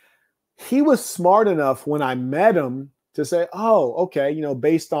level. He was smart enough when I met him to say, oh, okay,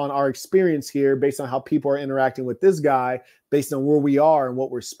 based on our experience here, based on how people are interacting with this guy, based on where we are and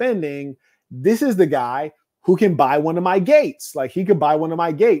what we're spending, this is the guy who can buy one of my gates. Like he could buy one of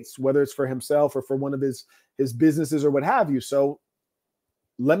my gates, whether it's for himself or for one of his businesses or what have you. So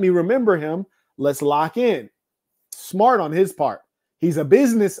let me remember him. Let's lock in. Smart on his part. He's a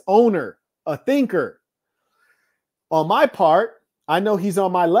business owner, a thinker. On my part, I know he's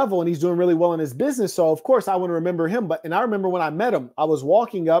on my level and he's doing really well in his business. So of course I want to remember him. And I remember when I met him, I was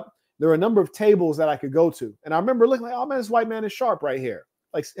walking up, there were a number of tables that I could go to. And I remember looking like, oh man, this white man is sharp right here.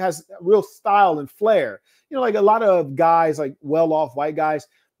 Like has real style and flair. Like a lot of guys, like well-off white guys,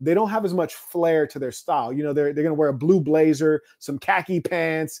 they don't have as much flair to their style. They're going to wear a blue blazer, some khaki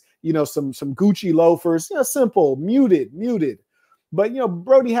pants, some Gucci loafers, simple, muted. But,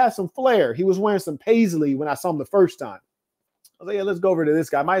 Brody has some flair. He was wearing some paisley when I saw him the first time. I was like, yeah, let's go over to this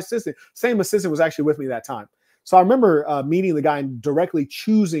guy. My same assistant was actually with me that time. So I remember meeting the guy and directly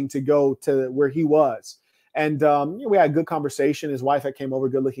choosing to go to where he was. And we had a good conversation. His wife had came over,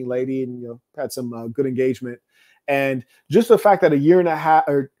 good looking lady, and had some good engagement. And just the fact that a year and a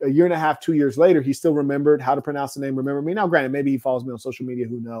half, 2 years later, he still remembered how to pronounce the name, remember me. Now, granted, maybe he follows me on social media,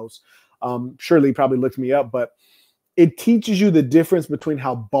 who knows? Surely he probably looked me up, but it teaches you the difference between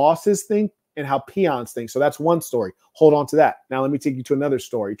how bosses think and how peons think. So that's one story. Hold on to that. Now let me take you to another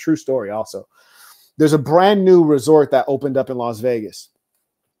story, true story also. There's a brand new resort that opened up in Las Vegas.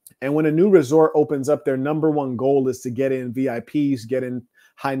 And when a new resort opens up, their number one goal is to get in VIPs, get in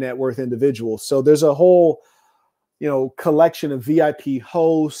high net worth individuals. So there's a whole, collection of VIP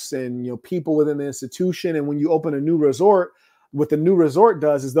hosts and, people within the institution. And when you open a new resort, what the new resort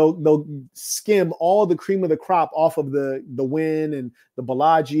does is they'll skim all the cream of the crop off of the Wynn and the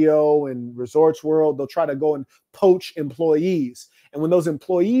Bellagio and Resorts World. They'll try to go and poach employees. And when those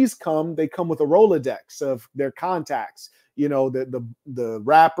employees come, they come with a Rolodex of their contacts. The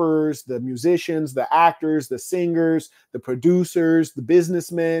rappers, the musicians, the actors, the singers, the producers, the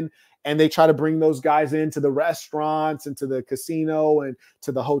businessmen. And they try to bring those guys into the restaurants and to the casino and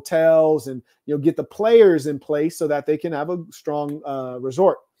to the hotels and, get the players in place so that they can have a strong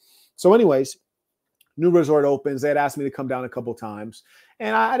resort. So anyways, new resort opens. They had asked me to come down a couple times.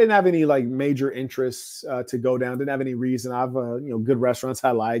 And I didn't have any like major interests to go down. Didn't have any reason. I have, good restaurants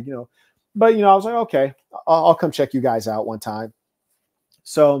I like, But, I was like, okay, I'll come check you guys out one time.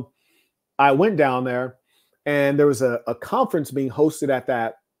 So I went down there and there was a conference being hosted at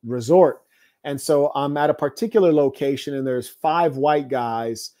that resort. And so I'm at a particular location and there's 5 white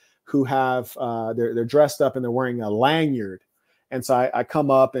guys who have, they're dressed up and they're wearing a lanyard. And so I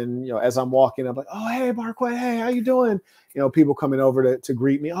come up and, as I'm walking, I'm like, oh, hey, Marquette, hey, how you doing? People coming over to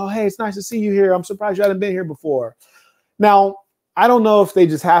greet me. Oh, hey, it's nice to see you here. I'm surprised you hadn't been here before. Now, I don't know if they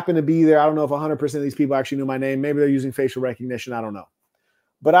just happened to be there. I don't know if 100% of these people actually knew my name. Maybe they're using facial recognition. I don't know.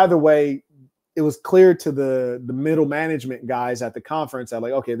 But either way, it was clear to the middle management guys at the conference that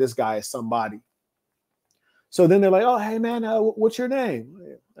like, okay, this guy is somebody. So then they're like, oh, hey, man, what's your name?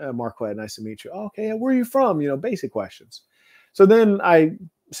 Marquette, nice to meet you. Oh, okay, where are you from? You know, basic questions. So then I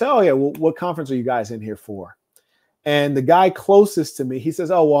say, oh, yeah, well, what conference are you guys in here for? And the guy closest to me, he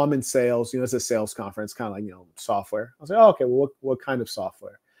says, oh, well, I'm in sales. You know, it's a sales conference, kind of like, you know, software. I was like, oh, okay, well, what kind of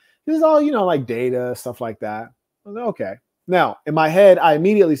software? He says, oh, you know, like data, stuff like that. I was like, okay. Now, in my head, I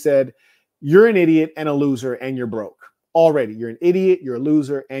immediately said, you're an idiot and a loser and you're broke. Already, you're an idiot, you're a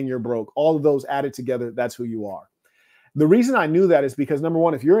loser, and you're broke. All of those added together, that's who you are. The reason I knew that is because, number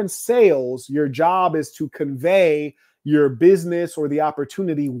one, if you're in sales, your job is to convey your business or the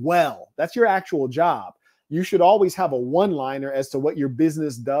opportunity well. That's your actual job. You should always have a one-liner as to what your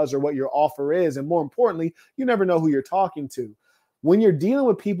business does or what your offer is. And more importantly, you never know who you're talking to. When you're dealing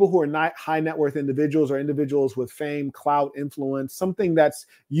with people who are not high net worth individuals or individuals with fame, clout, influence, something that's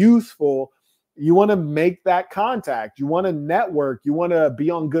useful, you want to make that contact. You want to network. You want to be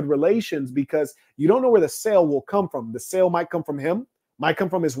on good relations because you don't know where the sale will come from. The sale might come from him, might come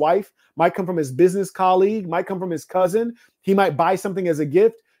from his wife, might come from his business colleague, might come from his cousin. He might buy something as a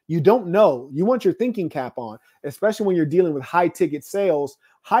gift. You don't know. You want your thinking cap on, especially when you're dealing with high ticket sales.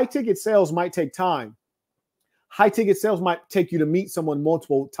 High ticket sales might take time. High ticket sales might take you to meet someone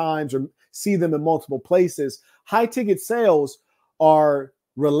multiple times or see them in multiple places. High ticket sales are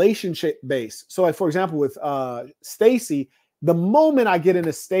relationship based. So like, for example, with Stacy, the moment I get in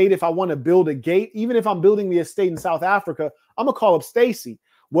a state, if I want to build a gate, even if I'm building the estate in South Africa, I'm gonna call up Stacy,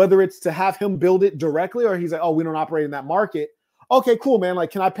 whether it's to have him build it directly or he's like, oh, we don't operate in that market. Okay, cool, man.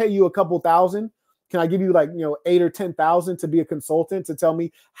 Like, can I pay you a couple thousand? Can I give you like, 8 or 10,000 to be a consultant to tell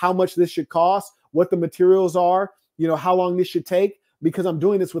me how much this should cost, what the materials are, how long this should take? Because I'm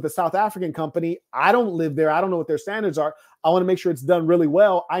doing this with a South African company. I don't live there. I don't know what their standards are. I want to make sure it's done really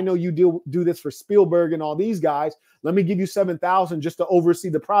well. I know you do this for Spielberg and all these guys. Let me give you 7,000 just to oversee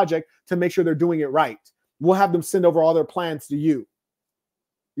the project to make sure they're doing it right. We'll have them send over all their plans to you.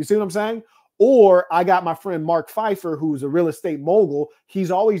 You see what I'm saying? Or I got my friend Mark Pfeiffer, who's a real estate mogul. He's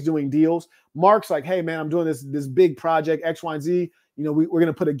always doing deals. Mark's like, hey, man, I'm doing this big project, X, Y, and Z. We're going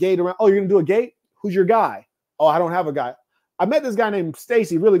to put a gate around. Oh, you're going to do a gate? Who's your guy? Oh, I don't have a guy. I met this guy named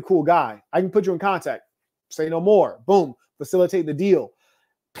Stacy, really cool guy. I can put you in contact. Say no more. Boom. Facilitate the deal.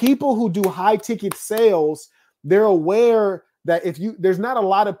 People who do high ticket sales, they're aware that there's not a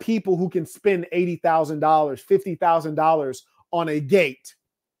lot of people who can spend $80,000, $50,000 on a gate.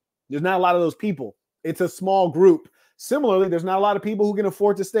 There's not a lot of those people. It's a small group. Similarly, there's not a lot of people who can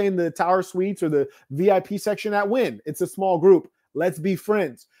afford to stay in the tower suites or the VIP section at Wynn. It's a small group. Let's be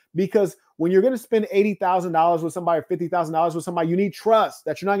friends. Because when you're going to spend $80,000 with somebody or $50,000 with somebody, you need trust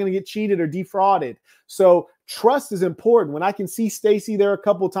that you're not going to get cheated or defrauded. So trust is important. When I can see Stacy there a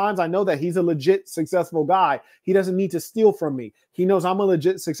couple of times, I know that he's a legit successful guy. He doesn't need to steal from me. He knows I'm a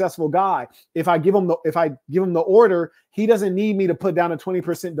legit successful guy. If I give him the order, he doesn't need me to put down a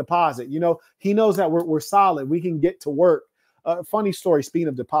 20% deposit. He knows that we're solid. We can get to work. Funny story. Speaking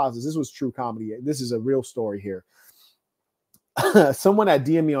of deposits, this was true comedy. This is a real story here. Someone had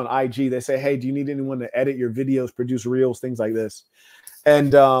DM me on IG. They say, hey, do you need anyone to edit your videos, produce reels, things like this?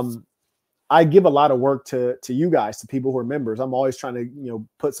 And I give a lot of work to you guys, to people who are members. I'm always trying to,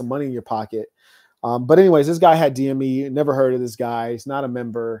 put some money in your pocket. But anyways, this guy had DM me. Never heard of this guy. He's not a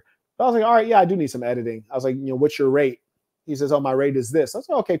member. But I was like, all right, yeah, I do need some editing. I was like, what's your rate? He says, oh, my rate is this. I was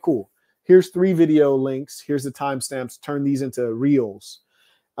like, okay, cool. Here's 3 video links. Here's the timestamps. Turn these into reels.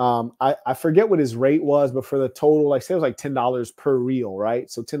 I forget what his rate was, but for the total, like say it was like $10 per reel,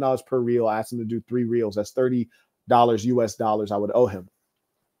 right? So $10 per reel. I asked him to do 3 reels. That's $30 US dollars I would owe him.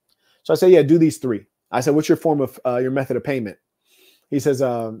 So I said, yeah, do these 3. I said, what's your form of your method of payment? He says,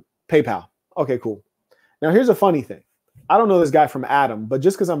 PayPal. Okay, cool. Now here's a funny thing. I don't know this guy from Adam, but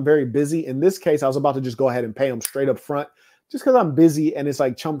just because I'm very busy, in this case, I was about to just go ahead and pay him straight up front, just because I'm busy and it's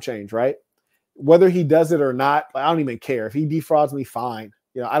like chump change, right? Whether he does it or not, I don't even care. If he defrauds me, fine.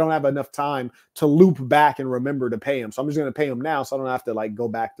 I don't have enough time to loop back and remember to pay him. So I'm just going to pay him now so I don't have to go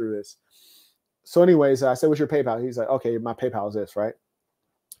back through this. So anyways, I said, what's your PayPal? He's like, okay, my PayPal is this, right?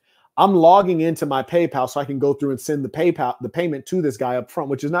 I'm logging into my PayPal so I can go through and send the payment to this guy up front,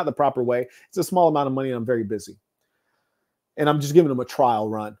 which is not the proper way. It's a small amount of money and I'm very busy. And I'm just giving him a trial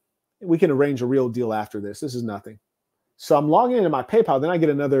run. We can arrange a real deal after this. This is nothing. So I'm logging into my PayPal. Then I get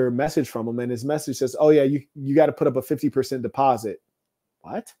another message from him. And his message says, oh yeah, you got to put up a 50% deposit.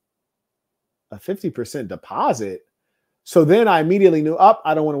 What? A 50% deposit? So then I immediately knew,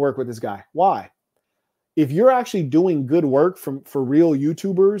 I don't want to work with this guy. Why? if you're actually doing good work for real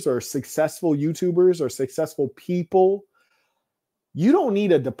YouTubers or successful people, you don't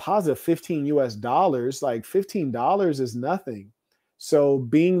need a deposit of 15 US dollars. Like $15 is nothing. So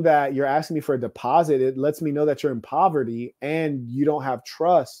being that you're asking me for a deposit, it lets me know that you're in poverty and you don't have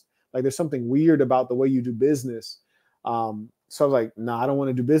trust. Like there's something weird about the way you do business. So I was like, nah, I don't want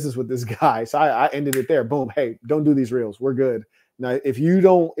to do business with this guy. So I ended it there. Boom. Hey, don't do these reels. We're good. Now, if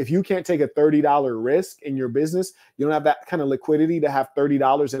you can't take a $30 risk in your business, you don't have that kind of liquidity to have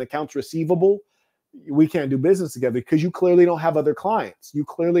 $30 in accounts receivable, we can't do business together because you clearly don't have other clients. You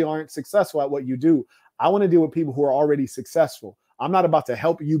clearly aren't successful at what you do. I want to deal with people who are already successful. I'm not about to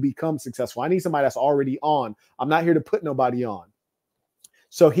help you become successful. I need somebody that's already on. I'm not here to put nobody on.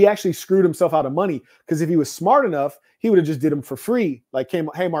 So he actually screwed himself out of money because if he was smart enough, he would have just did them for free. Like,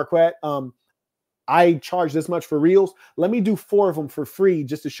 hey, Marquette, I charge this much for reels. Let me do 4 of them for free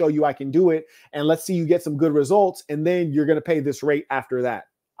just to show you I can do it. And let's see you get some good results. And then you're going to pay this rate after that.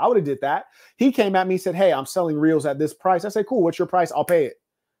 I would have did that. He came at me and said, hey, I'm selling reels at this price. I said, cool. What's your price? I'll pay it.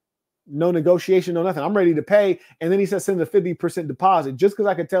 No negotiation, no nothing. I'm ready to pay. And then he said, send a 50% deposit just because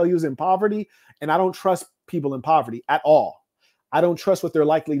I could tell he was in poverty. And I don't trust people in poverty at all. I don't trust what they're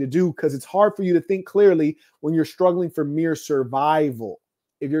likely to do because it's hard for you to think clearly when you're struggling for mere survival.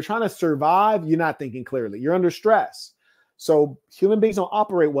 If you're trying to survive, you're not thinking clearly. You're under stress. So human beings don't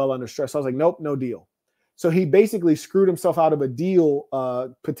operate well under stress. So I was like, nope, no deal. So he basically screwed himself out of a deal,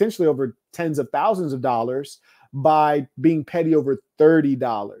 potentially over tens of thousands of dollars by being petty over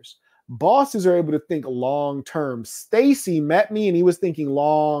 $30. Bosses are able to think long term. Stacy met me and he was thinking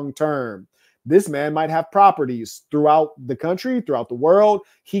long term. This man might have properties throughout the country, throughout the world.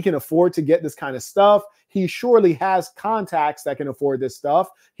 He can afford to get this kind of stuff. He surely has contacts that can afford this stuff.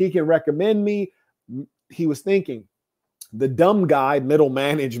 He can recommend me. He was thinking. The dumb guy, middle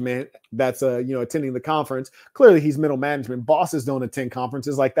management, that's attending the conference. Clearly, he's middle management. Bosses don't attend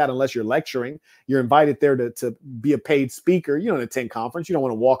conferences like that unless you're lecturing. You're invited there to be a paid speaker. You don't attend conference. You don't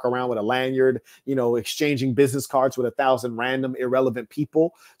want to walk around with a lanyard, exchanging business cards with 1,000 random irrelevant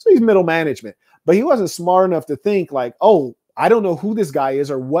people. So he's middle management. But he wasn't smart enough to think like, oh, I don't know who this guy is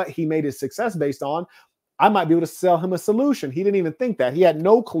or what he made his success based on. I might be able to sell him a solution. He didn't even think that. He had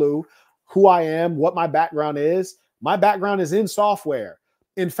no clue who I am, what my background is. My background is in software.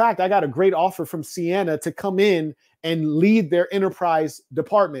 In fact, I got a great offer from Sienna to come in and lead their enterprise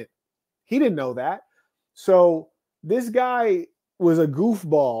department. He didn't know that. So this guy was a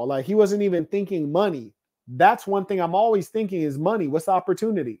goofball. Like he wasn't even thinking money. That's one thing I'm always thinking is money. What's the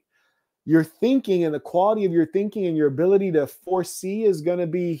opportunity? Your thinking and the quality of your thinking and your ability to foresee is going to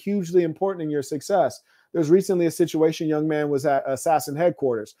be hugely important in your success. There's recently a situation, young man was at Assassin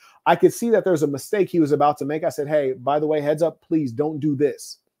headquarters. I could see that there's a mistake he was about to make. I said, hey, by the way, heads up, please don't do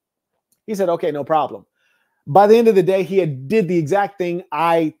this. He said, okay, no problem. By the end of the day, he did the exact thing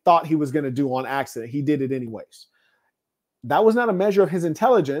I thought he was going to do on accident. He did it anyways. That was not a measure of his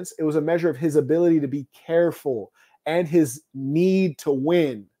intelligence. It was a measure of his ability to be careful and his need to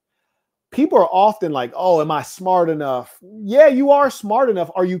win. People are often like, oh, am I smart enough? Yeah, you are smart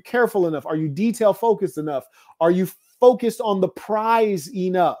enough. Are you careful enough? Are you detail focused enough? Are you focused on the prize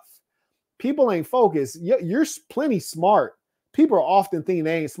enough? People ain't focused. You're plenty smart. People are often thinking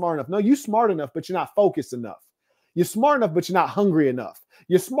they ain't smart enough. No, you're smart enough, but you're not focused enough. You're smart enough, but you're not hungry enough.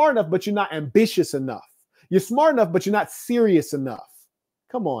 You're smart enough, but you're not ambitious enough. You're smart enough, but you're not serious enough.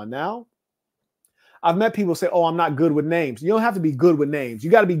 Come on now. I've met people say, oh, I'm not good with names. You don't have to be good with names.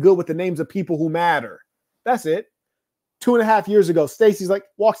 You got to be good with the names of people who matter. That's it. 2.5 years ago, Stacy's like,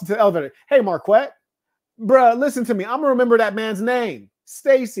 walks into the elevator. Hey, Marquette, bruh, listen to me. I'm going to remember that man's name.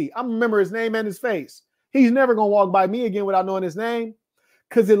 Stacy. I'm going to remember his name and his face. He's never going to walk by me again without knowing his name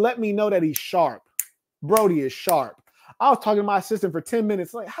because it let me know that he's sharp. Brody is sharp. I was talking to my assistant for 10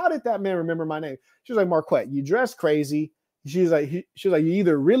 minutes. Like, how did that man remember my name? She was like, Marquette, you dress crazy. She's like, you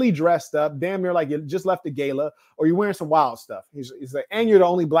either really dressed up, damn near like you just left the gala, or you're wearing some wild stuff. He's like, and you're the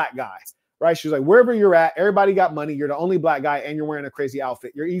only black guy, right? She's like, wherever you're at, everybody got money. You're the only black guy, and you're wearing a crazy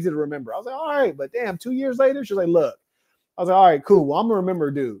outfit. You're easy to remember. I was like, all right, but damn, 2 years later, she's like, look. I was like, all right, cool. Well, I'm gonna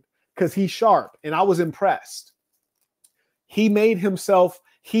remember, dude, because he's sharp, and I was impressed. He made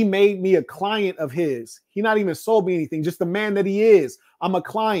me a client of his. He not even sold me anything, just the man that he is. I'm a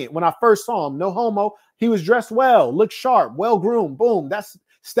client. When I first saw him, no homo, he was dressed well, looked sharp, well-groomed. Boom, that's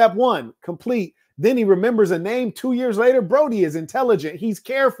step one, complete. Then he remembers a name 2 years later. Brody is intelligent. He's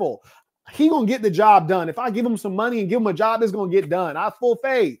careful. He gonna get the job done. If I give him some money and give him a job, it's gonna get done. I have full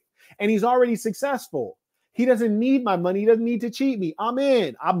faith. And he's already successful. He doesn't need my money. He doesn't need to cheat me. I'm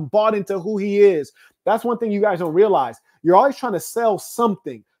in. I'm bought into who he is. That's one thing you guys don't realize. You're always trying to sell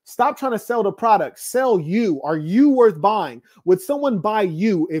something. Stop trying to sell the product. Sell you. Are you worth buying? Would someone buy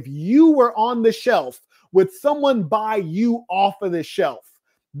you if you were on the shelf? Would someone buy you off of the shelf?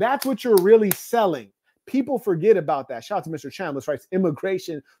 That's what you're really selling. People forget about that. Shout out to Mr. Chambliss, writes,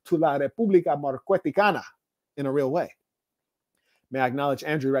 immigration to la República Marqueticana in a real way. May I acknowledge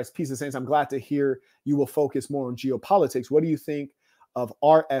Andrew writes, peace and saints. I'm glad to hear you will focus more on geopolitics. What do you think of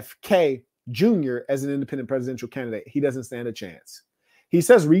RFK Jr. as an independent presidential candidate? He doesn't stand a chance. He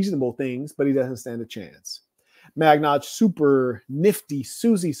says reasonable things, but he doesn't stand a chance. May I acknowledge Super Nifty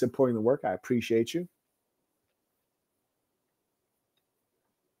Susie supporting the work. I appreciate you.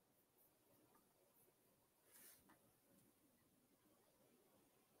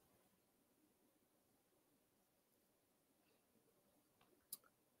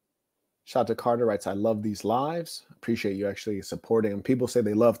 Shout out to Carter writes, I love these lives. Appreciate you actually supporting them. People say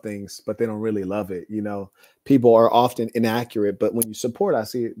they love things, but they don't really love it. You know, people are often inaccurate, but when you support, I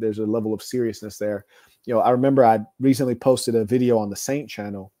see there's a level of seriousness there. You know, I remember I recently posted a video on the Saint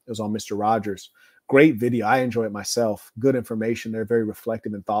channel. It was on Mr. Rogers. Great video. I enjoy it myself. Good information. They're very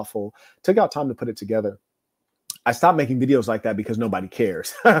reflective and thoughtful. Took out time to put it together. I stopped making videos like that because nobody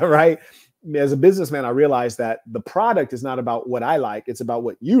cares, right? As a businessman, I realized that the product is not about what I like. It's about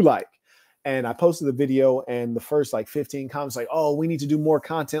what you like. And I posted the video and the first like 15 comments like, oh, we need to do more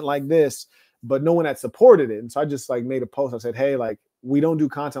content like this, but no one had supported it. And so I just like made a post. I said, hey, like we don't do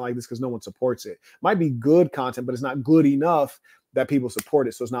content like this because no one supports it. Might be good content, but it's not good enough that people support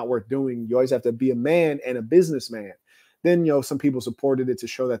it. So it's not worth doing. You always have to be a man and a businessman. Then, you know, some people supported it to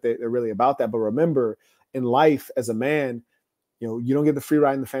show that they're really about that. But remember, in life as a man, you know, you don't get the free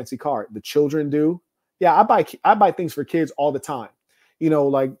ride in the fancy car. The children do. Yeah, I buy things for kids all the time. You know,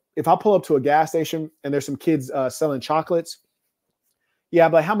 like if I pull up to a gas station and there's some kids selling chocolates, yeah,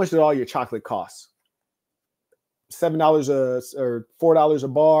 but how much did all your chocolate cost? $7 or $4 a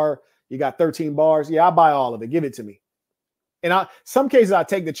bar. You got 13 bars. Yeah, I buy all of it. Give it to me. And some cases I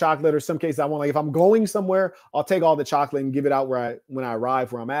take the chocolate, or some cases I want, like if I'm going somewhere, I'll take all the chocolate and give it out when I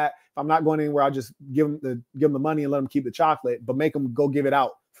arrive where I'm at. If I'm not going anywhere, I'll just give them the money and let them keep the chocolate, but make them go give it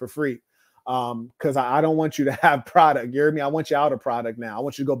out for free. Because I don't want you to have product. You hear me? I want you out of product now. I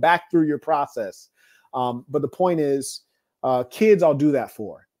want you to go back through your process. But the point is, kids, I'll do that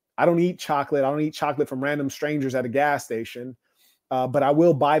for. I don't eat chocolate. I don't eat chocolate from random strangers at a gas station. But I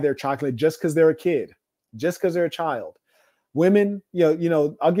will buy their chocolate just because they're a kid, just because they're a child. Women, you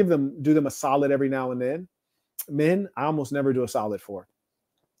know, I'll do them a solid every now and then. Men, I almost never do a solid for.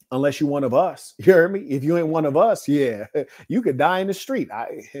 Unless you're one of us. You hear me? If you ain't one of us, yeah, you could die in the street.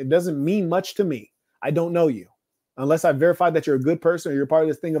 It doesn't mean much to me. I don't know you. Unless I verified that you're a good person or you're part of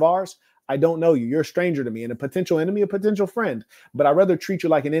this thing of ours, I don't know you. You're a stranger to me, and a potential enemy, a potential friend. But I'd rather treat you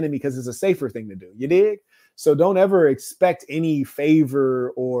like an enemy because it's a safer thing to do. You dig? So don't ever expect any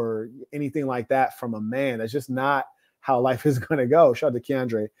favor or anything like that from a man. That's just not how life is going to go. Shout out to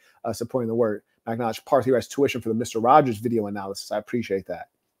Keandre supporting the word. I acknowledge Party Rights tuition for the Mr. Rogers video analysis. I appreciate that.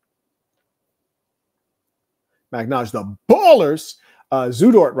 I acknowledge the ballers.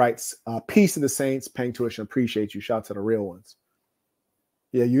 Zudort writes, peace to the saints, paying tuition. Appreciate you. Shout out to the real ones.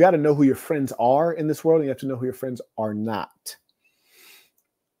 Yeah, you got to know who your friends are in this world, and you have to know who your friends are not.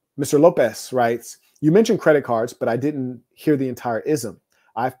 Mr. Lopez writes, you mentioned credit cards, but I didn't hear the entire ism.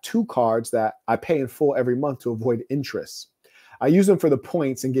 I have 2 cards that I pay in full every month to avoid interest. I use them for the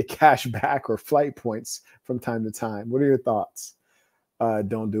points and get cash back or flight points from time to time. What are your thoughts?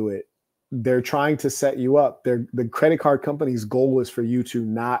 Don't do it. They're trying to set you up. The credit card company's goal is for you to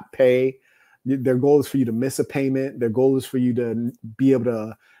not pay. Their goal is for you to miss a payment. Their goal is for you to be able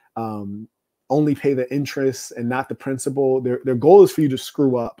to only pay the interest and not the principal. Their goal is for you to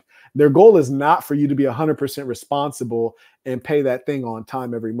screw up. Their goal is not for you to be 100% responsible and pay that thing on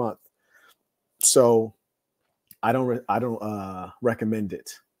time every month. So I don't recommend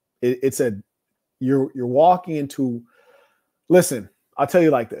it. You're walking into, listen, I'll tell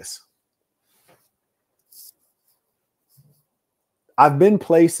you like this. I've been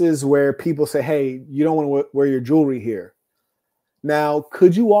places where people say, hey, you don't want to wear your jewelry here. Now,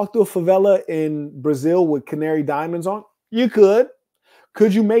 could you walk through a favela in Brazil with canary diamonds on? You could.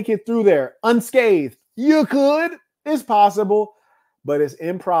 Could you make it through there unscathed? You could. It's possible, but it's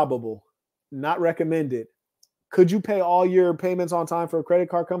improbable. Not recommended. Could you pay all your payments on time for a credit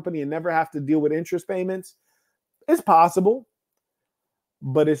card company and never have to deal with interest payments? It's possible,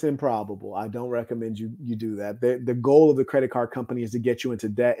 but it's improbable. I don't recommend you do that. The goal of the credit card company is to get you into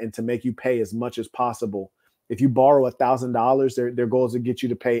debt and to make you pay as much as possible. If you borrow $1,000, their goal is to get you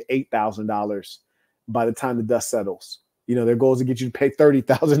to pay $8,000 by the time the dust settles. You know, their goal is to get you to pay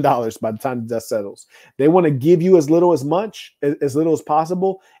 $30,000 by the time the dust settles. They want to give you as little as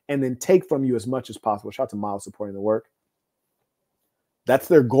possible, and then take from you as much as possible. Shout out to Miles supporting the work. That's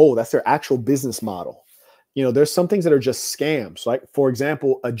their goal. That's their actual business model. You know, there's some things that are just scams. Like, for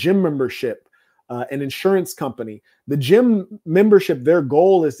example, a gym membership, an insurance company. The gym membership, their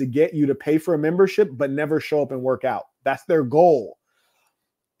goal is to get you to pay for a membership, but never show up and work out. That's their goal.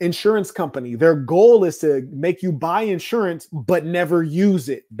 Insurance company, their goal is to make you buy insurance, but never use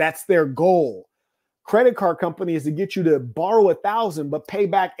it. That's their goal. Credit card company is to get you to borrow 1,000, but pay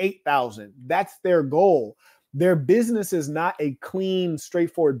back 8,000. That's their goal. Their business is not a clean,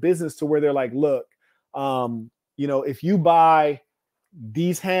 straightforward business to where they're like, look, you know, if you buy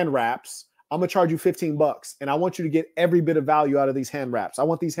these hand wraps, I'm going to charge you $15 and I want you to get every bit of value out of these hand wraps. I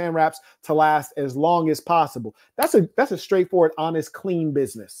want these hand wraps to last as long as possible. That's a straightforward, honest, clean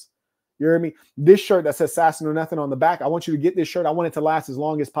business. You hear me? This shirt that says Sasson or Nothing on the back, I want you to get this shirt. I want it to last as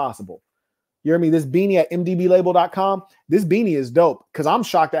long as possible. You hear me? This beanie at mdblabel.com, this beanie is dope because I'm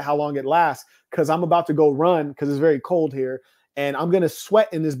shocked at how long it lasts because I'm about to go run because it's very cold here and I'm going to sweat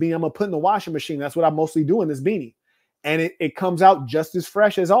in this beanie. I'm going to put in the washing machine. That's what I mostly do in this beanie. And it comes out just as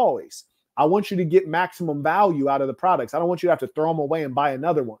fresh as always. I want you to get maximum value out of the products. I don't want you to have to throw them away and buy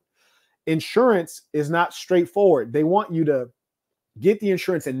another one. Insurance is not straightforward. They want you to get the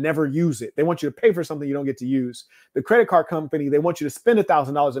insurance and never use it. They want you to pay for something you don't get to use. The credit card company, they want you to spend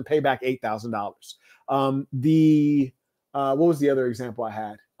 $1,000 and pay back $8,000. What was the other example I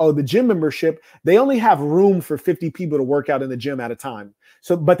had? Oh, the gym membership, they only have room for 50 people to work out in the gym at a time.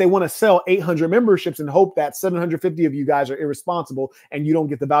 So, but they want to sell 800 memberships and hope that 750 of you guys are irresponsible and you don't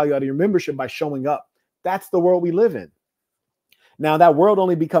get the value out of your membership by showing up. That's the world we live in. Now, that world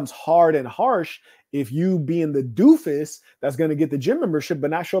only becomes hard and harsh if you being the doofus that's going to get the gym membership but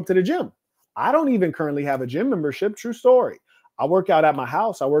not show up to the gym. I don't even currently have a gym membership. True story. I work out at my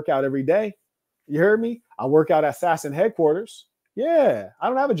house. I work out every day. You heard me? I work out at Sasson headquarters. Yeah, I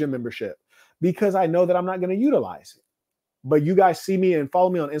don't have a gym membership because I know that I'm not going to utilize it. But you guys see me and follow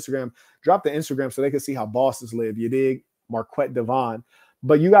me on Instagram. Drop the Instagram so they can see how bosses live. You dig? Marquette Devon.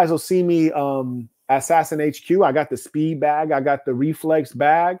 But you guys will see me at Sasson HQ. I got the speed bag. I got the reflex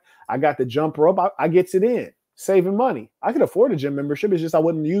bag. I got the jump rope. I gets it in, saving money. I could afford a gym membership. It's just I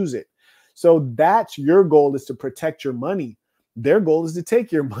wouldn't use it. So that's your goal, is to protect your money. Their goal is to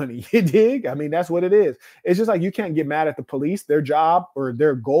take your money. You dig? I mean, that's what it is. It's just like you can't get mad at the police. Their job or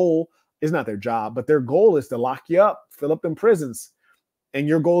their goal is not their job, but their goal is to lock you up, fill up them prisons. And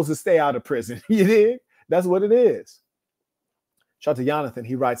your goal is to stay out of prison. You dig? That's what it is. Shout out to Jonathan.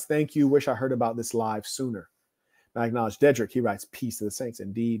 He writes, thank you. Wish I heard about this live sooner. I acknowledge Dedrick. He writes, peace to the saints.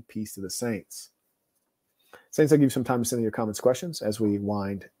 Indeed, peace to the saints. Saints, I'll give you some time to send in your comments, questions as we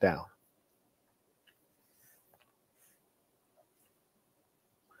wind down.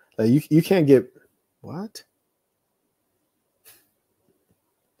 You can't get, what?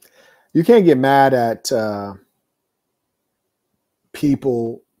 You can't get mad at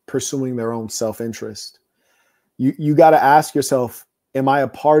people pursuing their own self-interest. You got to ask yourself, am I a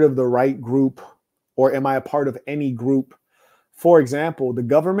part of the right group, or am I a part of any group? For example, the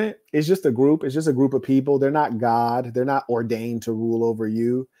government is just a group. It's just a group of people. They're not God. They're not ordained to rule over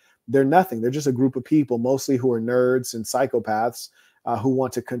you. They're nothing. They're just a group of people, mostly who are nerds and psychopaths who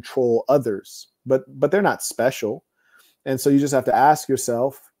want to control others. But they're not special. And so you just have to ask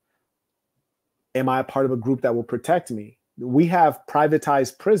yourself, am I a part of a group that will protect me? We have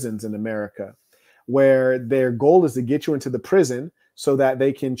privatized prisons in America where their goal is to get you into the prison so that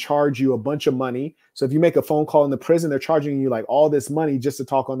they can charge you a bunch of money. So if you make a phone call in the prison, they're charging you like all this money just to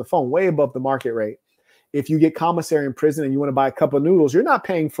talk on the phone, way above the market rate. If you get commissary in prison and you want to buy a cup of noodles, you're not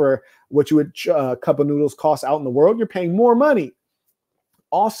paying for what you would a cup of noodles cost out in the world. You're paying more money.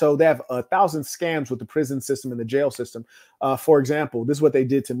 Also, they have 1,000 scams with the prison system and the jail system. For example, this is what they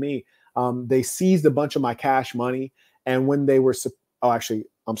did to me. They seized a bunch of my cash money. And when they were, actually,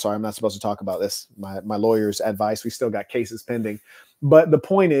 I'm sorry, I'm not supposed to talk about this. My lawyer's advice, we still got cases pending. But the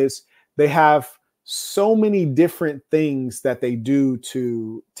point is, they have so many different things that they do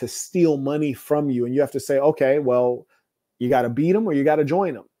to steal money from you. And you have to say, okay, well, you got to beat them or you got to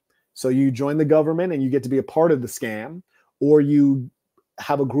join them. So you join the government and you get to be a part of the scam, or you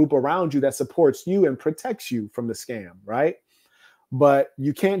have a group around you that supports you and protects you from the scam, right? But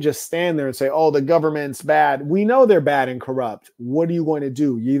you can't just stand there and say, oh, the government's bad. We know they're bad and corrupt. What are you going to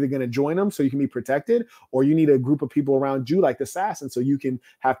do? You're either going to join them so you can be protected, or you need a group of people around you like the Sasson so you can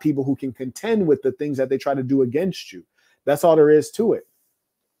have people who can contend with the things that they try to do against you. That's all there is to it.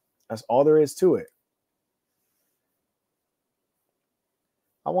 That's all there is to it.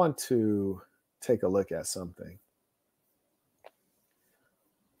 I want to take a look at something.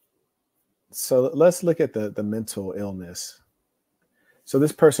 So let's look at the mental illness. So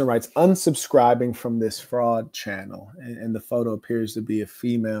this person writes, unsubscribing from this fraud channel, and the photo appears to be a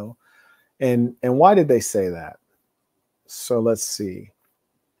female. And why did they say that? So let's see.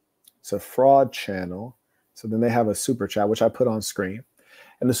 It's a fraud channel. So then they have a super chat, which I put on screen.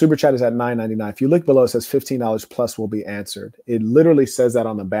 And the super chat is at $9.99. If you look below, it says $15 plus will be answered. It literally says that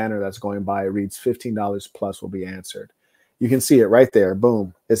on the banner that's going by. It reads $15 plus will be answered. You can see it right there.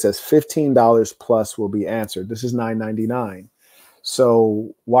 Boom. It says $15 plus will be answered. This is $9.99.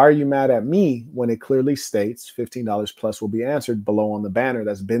 So why are you mad at me when it clearly states $15 plus will be answered below on the banner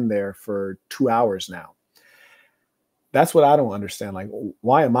that's been there for 2 hours now? That's what I don't understand. Like,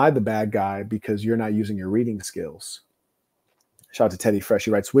 why am I the bad guy because you're not using your reading skills? Shout out to Teddy Fresh.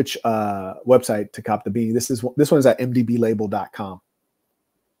 He writes, which website to cop the beanie? This one is at mdblabel.com.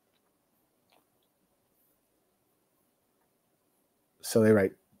 So they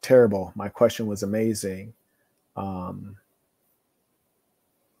write, terrible. My question was amazing.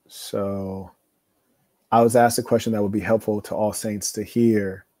 So I was asked a question that would be helpful to all saints to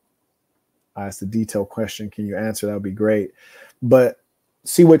hear. I asked a detailed question. Can you answer? That would be great. But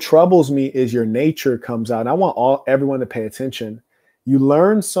see, what troubles me is your nature comes out. And I want everyone to pay attention. You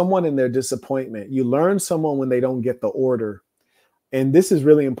learn someone in their disappointment. You learn someone when they don't get the order. And this is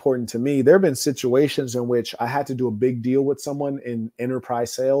really important to me. There have been situations in which I had to do a big deal with someone in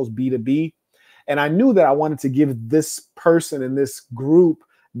enterprise sales, B2B. And I knew that I wanted to give this person in this group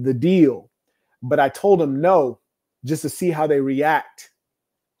the deal, but I told them no, just to see how they react.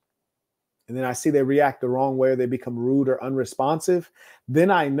 And then I see they react the wrong way, or they become rude or unresponsive. Then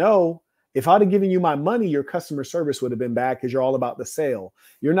I know if I'd have given you my money, your customer service would have been bad because you're all about the sale.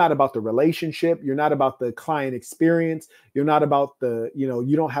 You're not about the relationship. You're not about the client experience. You're not about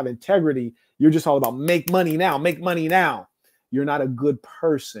you don't have integrity. You're just all about make money now, make money now. You're not a good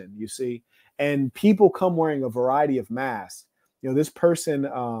person, you see. And people come wearing a variety of masks. This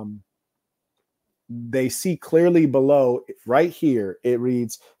person, they see clearly below right here, it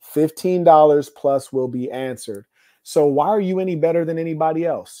reads $15 plus will be answered. So why are you any better than anybody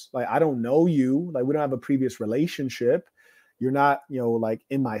else? Like, I don't know you. Like, we don't have a previous relationship. You're not, like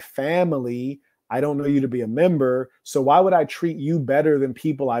in my family. I don't know you to be a member. So why would I treat you better than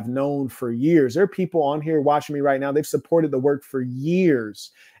people I've known for years? There are people on here watching me right now. They've supported the work for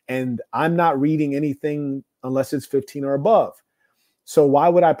years, and I'm not reading anything unless it's 15 or above. So why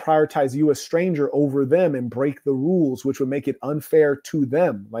would I prioritize you, a stranger, over them and break the rules, which would make it unfair to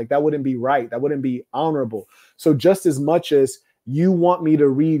them? Like, that wouldn't be right. That wouldn't be honorable. So just as much as you want me to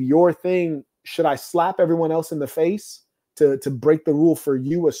read your thing, should I slap everyone else in the face to break the rule for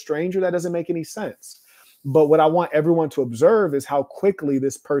you, a stranger? That doesn't make any sense. But what I want everyone to observe is how quickly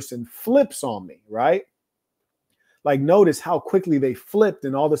this person flips on me, right? Like, notice how quickly they flipped,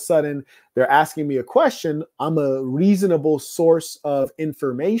 and all of a sudden they're asking me a question. I'm a reasonable source of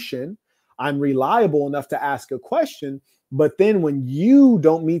information. I'm reliable enough to ask a question. But then when you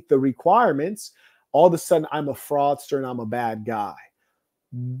don't meet the requirements, all of a sudden I'm a fraudster and I'm a bad guy.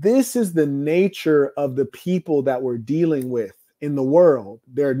 This is the nature of the people that we're dealing with in the world.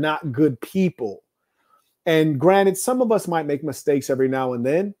 They're not good people. And granted, some of us might make mistakes every now and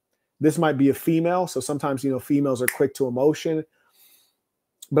then. This might be a female. So sometimes, females are quick to emotion.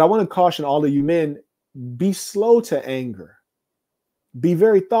 But I want to caution all of you men, be slow to anger. Be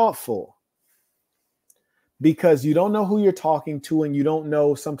very thoughtful. Because you don't know who you're talking to, and you don't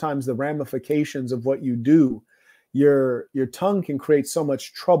know sometimes the ramifications of what you do. Your tongue can create so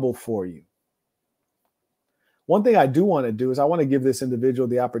much trouble for you. One thing I do want to do is I want to give this individual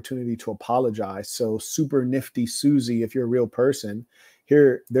the opportunity to apologize. So Super Nifty Susie, if you're a real person,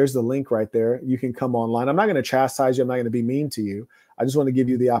 there's the link right there. You can come online. I'm not going to chastise you. I'm not going to be mean to you. I just want to give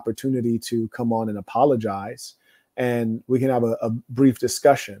you the opportunity to come on and apologize, and we can have a brief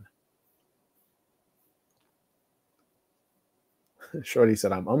discussion. Shorty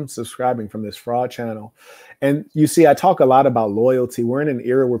said, I'm unsubscribing from this fraud channel. And you see, I talk a lot about loyalty. We're in an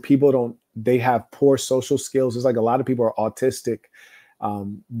era where people they have poor social skills. It's like a lot of people are autistic.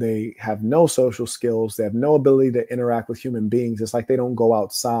 They have no social skills. They have no ability to interact with human beings. It's like they don't go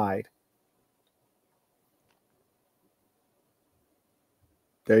outside.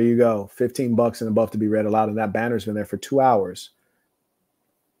 There you go. $15 and above to be read aloud. And that banner's been there for 2 hours.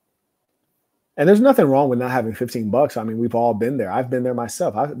 And there's nothing wrong with not having $15. I mean, we've all been there. I've been there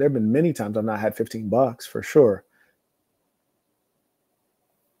myself. There have been many times I've not had $15 for sure.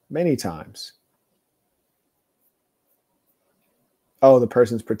 Many times. Oh, the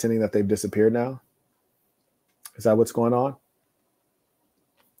person's pretending that they've disappeared now? Is that what's going on?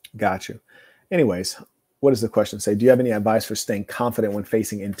 Got you. Anyways, What does the question say? Do you have any advice for staying confident when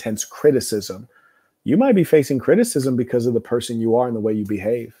facing intense criticism? You might be facing criticism because of the person you are and the way you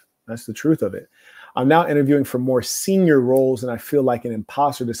behave. That's the truth of it. I'm now interviewing for more senior roles, and I feel like an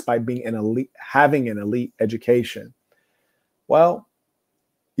imposter despite being an elite, having an elite education. Well,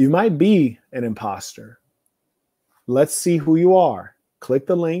 you might be an imposter. Let's see who you are. Click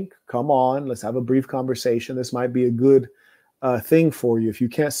the link. Come on. Let's have a brief conversation. This might be a good thing for you. If you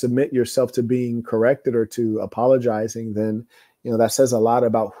can't submit yourself to being corrected or to apologizing, then that says a lot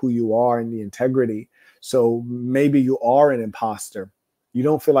about who you are and the integrity. So maybe you are an imposter. You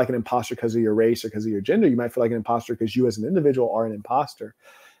don't feel like an imposter because of your race or because of your gender. You might feel like an imposter because you as an individual are an imposter.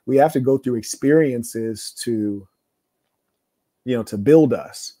 We have to go through experiences to build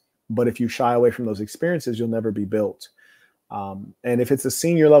us. But if you shy away from those experiences, you'll never be built. And if it's a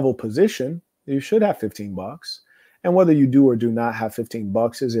senior level position, you should have $15. And whether you do or do not have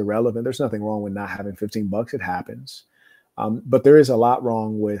 $15 is irrelevant. There's nothing wrong with not having $15. It happens. But there is a lot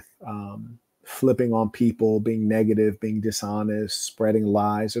wrong with flipping on people, being negative, being dishonest, spreading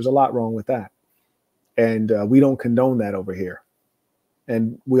lies. There's a lot wrong with that. And we don't condone that over here.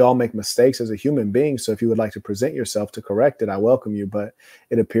 And we all make mistakes as a human being. So if you would like to present yourself to correct it, I welcome you. But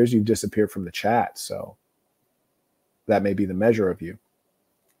it appears you've disappeared from the chat. So that may be the measure of you.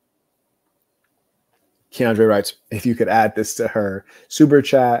 Keandre writes, if you could add this to her super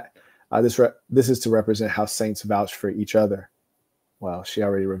chat, this is to represent how saints vouch for each other. Well, she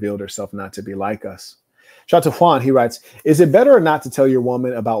already revealed herself not to be like us. Shout out to Juan. He writes, is it better or not to tell your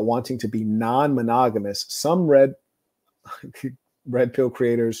woman about wanting to be non-monogamous? Some red pill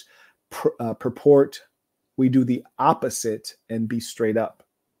creators purport we do the opposite and be straight up.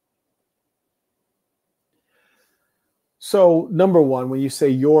 So number one, when you say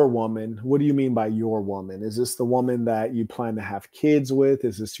your woman, what do you mean by your woman? Is this the woman that you plan to have kids with?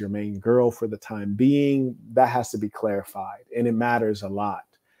 Is this your main girl for the time being? That has to be clarified, and it matters a lot.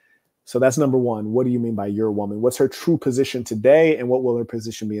 So that's number one. What do you mean by your woman? What's her true position today, and what will her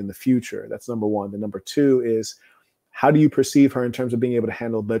position be in the future? That's number one. The number two is, how do you perceive her in terms of being able to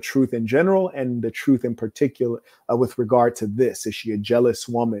handle the truth in general and the truth in particular with regard to this? Is she a jealous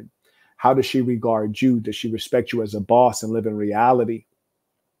woman? How does she regard you? Does she respect you as a boss and live in reality?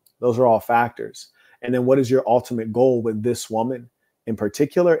 Those are all factors. And then what is your ultimate goal with this woman in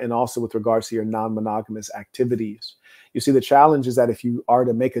particular, and also with regards to your non-monogamous activities? You see, the challenge is that if you are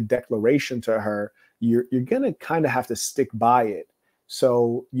to make a declaration to her, you're going to kind of have to stick by it.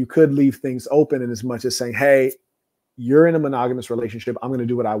 So you could leave things open in as much as saying, hey, you're in a monogamous relationship. I'm going to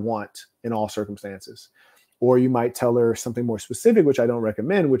do what I want in all circumstances. Or you might tell her something more specific, which I don't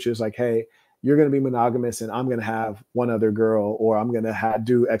recommend, which is like, hey, you're going to be monogamous and I'm going to have one other girl, or I'm going to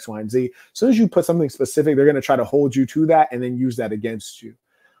do X, Y, and Z. As soon as you put something specific, they're going to try to hold you to that and then use that against you,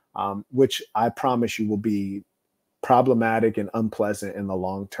 which I promise you will be problematic and unpleasant in the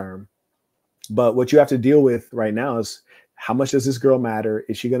long term. But what you have to deal with right now is, how much does this girl matter?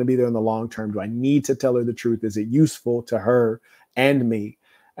 Is she going to be there in the long term? Do I need to tell her the truth? Is it useful to her and me?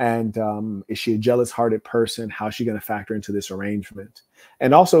 And is she a jealous-hearted person? How is she going to factor into this arrangement?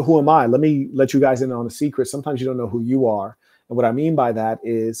 And also, who am I? Let me let you guys in on a secret. Sometimes you don't know who you are. And what I mean by that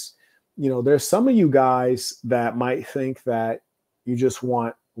is, there's some of you guys that might think that you just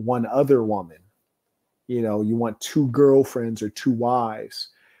want one other woman. You want two girlfriends or two wives,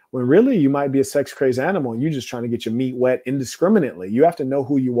 when really you might be a sex-crazed animal and you're just trying to get your meat wet indiscriminately. You have to know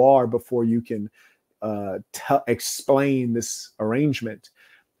who you are before you can explain this arrangement.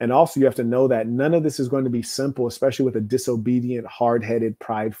 And also you have to know that none of this is going to be simple, especially with a disobedient, hard-headed,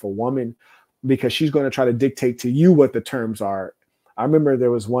 prideful woman, because she's going to try to dictate to you what the terms are. I remember there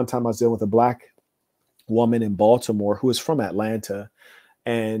was one time I was dealing with a Black woman in Baltimore who was from Atlanta,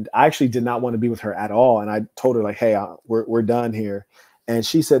 and I actually did not want to be with her at all. And I told her, like, hey, we're done here. And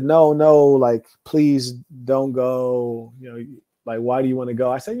she said, no, like, please don't go. Like, why do you want to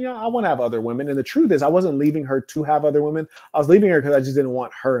go? I said, I want to have other women. And the truth is, I wasn't leaving her to have other women. I was leaving her because I just didn't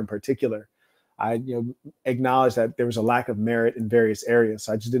want her in particular. I acknowledged that there was a lack of merit in various areas.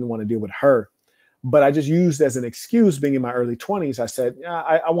 So I just didn't want to deal with her. But I just used as an excuse, being in my early 20s, I said,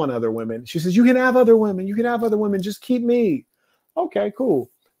 I want other women. She says, you can have other women. You can have other women. Just keep me. Okay, cool.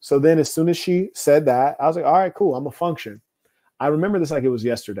 So then as soon as she said that, I was like, all right, cool. I'm a function. I remember this like it was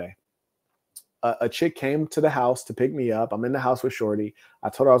yesterday. A chick came to the house to pick me up. I'm in the house with Shorty. I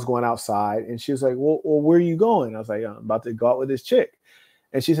told her I was going outside, and she was like, well, where are you going? I was like, I'm about to go out with this chick.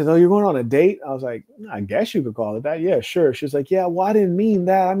 And she says, oh, you're going on a date? I was like, I guess you could call it that. Yeah, sure. She was like, yeah, well, I didn't mean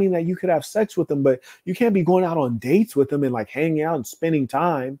that. I mean that you could have sex with them, but you can't be going out on dates with them and like hanging out and spending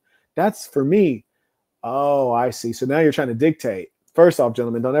time. That's for me. Oh, I see. So now you're trying to dictate. First off,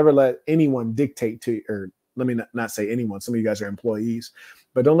 gentlemen, don't ever let anyone dictate to you, or let me not say anyone. Some of you guys are employees,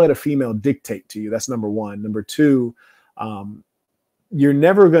 but don't let a female dictate to you. That's number one. Number two, you're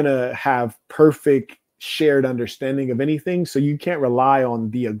never going to have perfect shared understanding of anything. So you can't rely on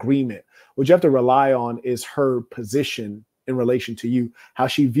the agreement. What you have to rely on is her position in relation to you, how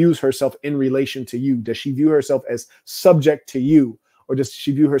she views herself in relation to you. Does she view herself as subject to you, or does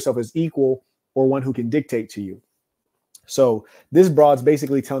she view herself as equal or one who can dictate to you? So this broad's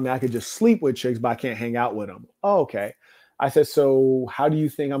basically telling me I could just sleep with chicks, but I can't hang out with them. Oh, okay. I said, so how do you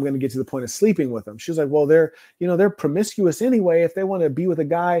think I'm going to get to the point of sleeping with them? She was like, well, they're promiscuous anyway. If they want to be with a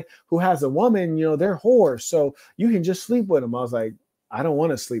guy who has a woman, they're whores. So you can just sleep with them. I was like, I don't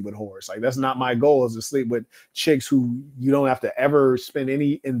want to sleep with whores. Like, that's not my goal, is to sleep with chicks who you don't have to ever spend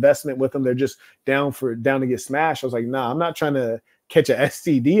any investment with them. They're just down to get smashed. I was like, nah, I'm not trying to catch a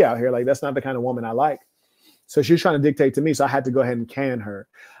STD out here. Like, that's not the kind of woman I like. So she was trying to dictate to me. So I had to go ahead and can her.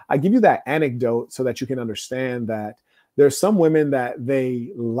 I give you that anecdote so that you can understand that there's some women that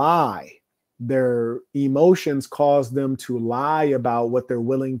they lie. Their emotions cause them to lie about what they're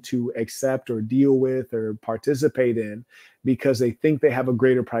willing to accept or deal with or participate in, because they think they have a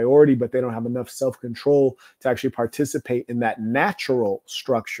greater priority, but they don't have enough self-control to actually participate in that natural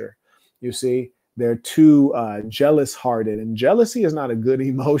structure. You see, they're too jealous-hearted, and jealousy is not a good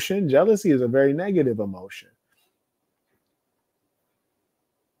emotion. Jealousy is a very negative emotion.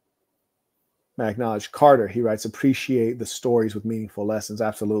 I acknowledge Carter. He writes, appreciate the stories with meaningful lessons.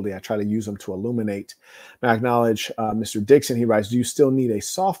 Absolutely. I try to use them to illuminate. I acknowledge Mr. Dixon. He writes, do you still need a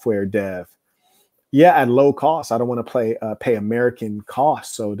software dev? Yeah, at low cost. I don't want to pay American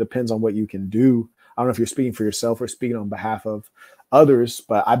costs. So it depends on what you can do. I don't know if you're speaking for yourself or speaking on behalf of others,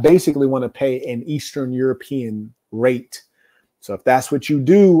 but I basically want to pay an Eastern European rate. So if that's what you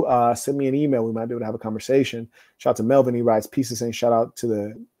do, send me an email. We might be able to have a conversation. Shout out to Melvin. He writes, peace of saints. Shout out to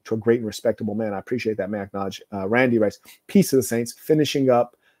a great and respectable man. I appreciate that, man. Acknowledge. Randy writes, peace of the saints. Finishing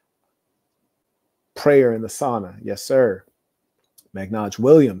up prayer in the sauna. Yes, sir. I acknowledge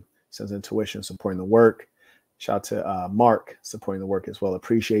William. Sends intuition, supporting the work. Shout out to Mark, supporting the work as well.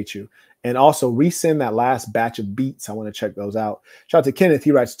 Appreciate you. And also resend that last batch of beats. I want to check those out. Shout out to Kenneth.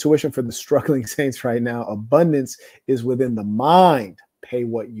 He writes, tuition for the struggling saints right now. Abundance is within the mind. Pay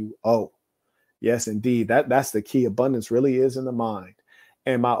what you owe. Yes, indeed. That's the key. Abundance really is in the mind.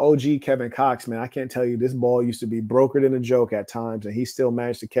 And my OG Kevin Cox, man, I can't tell you, this ball used to be brokered in a joke at times, and he still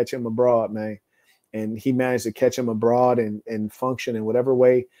managed to catch him abroad, man. And he managed to catch him abroad and function in whatever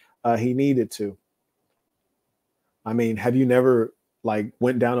way he needed to. I mean, have you never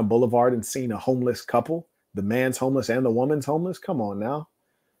went down a boulevard and seen a homeless couple? The man's homeless and the woman's homeless? Come on now.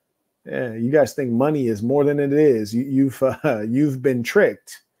 Yeah, you guys think money is more than it is. You've been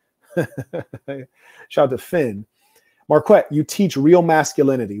tricked. Shout out to Finn. Marquette, you teach real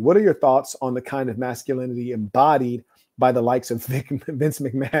masculinity. What are your thoughts on the kind of masculinity embodied by the likes of Vince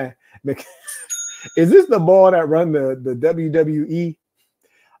McMahon? Is this the ball that run the WWE?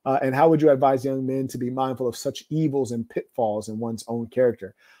 And how would you advise young men to be mindful of such evils and pitfalls in one's own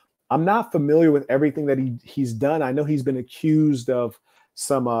character? I'm not familiar with everything that he's done. I know he's been accused of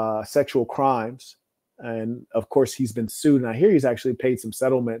some sexual crimes. And of course, he's been sued. And I hear he's actually paid some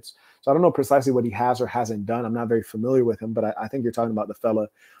settlements. So I don't know precisely what he has or hasn't done. I'm not very familiar with him, but I think you're talking about the fella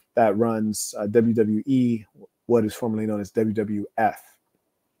that runs WWE, what is formerly known as WWF.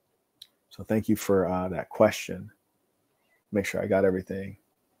 So thank you for that question. Make sure I got everything.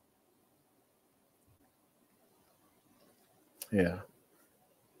 Yeah.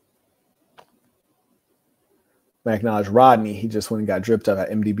 I acknowledge Rodney. He just went and got dripped up at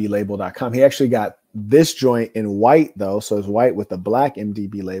mdblabel.com. He actually got this joint in white, though. So it's white with the black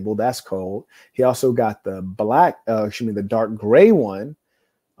MDB label. That's cold. He also got the the dark gray one.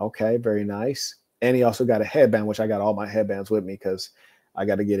 Okay, very nice. And he also got a headband, which I got all my headbands with me because I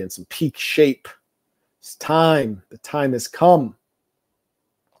got to get in some peak shape. It's time. The time has come.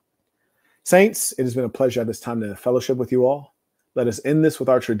 Saints, it has been a pleasure at this time to fellowship with you all. Let us end this with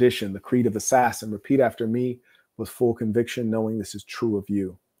our tradition, the Creed of the Assassin. Repeat after me with full conviction, knowing this is true of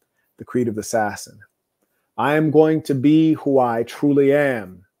you. The Creed of the Assassin. I am going to be who I truly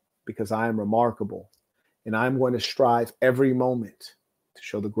am because I am remarkable, and I'm going to strive every moment to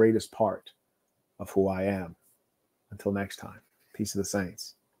show the greatest part of who I am. Until next time, peace of the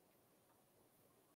saints.